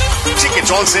hit.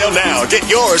 Tickets on sale now. Get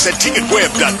yours at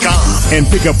ticketweb.com. And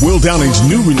pick up Will Downing's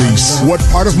new release, What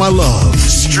Part of My Love.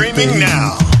 Streaming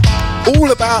now.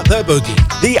 All About the Boogie,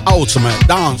 the ultimate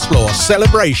dance floor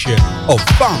celebration of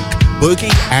funk,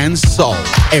 boogie and soul.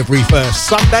 Every first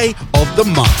Sunday of the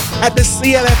month at the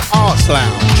CLF Arts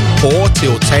Lounge, 4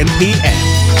 till 10 p.m.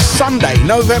 Sunday,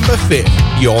 November 5th,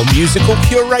 your musical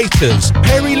curators,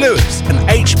 Perry Lewis and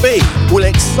HB, will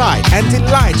excite and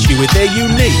delight you with their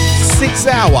unique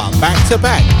 6-hour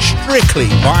back-to-back strictly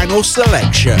vinyl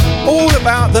selection. All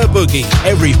About the Boogie,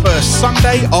 every first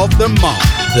Sunday of the month.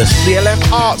 The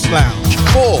CLF Arts Lounge,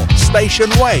 4 Station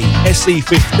Way,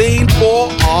 SE15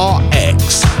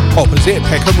 4RX. Opposite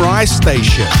Peckham Rise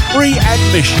Station. Free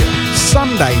admission.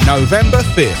 Sunday, November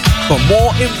 5th. For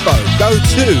more info, go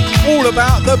to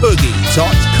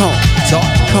allabouttheboogie.com.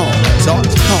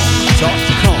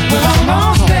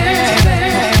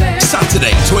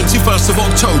 Saturday, 21st of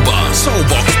October,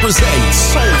 Soulbox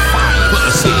presents Soulfire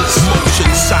versus Motion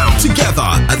Sound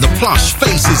together at the Plush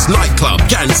Faces nightclub,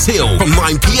 Gants Hill, from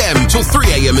 9 p.m. till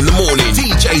 3 a.m. in the morning.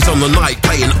 DJs on the night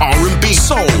playing R&B,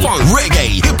 soul, funk,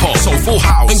 reggae, hip-hop, soulful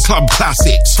house, and club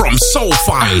classics from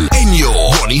Soulfine,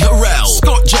 Enyo, Ronnie Harrell,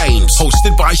 Scott James,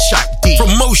 hosted by Shaq D,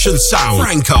 from Motion Sound,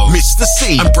 Franco, Mr.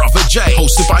 C, and Brother J,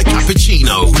 hosted by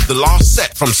Cappuccino, with the last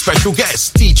set from special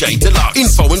guest DJ Deluxe.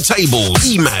 Info and tables,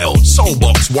 email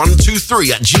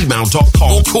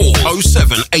soulbox123@gmail.com or call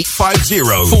 07850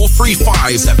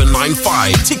 435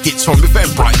 795. Tickets from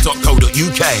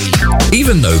eventbrite.co.uk.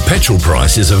 Even though petrol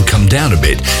prices have come down a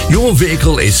bit, your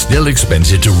vehicle is still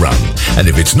expensive to run. And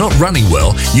if it's not running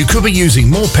well, you could be using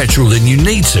more petrol than you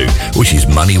need to, which is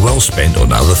money well spent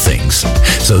on other things.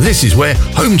 So this is where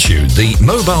HomeTune, the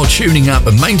mobile tuning up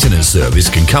and maintenance service,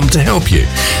 can come to help you.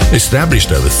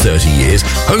 Established over 30 years,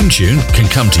 HomeTune can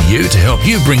come to you to help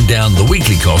you bring down the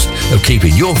weekly cost of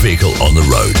keeping your vehicle on the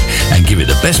road and give it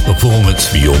the best performance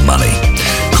for your money.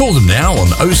 Call them now on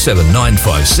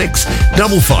 07956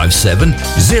 557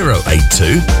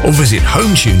 082 or visit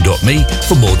hometune.me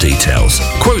for more details.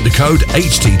 Quote the code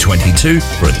HT22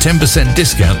 for a 10%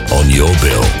 discount on your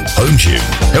bill. HomeTune,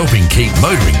 helping keep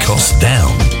motoring costs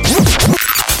down.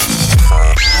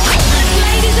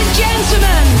 Ladies and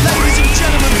gentlemen, ladies and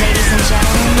gentlemen, ladies and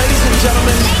gentlemen, ladies and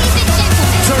gentlemen,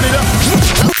 turn it up.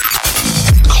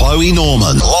 Chloe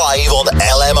Norman, live on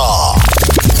LMR.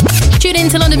 Tune in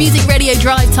to London Music Radio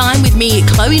Drive Time with me,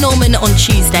 Chloe Norman, on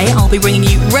Tuesday. I'll be bringing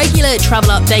you regular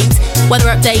travel updates, weather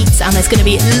updates, and there's going to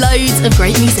be loads of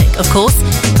great music, of course.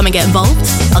 Come and get involved.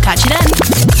 I'll catch you then.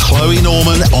 Chloe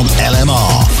Norman on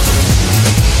LMR.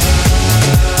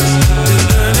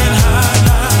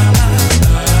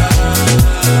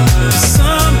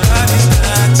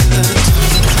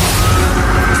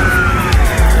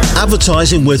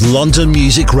 Advertising with London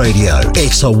Music Radio.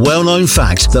 It's a well-known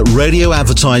fact that radio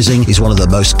advertising is one of the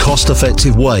most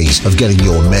cost-effective ways of getting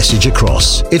your message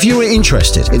across. If you are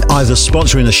interested in either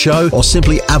sponsoring a show or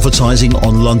simply advertising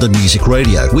on London Music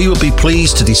Radio, we would be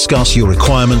pleased to discuss your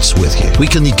requirements with you. We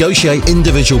can negotiate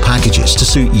individual packages to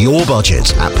suit your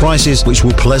budget at prices which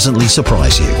will pleasantly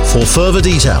surprise you. For further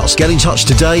details, get in touch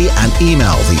today and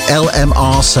email the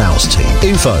LMR sales team.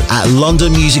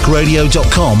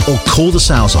 info@londonmusicradio.com or call the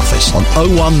sales office on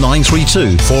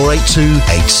 01932 482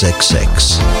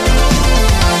 866.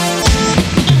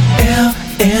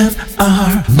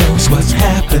 LMR knows what's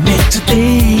happening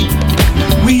today.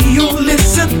 We all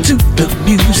listen to the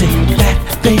music that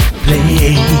they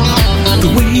play, the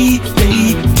way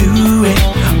they do it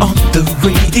on the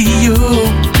radio.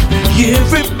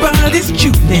 Everybody's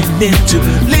tuning in to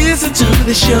listen to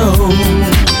the show.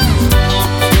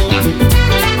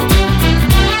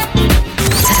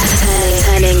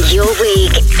 Turning your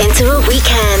week into a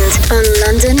weekend on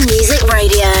London Music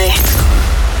Radio.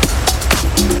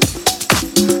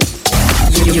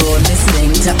 You're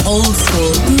listening to Old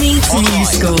School meets New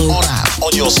School.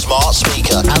 On your smart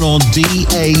speaker and on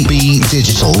DAB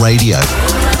Digital Radio.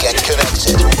 Get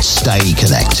connected. Stay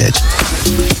connected.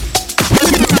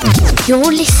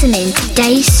 You're listening to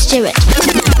Dave Stewart.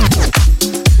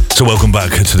 So welcome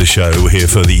back to the show. We're here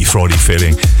for the Friday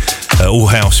Feeling. All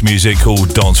house music, all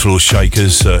dance floor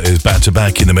shakers is back to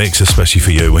back in the mix, especially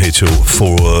for you. We're here till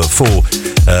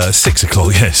 6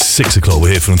 o'clock. Yes, 6 o'clock.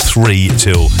 We're here from 3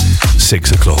 till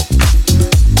 6 o'clock.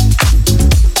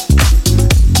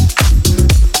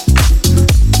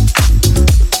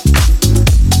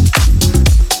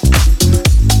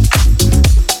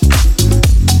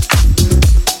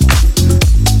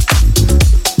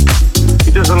 He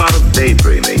does a lot of daydreaming.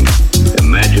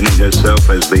 herself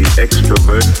as the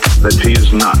extrovert that she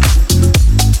is not.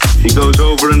 She goes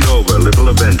over and over little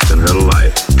events in her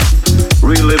life,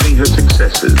 reliving her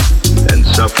successes and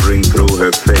suffering through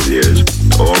her failures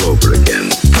all over again.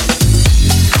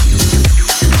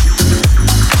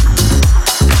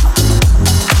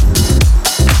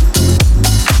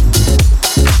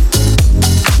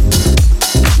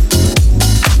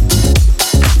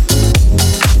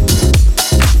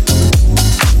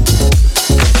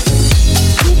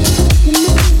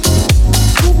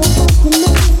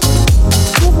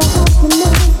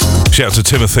 Shout out to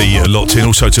Timothy locked in,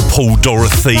 also to Paul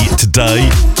Dorothy today,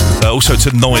 also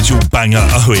to Nigel Banger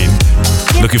Owen.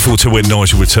 Looking forward to when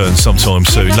Nigel returns sometime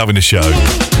soon. Loving the show.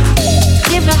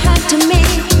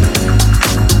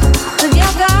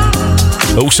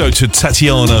 Also to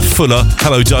Tatiana Fuller.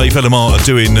 Hello Dave, LMR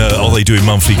are they doing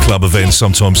monthly club events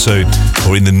sometime soon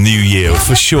or in the new year?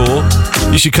 For sure.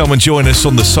 You should come and join us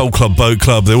on the Soul Club Boat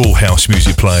Club. They're all house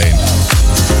music playing.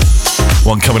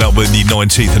 One coming up on the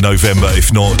 19th of November.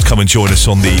 If not, come and join us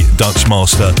on the Dutch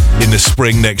Master in the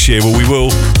spring next year, where we will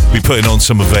be putting on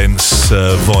some events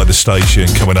via the station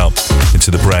coming up into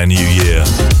the brand new year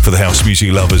for the house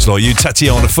music lovers like you.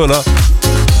 Tatiana Fuller.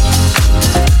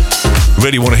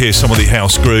 Really want to hear some of the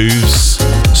house grooves,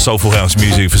 soulful house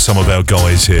music for some of our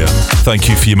guys here. Thank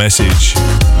you for your message.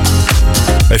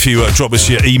 If you drop us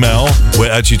your email,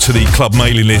 we'll add you to the club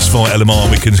mailing list via LMR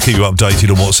and we can keep you updated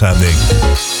on what's happening.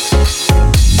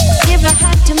 Give a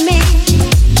hand to me,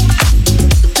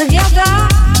 together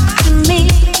to me,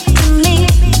 to me.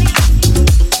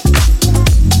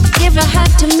 Give a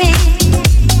hand to me,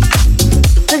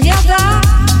 together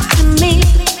to me,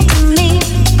 to me,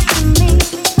 to me.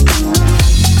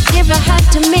 Give a hand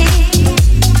to me,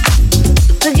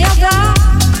 together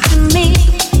to me,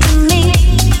 to me.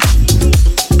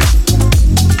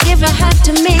 Give a hand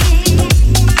to me,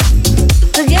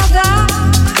 together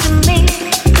to me.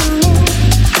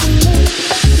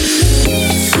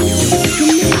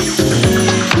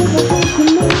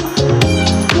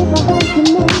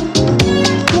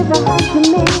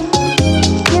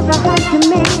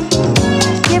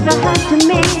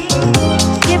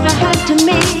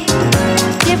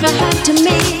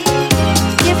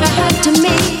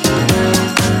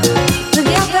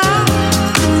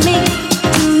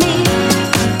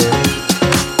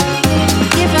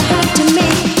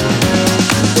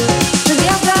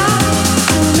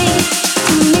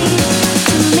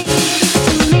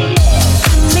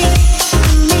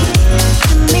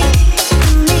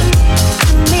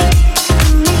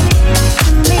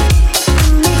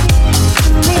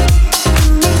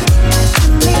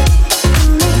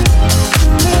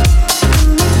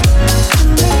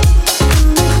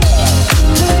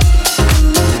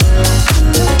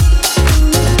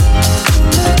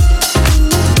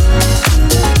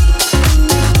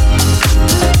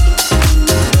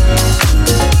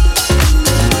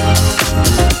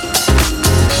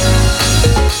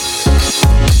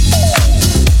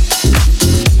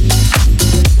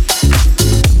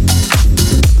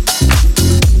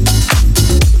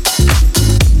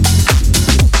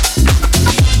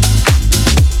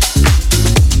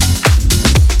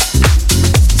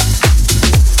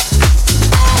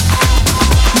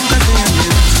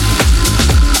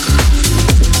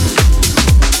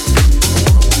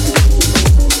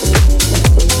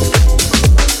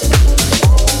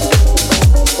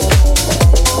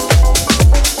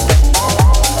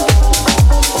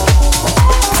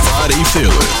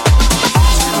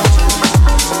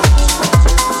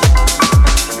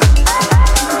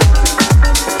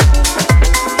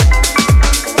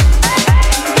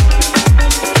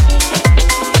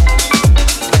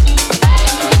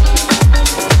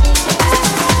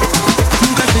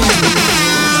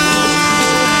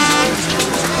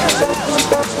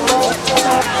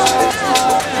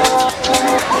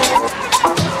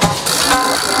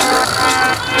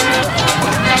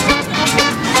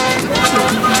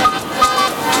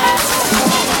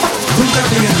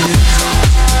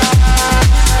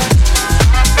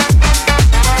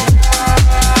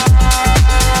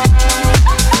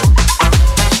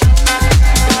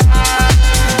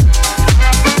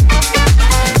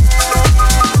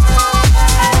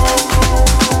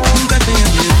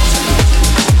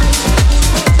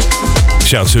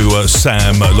 Shout out to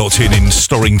Sam, locked in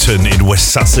Storrington in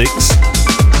West Sussex.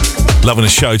 Loving the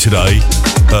show today.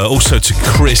 Also to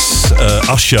Chris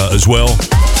Usher as well.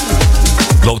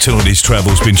 Locked in on his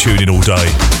travels, been tuning all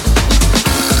day.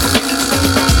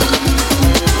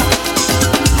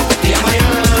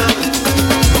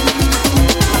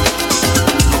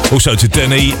 Also to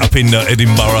Denny up in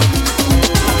Edinburgh.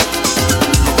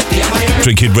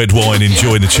 Drinking red wine,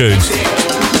 enjoying the tunes.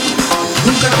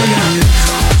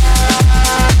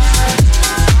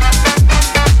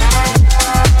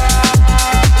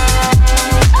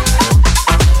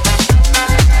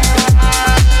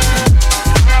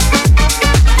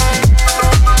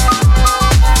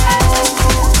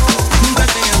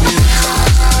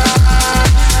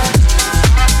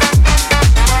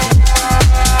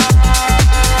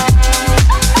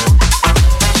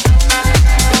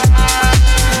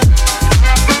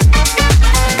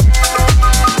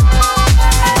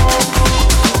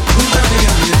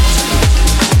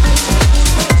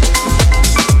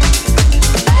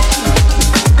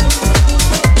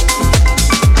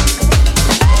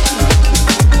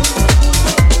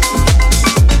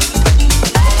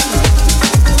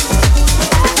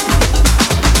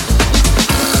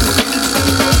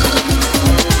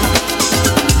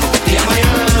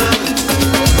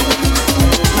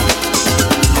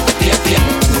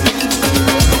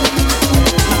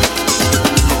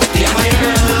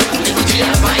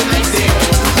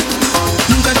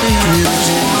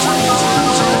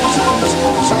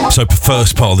 So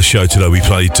first part of the show today, we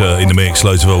played in the mix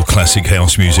loads of old classic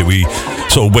house music. We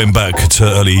sort of went back to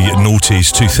early noughties,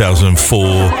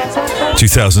 2004,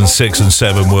 2006 and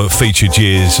 7 were featured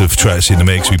years of tracks in the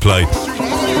mix. We played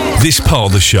this part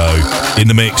of the show in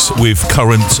the mix with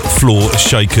current Floor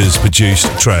Shakers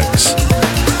produced tracks,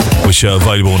 which are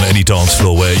available on any dance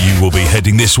floor where you will be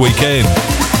heading this weekend.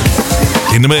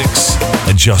 In the mix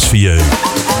and just for you.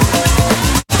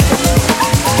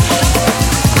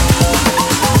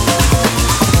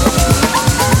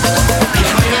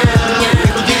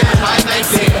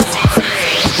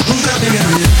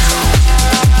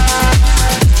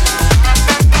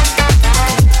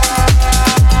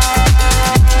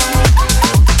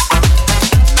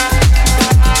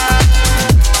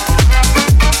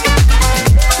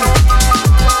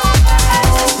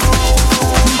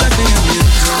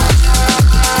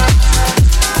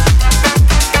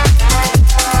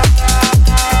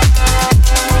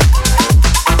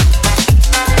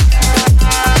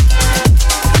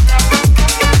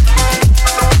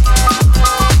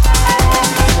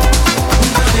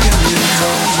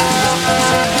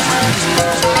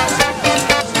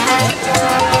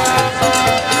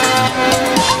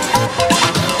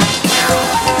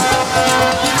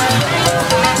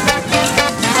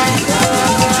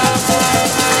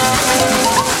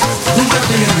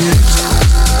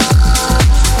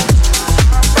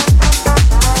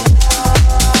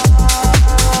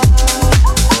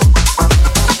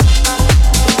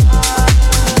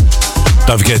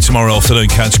 Don't forget, tomorrow afternoon,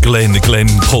 catch Glenn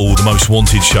Paul, the Most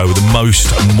Wanted show with the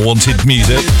most wanted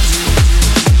music.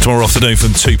 Tomorrow afternoon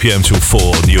from 2 PM till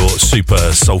 4 on your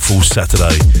super soulful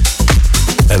Saturday.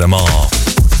 LMR.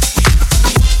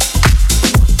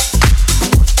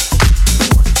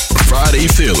 Friday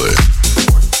Feelin.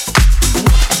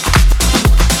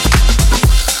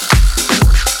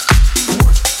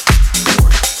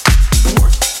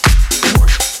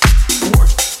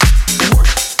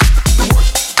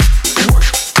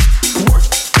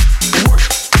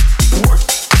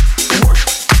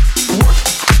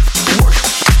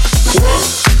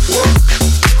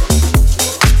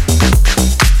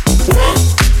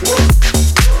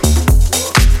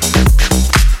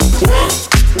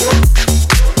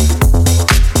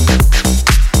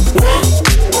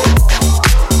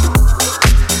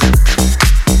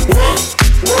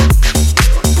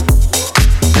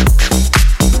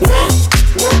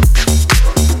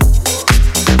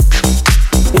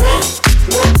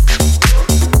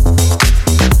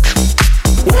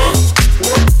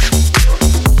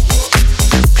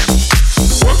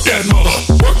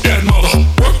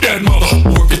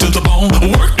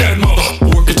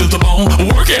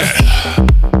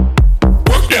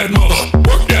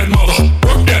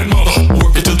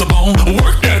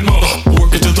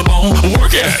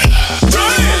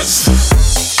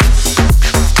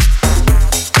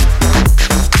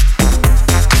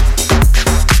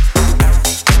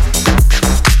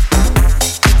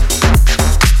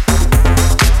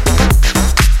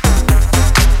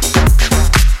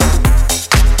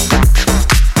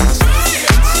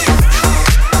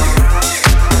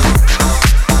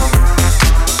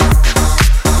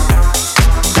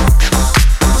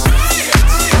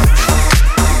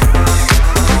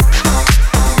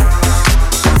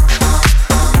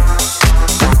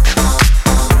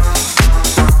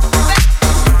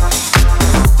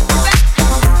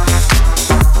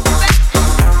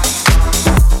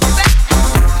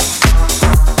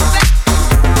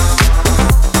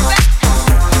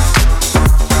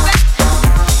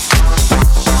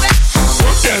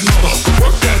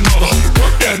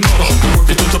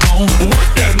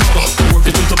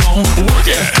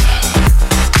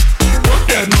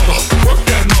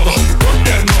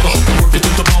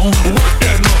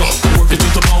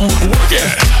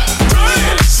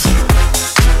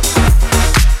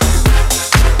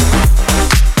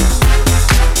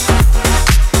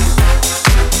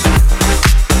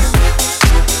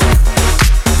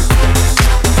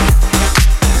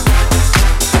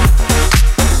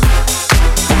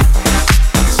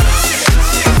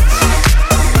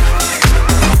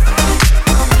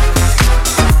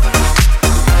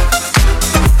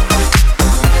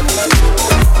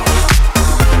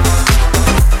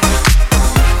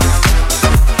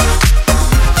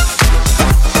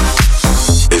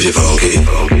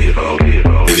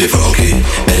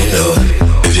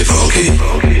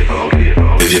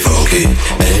 you're funky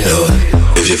and you know it.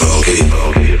 If you're funky,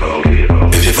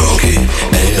 if you're funky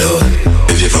and you know it.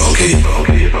 If you're funky,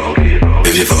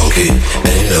 if you're funky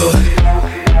and you know it.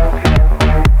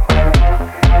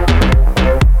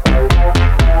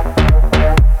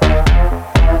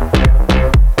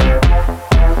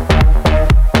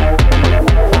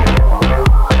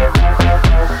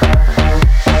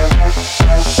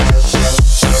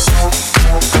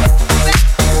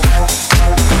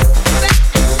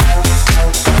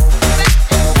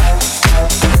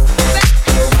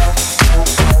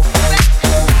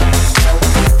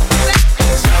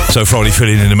 So Friday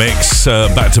Feelin in the mix,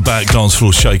 back-to-back dance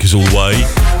floor shakers all the way.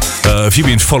 If you've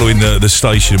been following the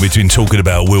station, we've been talking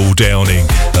about Will Downing,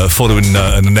 following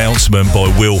an announcement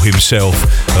by Will himself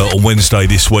on Wednesday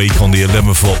this week on the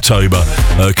 11th of October.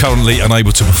 Currently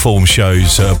unable to perform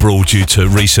shows abroad due to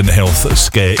recent health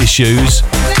scare issues.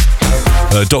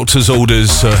 Doctor's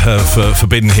orders have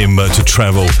forbidden him to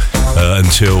travel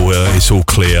until it's all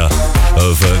clear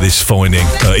of this finding.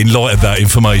 In light of that,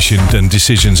 information and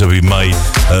decisions have been made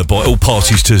by all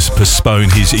parties to postpone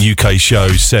his UK show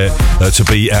set to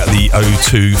be at the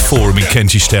O2 Forum in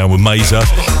Kentish Town with Mazer.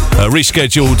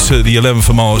 Rescheduled to the 11th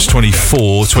of March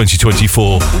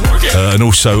 2024, and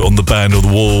also on the Band on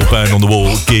the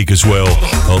Wall gig as well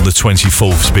on the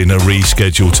 24th has been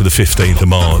rescheduled to the 15th of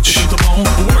March.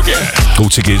 All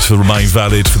tickets will remain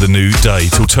valid for the new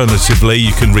date. Alternatively,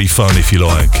 you can refund if you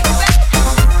like.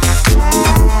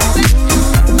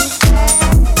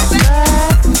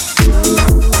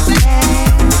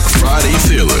 Friday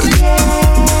Feelin.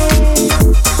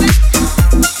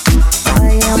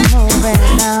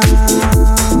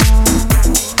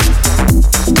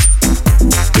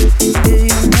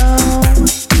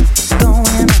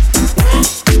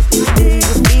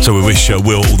 So we wish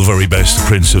Will all the very best, the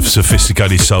Prince of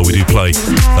Sophisticated Soul. We do play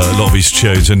a lot of his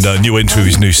tunes, and new entry of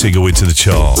his new single into the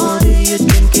chart.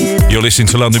 You're listening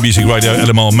to London Music Radio,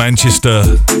 LMR Manchester.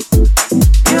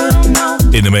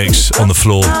 In the mix, on the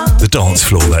floor, the dance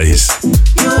floor that is,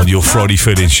 on your Friday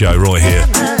Feelin show right here.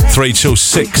 3 till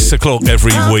 6 o'clock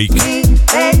every week.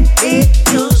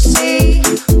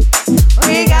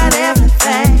 We got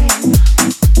everything.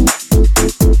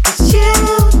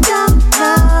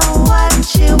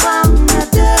 You wanna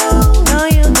do? No,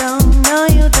 you don't. No,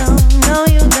 you don't. No,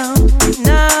 you don't.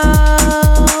 No.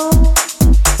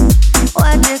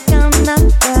 What you gonna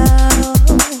do?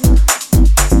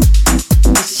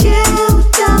 'Cause you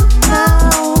don't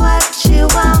know what you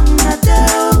wanna do.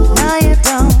 No, you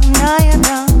don't. No, you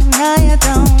don't. No, you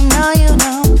don't. No, you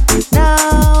don't. No.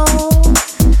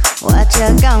 What you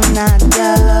gonna do?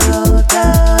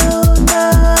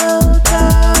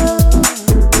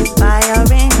 Fire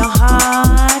in your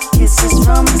heart, kisses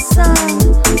from the sun,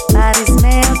 bodies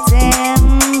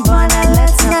melting, boy now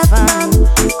let's have fun.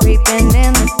 Creeping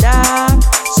in the dark,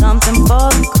 something for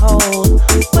the cold.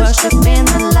 Worship in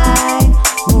the light,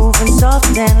 moving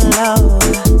soft and low.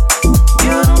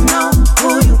 You don't know who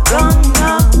you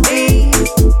gonna be.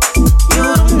 You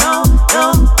don't know,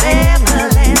 don't live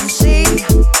and see.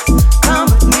 Come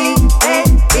with me,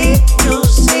 baby,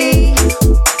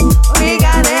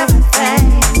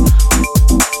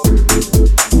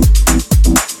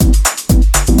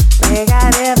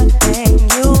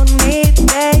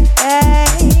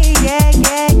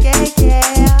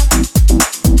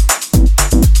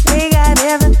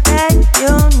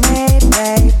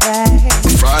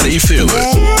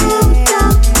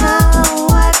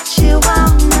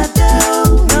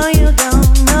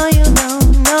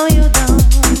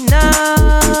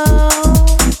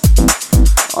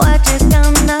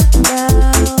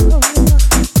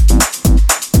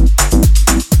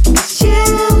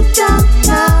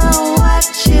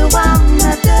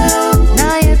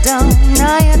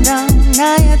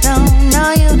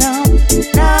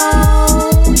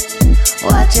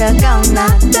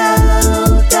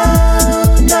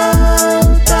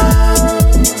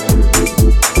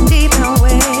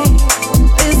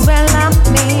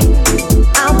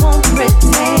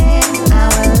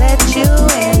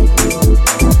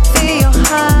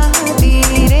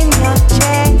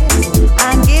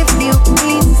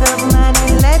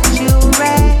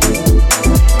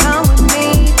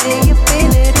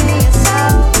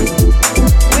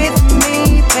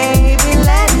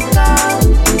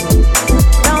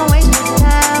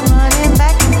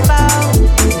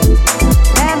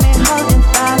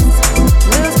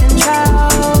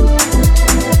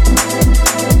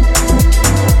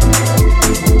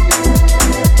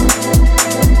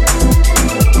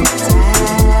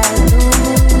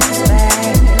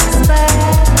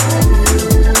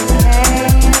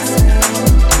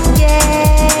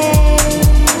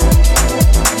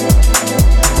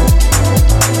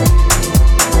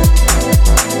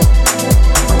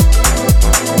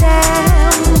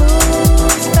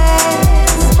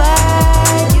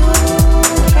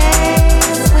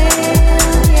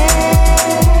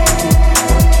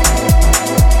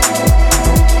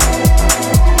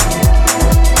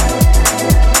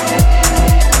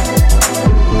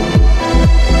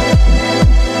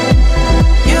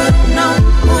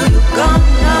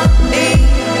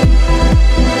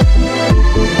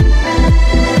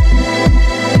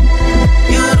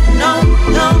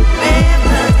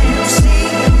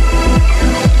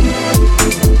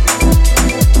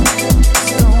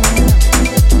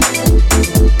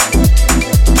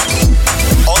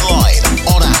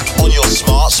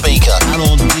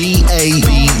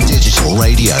 DAB Digital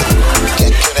Radio.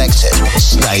 Get connected.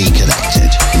 Stay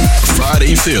connected.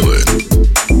 Friday Feelin.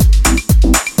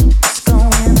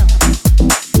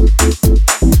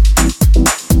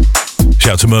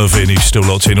 Shout out to Mervyn, who's still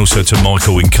locked in. Also to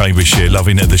Michael in Cambridgeshire,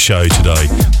 loving the show today.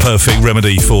 Perfect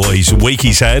remedy for his week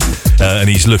he's had, and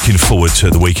he's looking forward to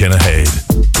the weekend ahead.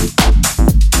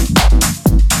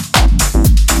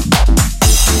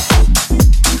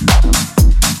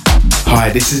 Hi,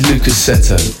 this is Lucas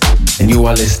Seto, and you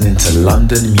are listening to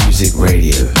London Music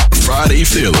Radio. Friday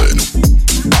Feelin.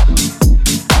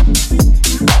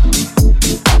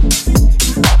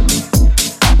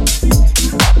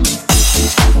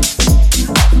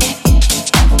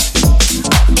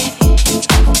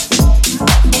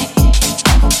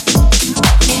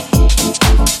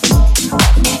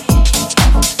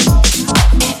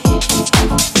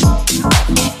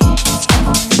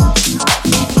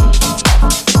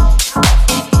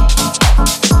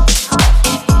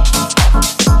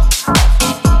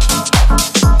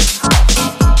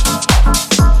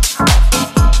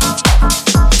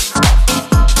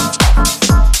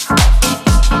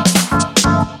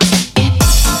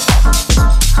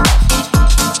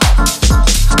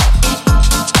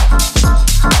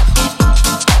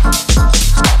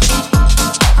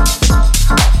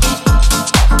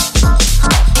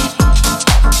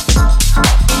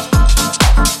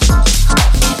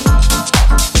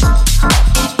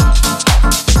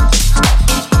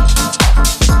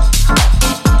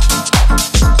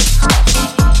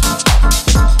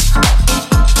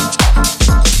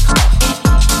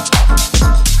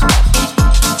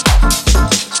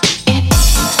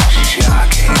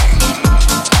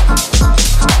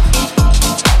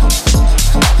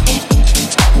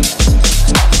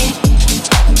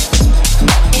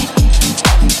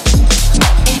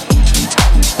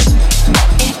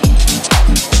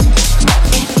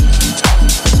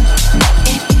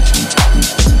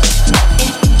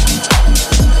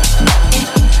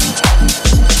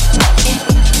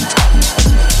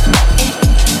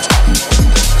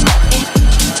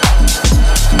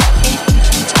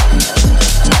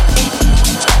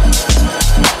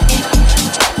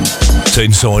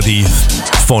 Inside the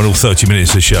final 30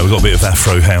 minutes of the show, we've got a bit of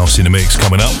Afro House in the mix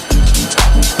coming up.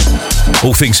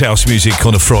 All things house music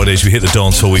on a Friday as we hit the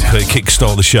dance hall. We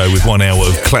kick-start the show with 1 hour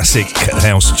of classic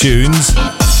house tunes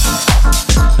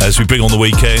as we bring on the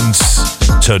weekends,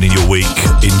 turning your week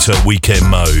into weekend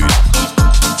mode.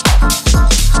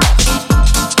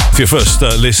 If you're first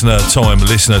time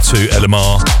listener to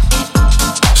LMR,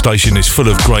 station is full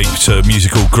of great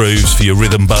musical grooves for your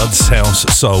rhythm buds: house,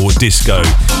 soul, disco,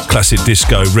 classic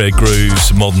disco, rare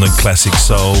grooves, modern and classic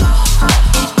soul,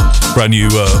 brand new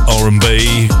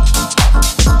R&B.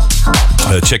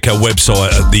 Check our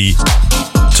website at the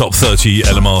top 30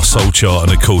 LMR soul chart,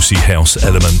 and of course the house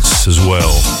elements as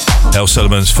well. House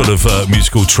elements full of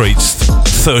musical treats,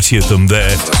 30 of them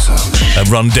there, and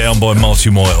run down by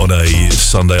Martin White on a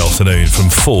Sunday afternoon from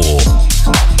 4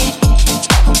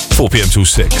 p.m. till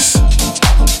 6.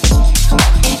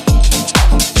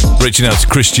 Reaching out to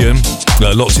Christian,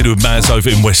 locked in with Maz over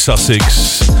in West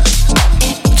Sussex,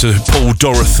 to Paul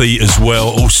Dorothy as well,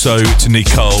 also to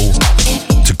Nicole,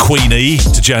 to Queenie,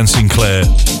 to Jan Sinclair.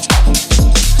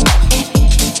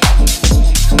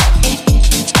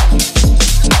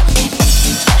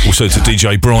 Also to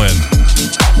DJ Brian.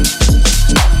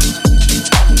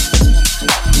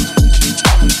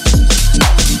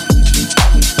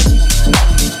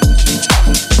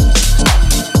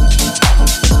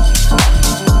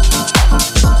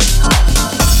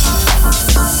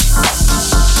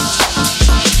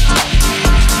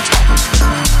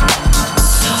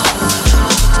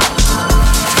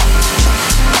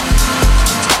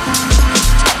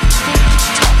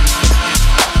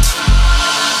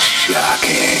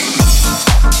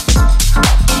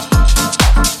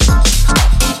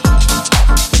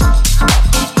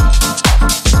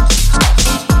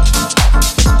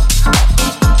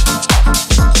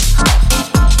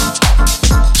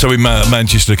 So in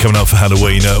Manchester, coming up for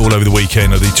Halloween, all over the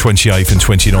weekend, the 28th and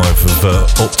 29th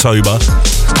of October.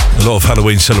 A lot of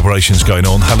Halloween celebrations going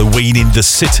on. Halloween in the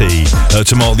city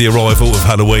to mark the arrival of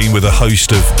Halloween, with a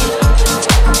host of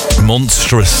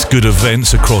monstrous good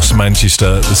events across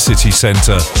Manchester, the city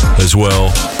centre as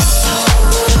well.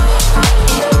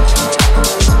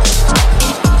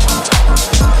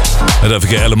 And don't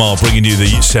forget LMR bringing you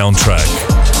the soundtrack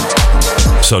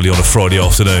solely on a Friday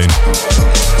afternoon.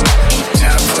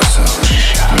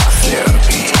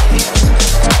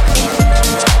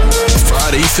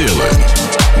 Friday Feelin.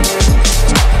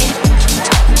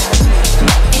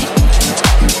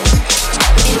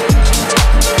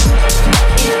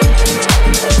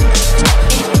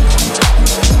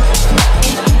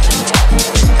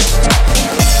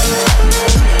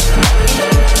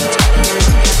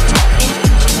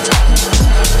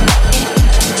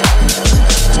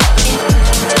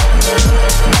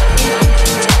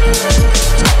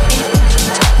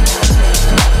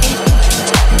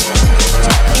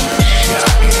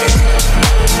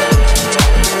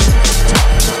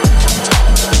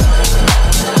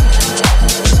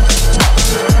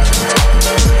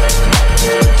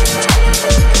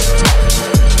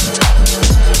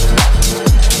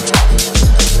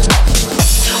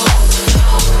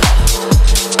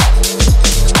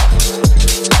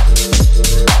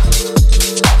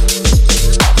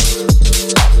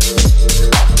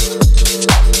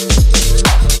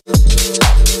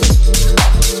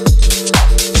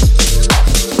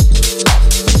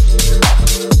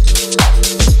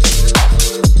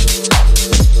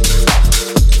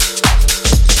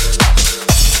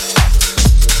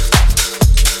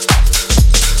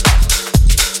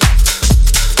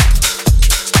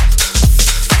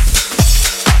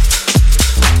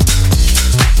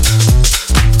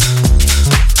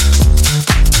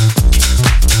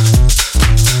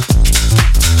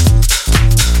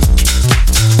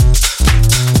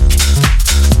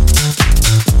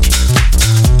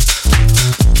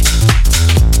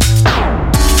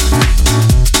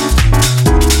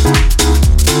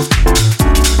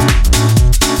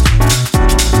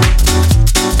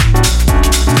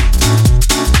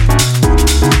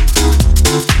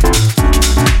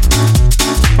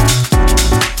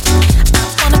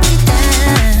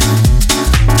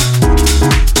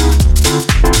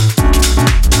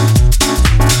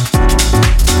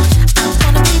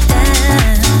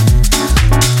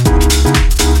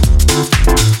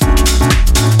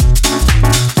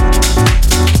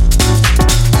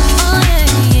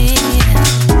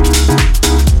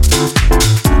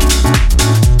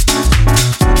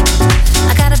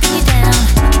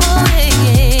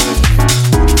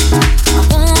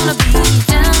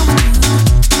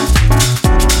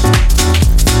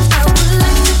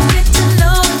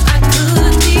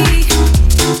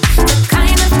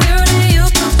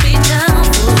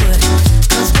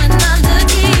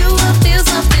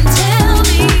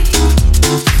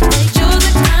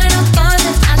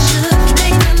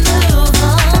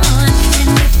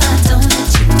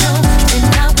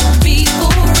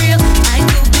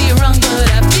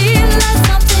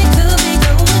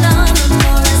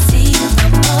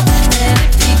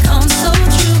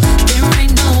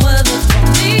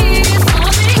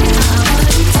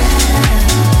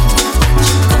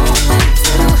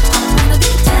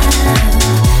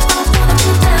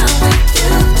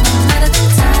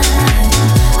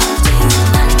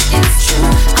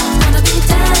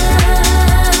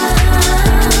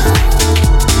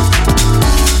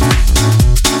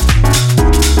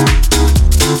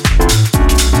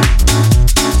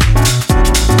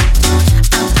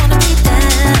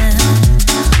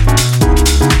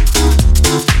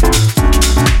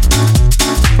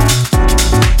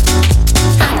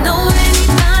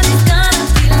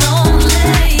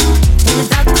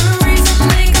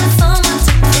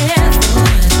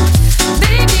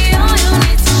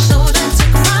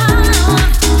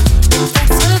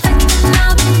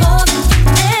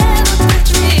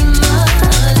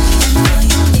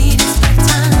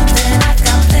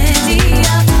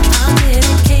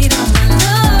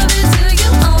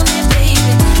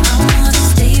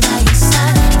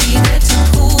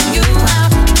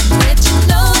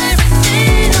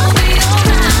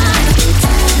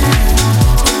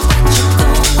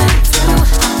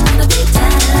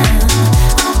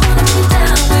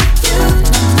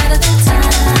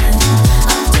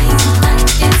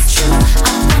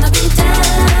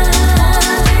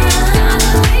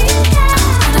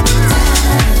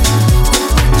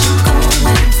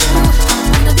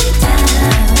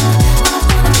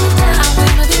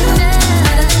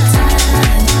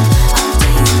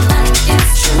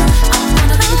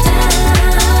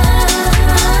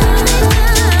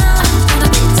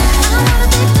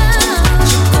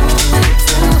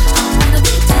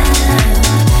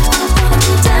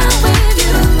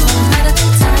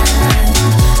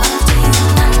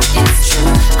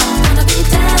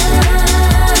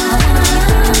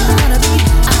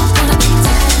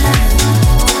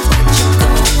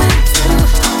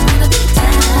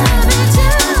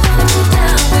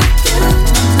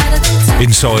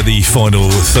 inside the final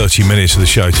 30 minutes of the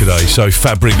show today. So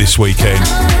Fabric this weekend.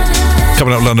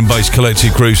 Coming up, London-based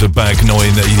collective Grooves are back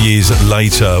 9 years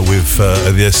later with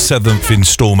the 7th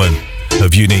instalment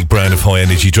of unique brand of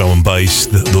high-energy drum and bass.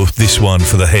 This one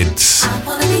for the heads.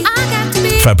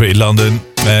 Fabric in London.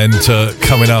 And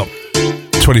coming up,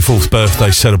 24th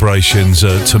birthday celebrations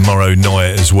tomorrow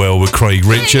night as well with Craig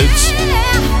Richards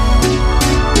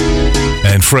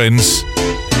and friends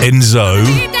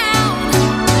Enzo.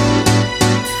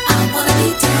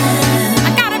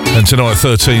 And tonight,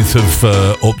 13th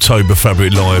of October,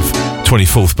 Fabric Live,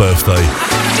 24th birthday.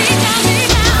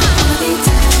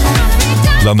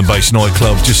 London-based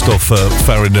nightclub just off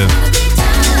Farringdon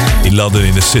in London,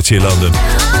 in the city of London.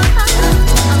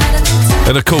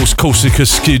 And of course, Corsica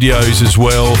Studios as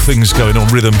well. Things going on.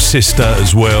 Rhythm Sister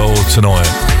as well tonight.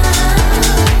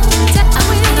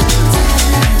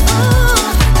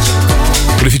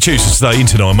 But if you choose to stay in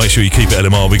tonight, make sure you keep it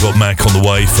LMR. We got Mac on the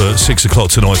way for 6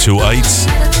 o'clock tonight till 8.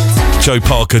 Joe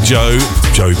Parker Joe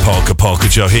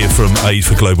here from 8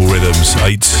 for Global Rhythms.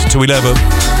 8 to 11.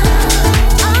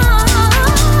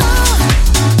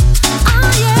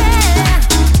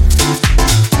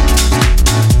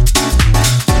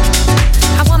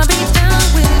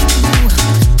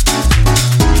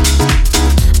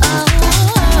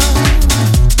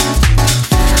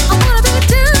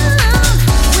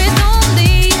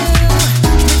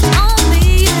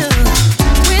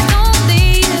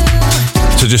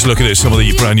 Just looking at some of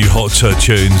the brand new hot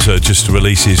tunes, just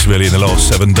releases really in the last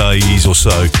 7 days or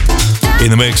so. In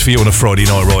the mix for you on a Friday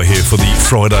night right here for the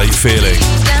Friday Feeling.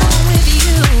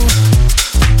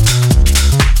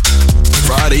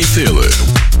 Friday Feeling.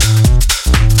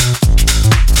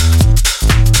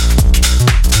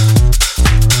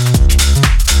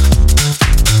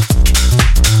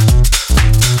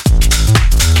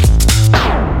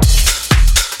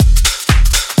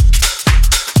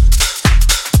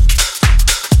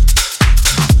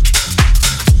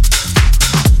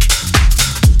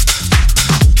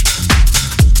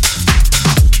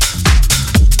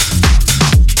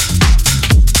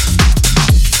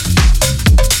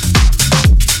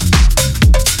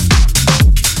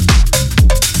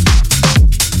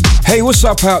 Hey, what's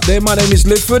up out there? My name is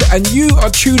Lidford and you are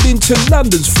tuned in to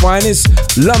London's finest,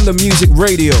 London Music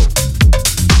Radio.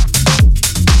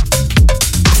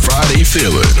 Friday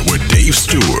Feelin' with Dave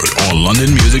Stewart on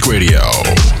London Music Radio.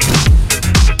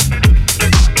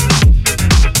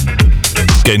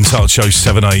 Get in touch,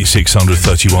 078 600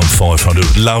 31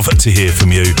 500. Love to hear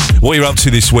from you. What you're up to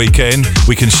this weekend,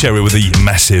 we can share it with the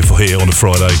massive here on a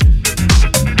Friday.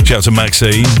 Shout out to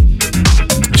Maxine.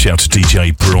 Shout out to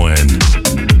DJ Brian.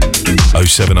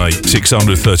 078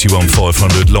 600 31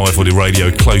 500. Live on the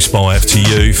radio close by after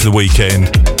you for the weekend.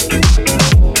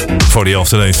 Friday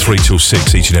afternoon, 3 till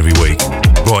 6 each and every week.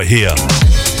 Right here.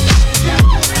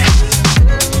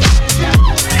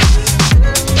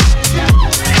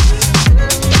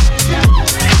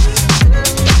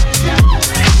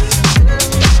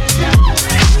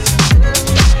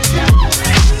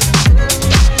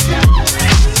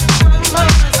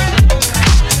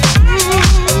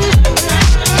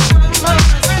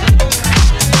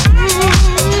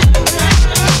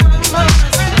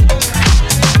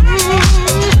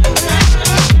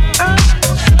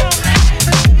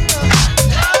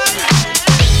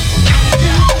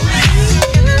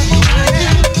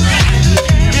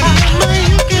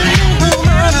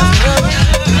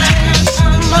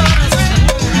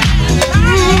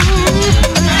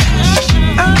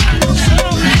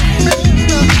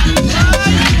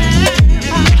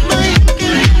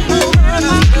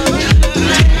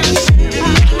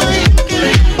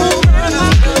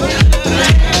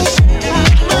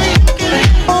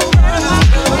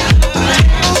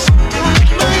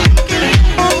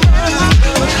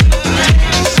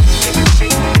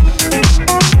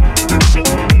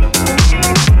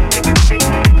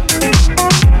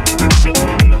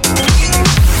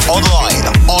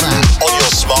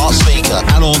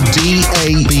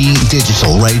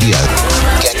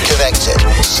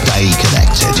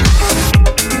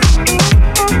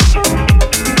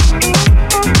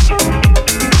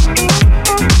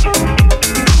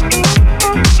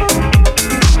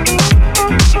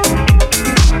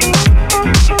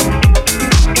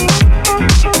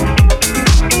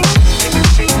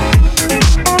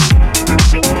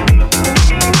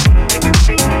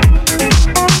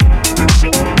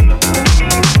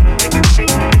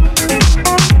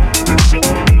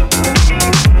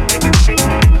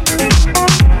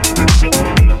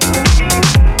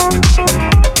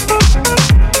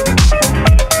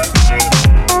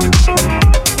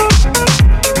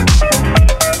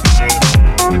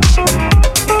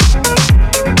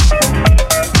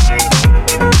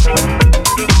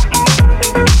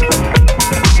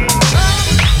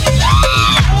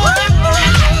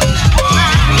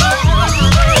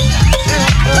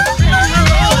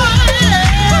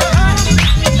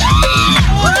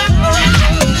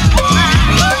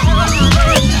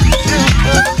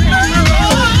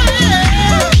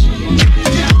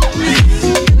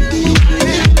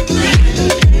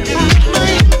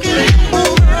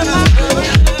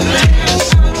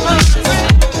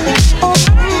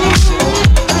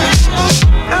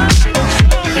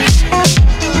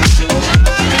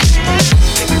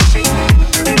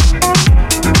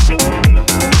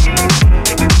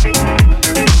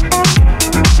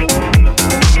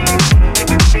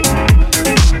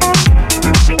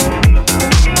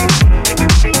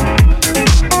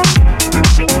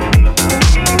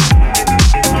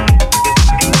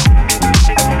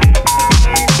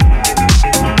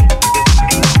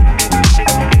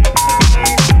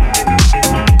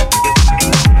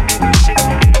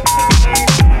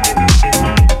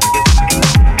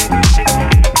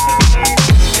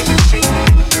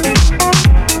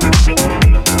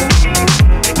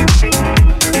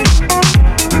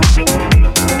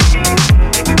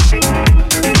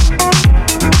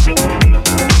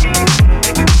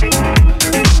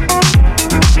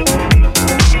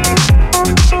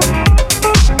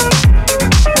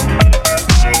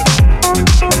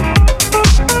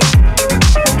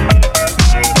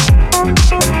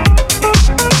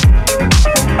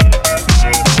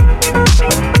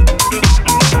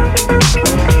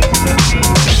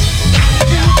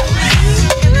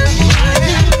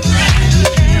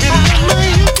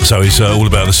 show is all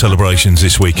about the celebrations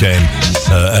this weekend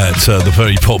at the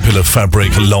very popular Fabric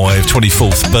Live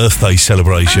 24th birthday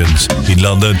celebrations in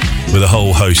London with a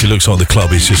whole host. It looks like the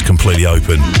club is just completely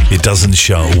open. It doesn't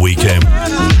shut all weekend.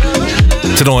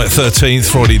 Tonight, 13th,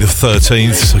 Friday the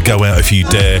 13th, so go out if you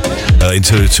dare,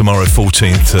 into tomorrow,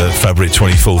 14th, Fabric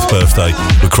 24th birthday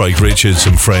with Craig Richards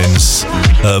and friends.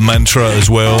 Mantra as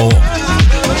well,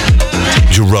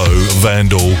 Jero,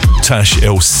 Vandal, Tash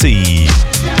LC,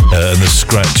 and the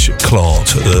Scratch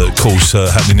Clart, course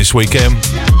happening this weekend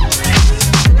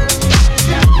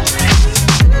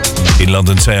in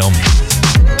London town.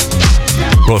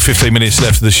 Right, 15 minutes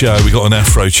left of the show. We got an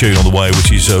Afro tune on the way,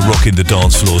 which is rocking the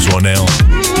dance floors right now.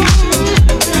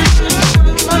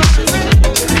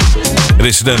 And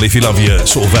incidentally, if you love your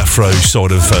sort of Afro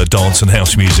side of dance and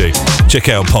house music, check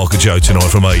out Parker Joe tonight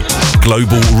from 8.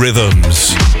 Global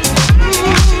Rhythms.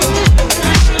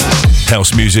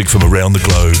 House music from around the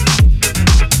globe.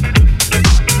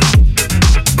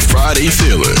 Friday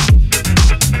Feelin.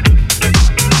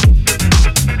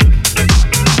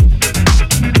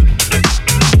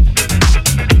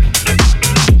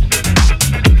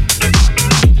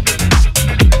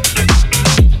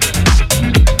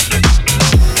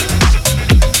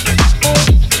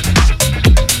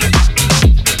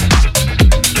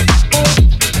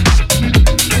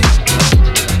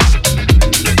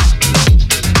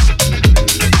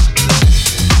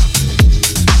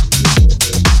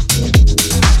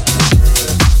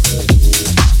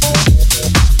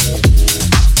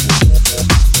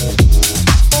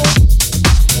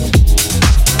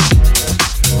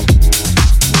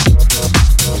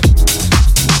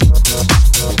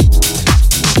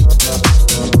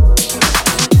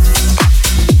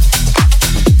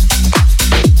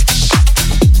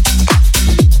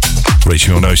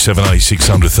 Reaching on 078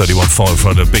 600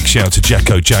 315. A big shout to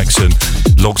Jacko Jackson,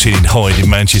 locked in Hyde in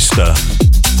Manchester.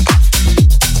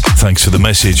 Thanks for the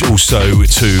message. Also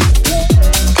to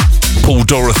Paul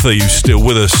Dorothy, who's still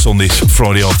with us on this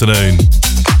Friday afternoon.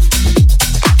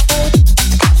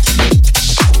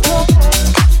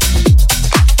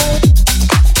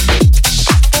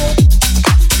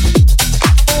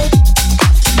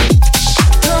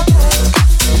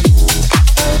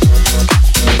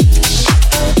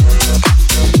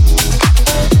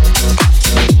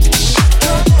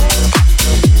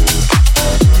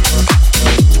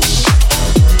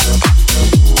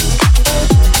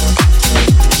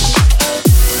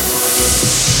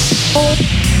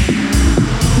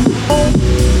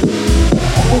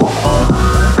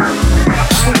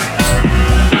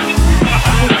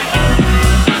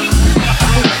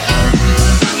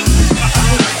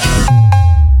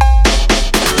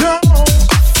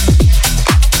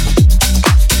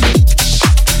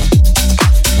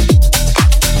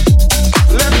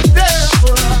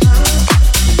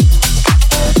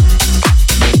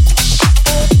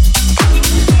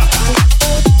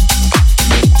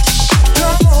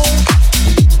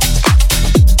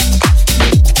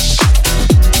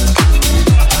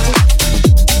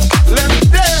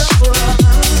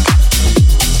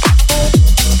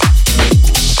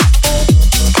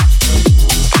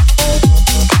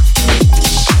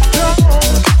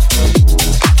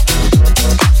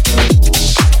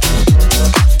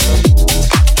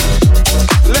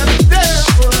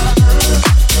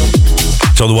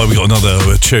 So the way we got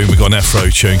another tune, we got an Afro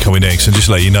tune coming next, and just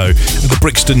to let you know, the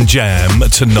Brixton Jam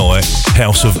tonight,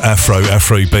 House of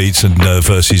Afro beats and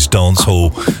versus dance hall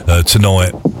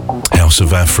tonight, House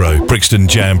of Afro, Brixton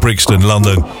Jam, Brixton,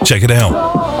 London, check it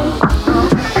out.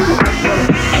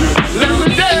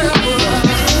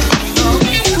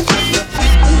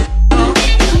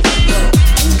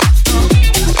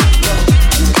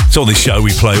 So on this show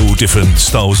we play all different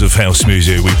styles of house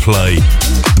music. We play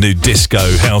new disco,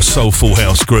 house, soulful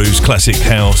house grooves, classic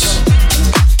house.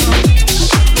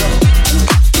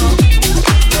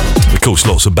 Of course,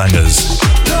 lots of bangers.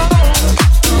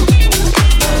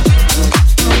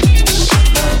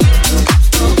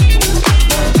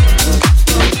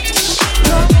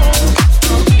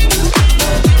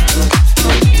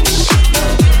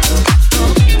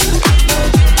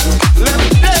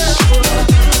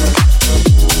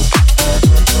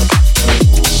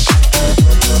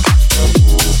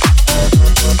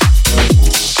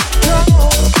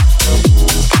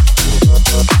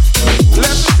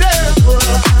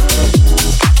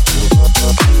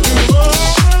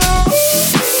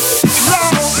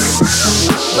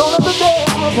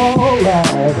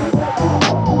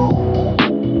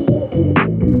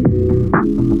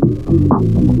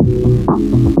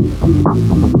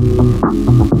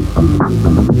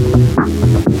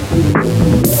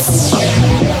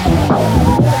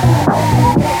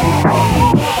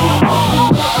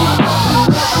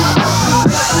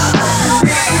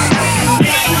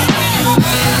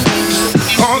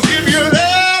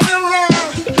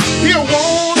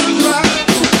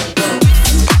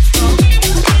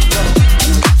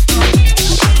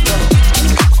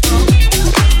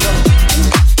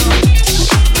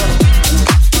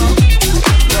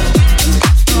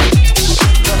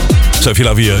 So if you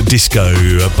love your disco,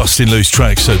 busting loose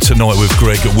tracks tonight with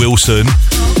Greg Wilson.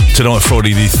 Tonight,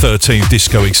 Friday the 13th,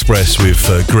 Disco Express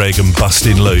with Greg and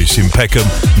Busting Loose in Peckham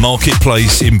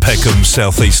Marketplace in Peckham,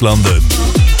 South East London.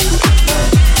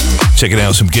 Checking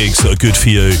out some gigs that are good for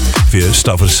you. If you're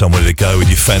stuck for somewhere to go and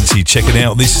you fancy checking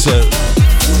out this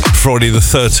Friday the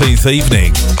 13th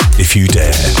evening, if you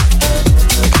dare.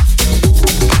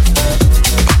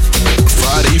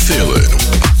 Friday Feelin.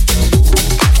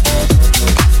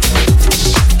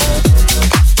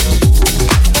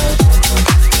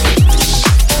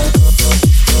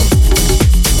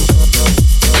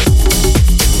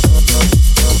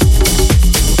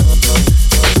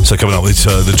 So coming up with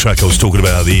the track I was talking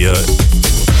about, the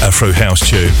Afro House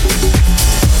tune.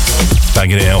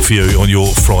 Banging it out for you on your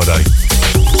Friday.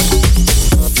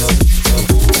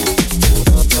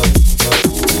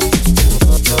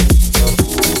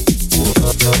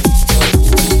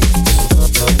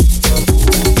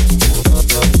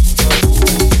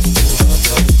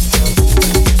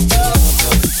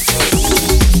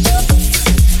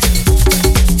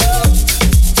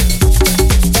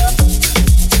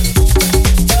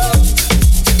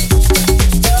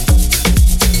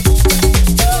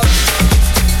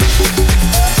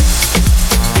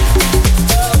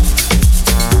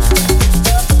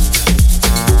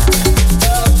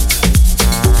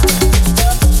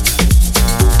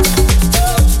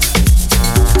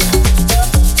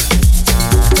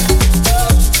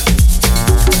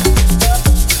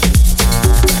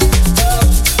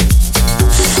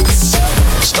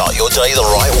 Day the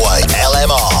right way.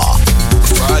 LMR.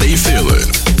 Friday Feelin.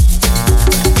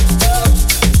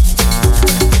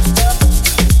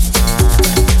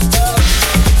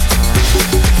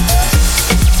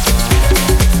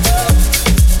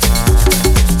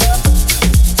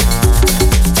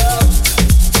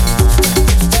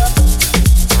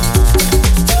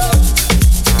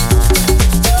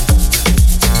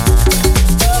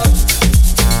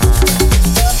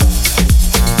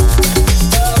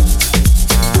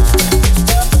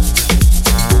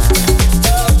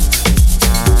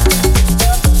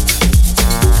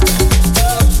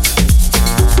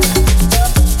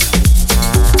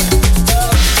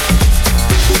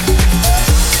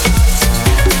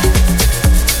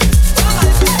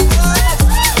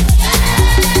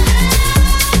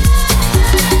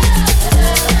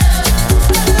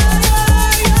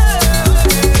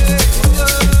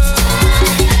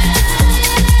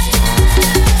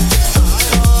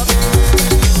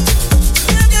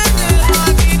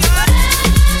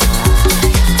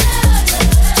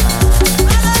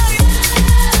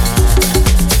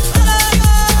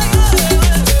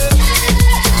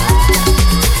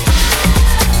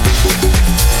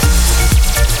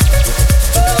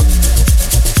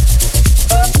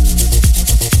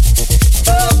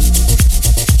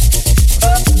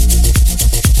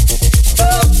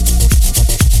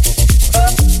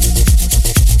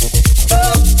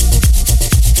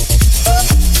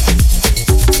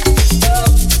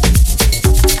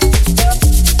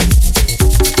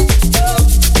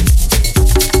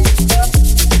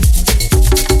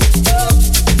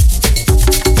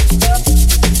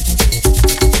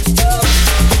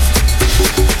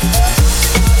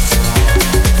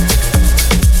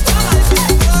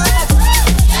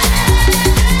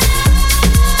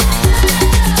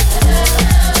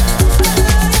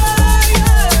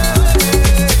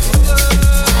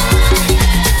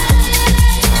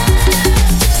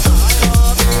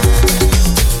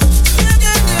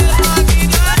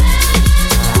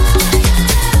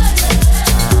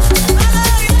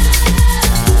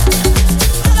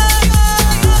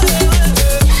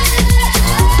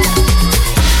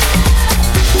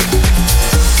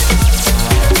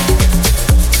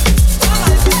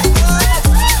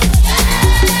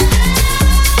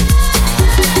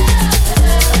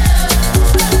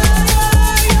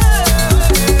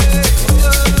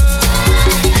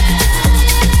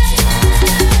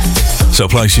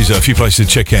 So a few places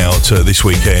to check out this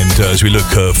weekend as we look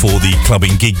for the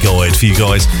clubbing gig guide for you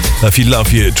guys. If you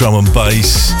love your drum and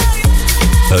bass,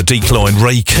 Decline,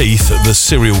 Ray Keith, the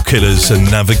Serial Killers and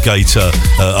Navigator,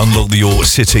 Unlock Your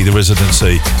City, the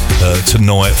Residency,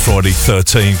 tonight, Friday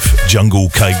 13th, Jungle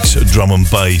Cakes, drum and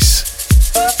bass,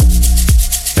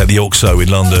 at the Oxo in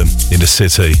London, in the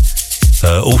city.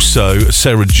 Also,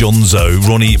 Sarah Jonzo,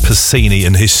 Ronnie Passini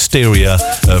and Hysteria,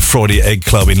 Friday Egg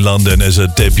Club in London as a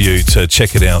debut.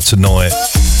 Check it out tonight.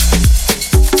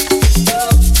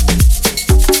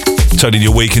 Turning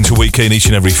your week into weekend each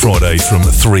and every Friday from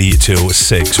 3 till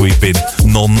 6. We've been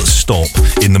non-stop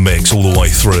in the mix all the way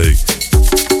through.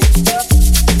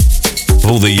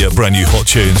 of all the brand new hot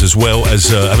tunes, as well as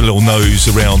having a little nose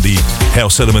around the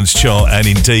House Elements chart, and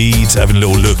indeed having a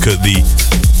little look at the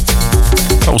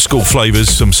old school flavours,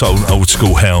 some soul and old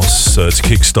school house to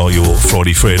kickstart your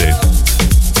Friday feeling.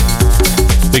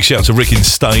 Big shout out to Rick in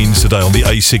Staines today on the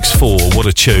A64. What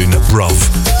a tune, bruv.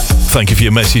 Thank you for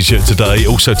your message today.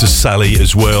 Also to Sally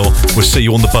as well. We'll see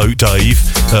you on the boat, Dave.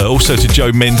 Also to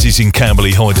Joe Menzies in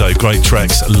Camberley. Hi, Dave. Great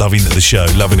tracks. Loving the show.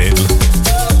 Loving it.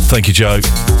 Thank you, Joe.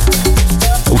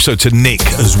 Also to Nick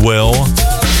as well.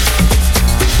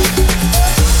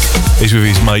 He's with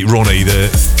his mate Ronnie. They're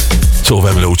sort of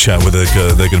having a little chat whether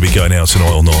they're going to be going out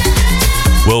tonight or not.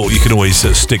 Well, you can always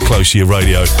stick close to your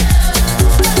radio.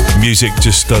 Music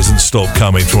just doesn't stop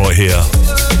coming from right here.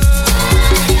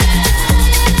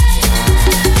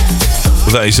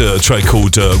 Well, that is a track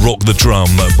called Rock the Drum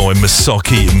by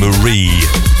Masaki Marie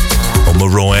or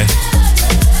Mariah.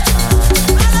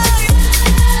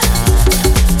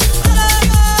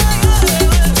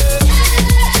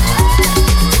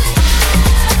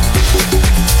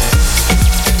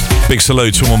 Big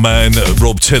salute to my man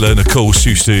Rob Tiller, and of course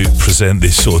used to present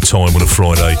this sort of time on a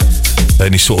Friday.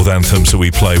 Any sort of anthems that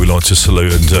we play, we like to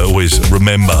salute and always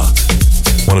remember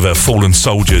one of our fallen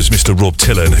soldiers, Mr. Rob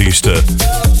Tiller, who used to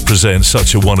present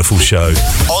such a wonderful show.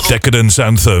 Decadence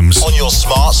Anthems. On your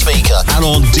smart speaker and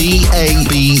on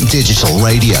DAB Digital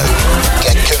Radio.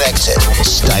 Get connected.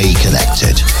 Stay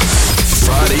connected.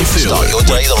 Friday Feelin'. Start your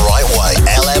day the right way.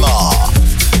 LMR.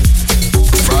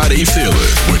 Friday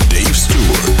Feelin' with Dave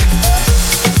Stewart.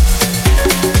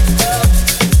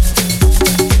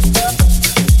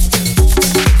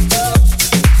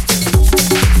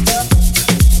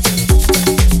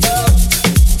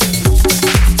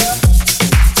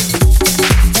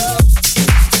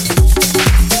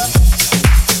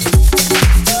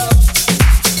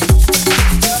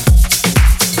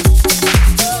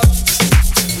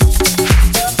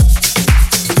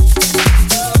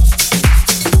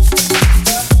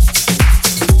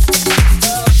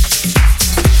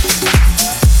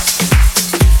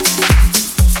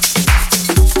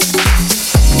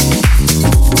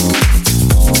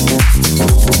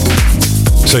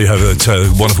 So you have that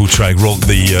wonderful track, Rock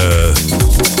the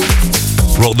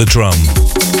Drum.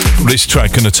 This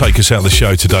track going to take us out of the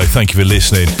show today. Thank you for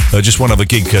listening. Just one other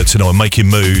gig tonight, Making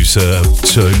Moves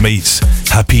to meets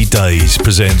Happy Days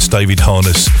presents David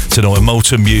Harness tonight.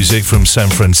 Molten Music from San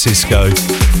Francisco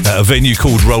at a venue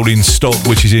called Rolling Stock,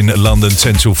 which is in London,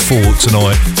 10 till 4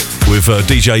 tonight, with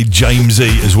DJ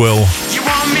Jamesy as well. You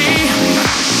want me?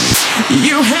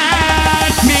 You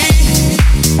had me.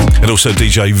 And also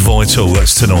DJ Vital,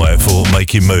 that's tonight for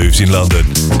Making Moves in London.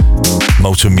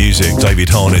 Molten Music, David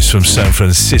Harness from San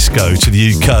Francisco to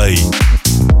the UK.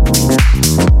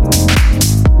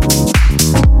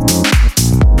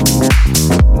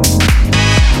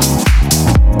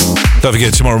 Don't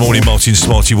forget, tomorrow morning, Martin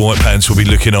Smarty White Pants will be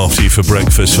looking after you for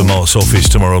breakfast for Mark's office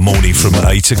tomorrow morning from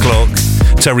 8 o'clock.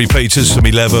 Terry Peters from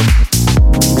 11.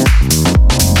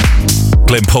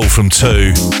 Glenn Paul from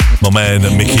 2. My man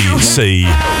Mickey C.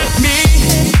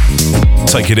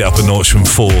 Taking it up a notch from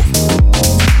 4.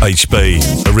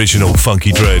 HB, original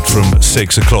Funky Dread from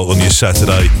 6 o'clock on your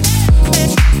Saturday.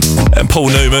 And Paul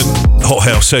Newman, Hot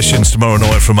House Sessions tomorrow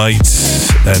night from 8.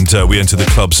 And we enter the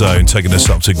club zone, taking us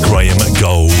up to Graham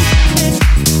Gold.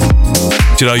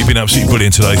 Do you know, you've been absolutely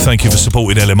brilliant today. Thank you for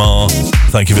supporting LMR.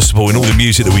 Thank you for supporting all the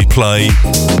music that we play.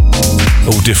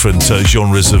 All different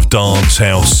genres of dance,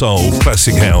 house, soul,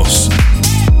 classic house,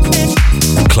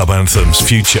 club anthems,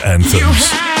 future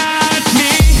anthems,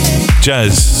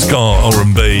 jazz, ska,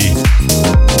 R&B,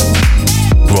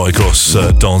 right across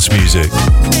dance music.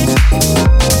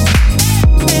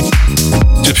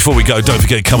 Just before we go, don't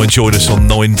forget, come and join us on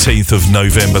 19th of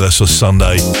November, that's a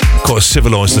Sunday. Quite a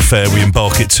civilised affair. We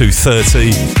embark at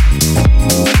 2:30.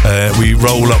 We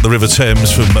roll up the River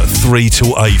Thames from 3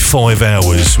 till 8, 5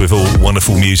 hours, with all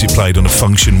wonderful music played on a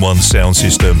Function One sound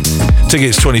system.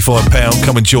 Tickets £25.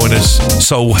 Come and join us.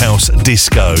 Soul House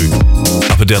Disco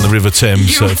up and down the River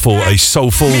Thames for a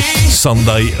soulful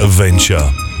Sunday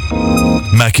adventure.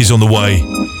 Mac is on the way.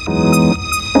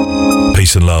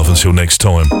 Peace and love until next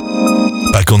time.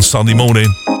 Back on Sunday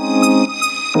morning.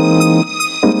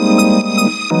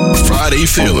 Friday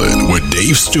Feelin' with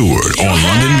Dave Stewart on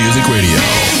London Music Radio.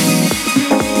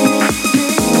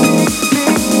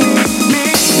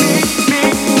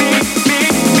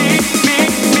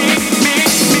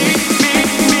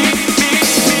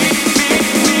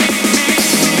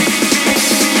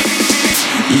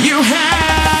 You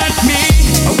had me,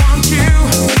 I want you.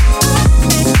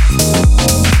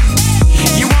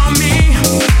 You want me,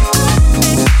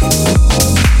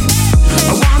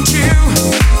 I want you.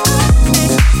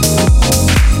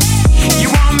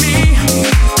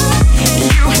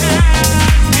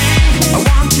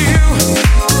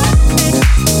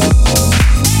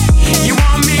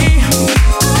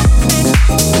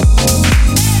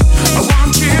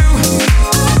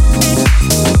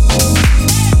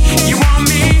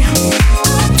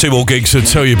 more gigs to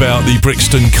tell you about the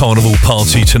Brixton Carnival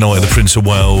Party tonight, the Prince of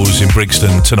Wales in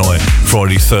Brixton tonight,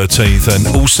 Friday 13th,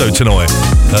 and also tonight,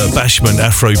 Bashment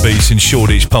Afrobeats in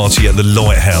Shoreditch Party at the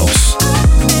Lighthouse.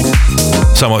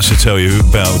 So much to tell you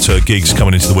about gigs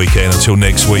coming into the weekend. Until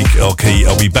next week, I'll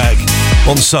be back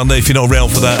on Sunday. If you're not around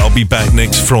for that, I'll be back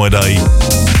next Friday.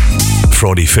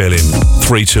 Friday Feelin,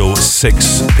 3 till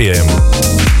 6 p.m.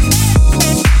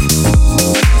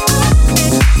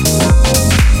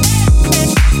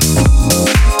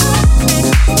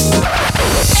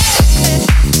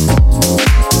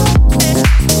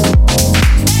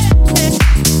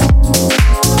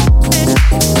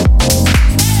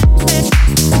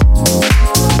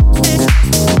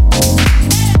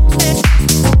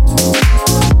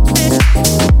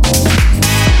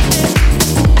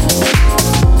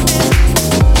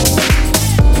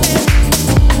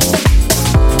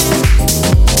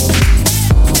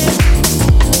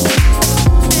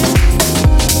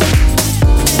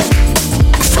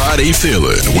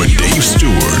 Feelin with Dave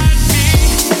Stewart.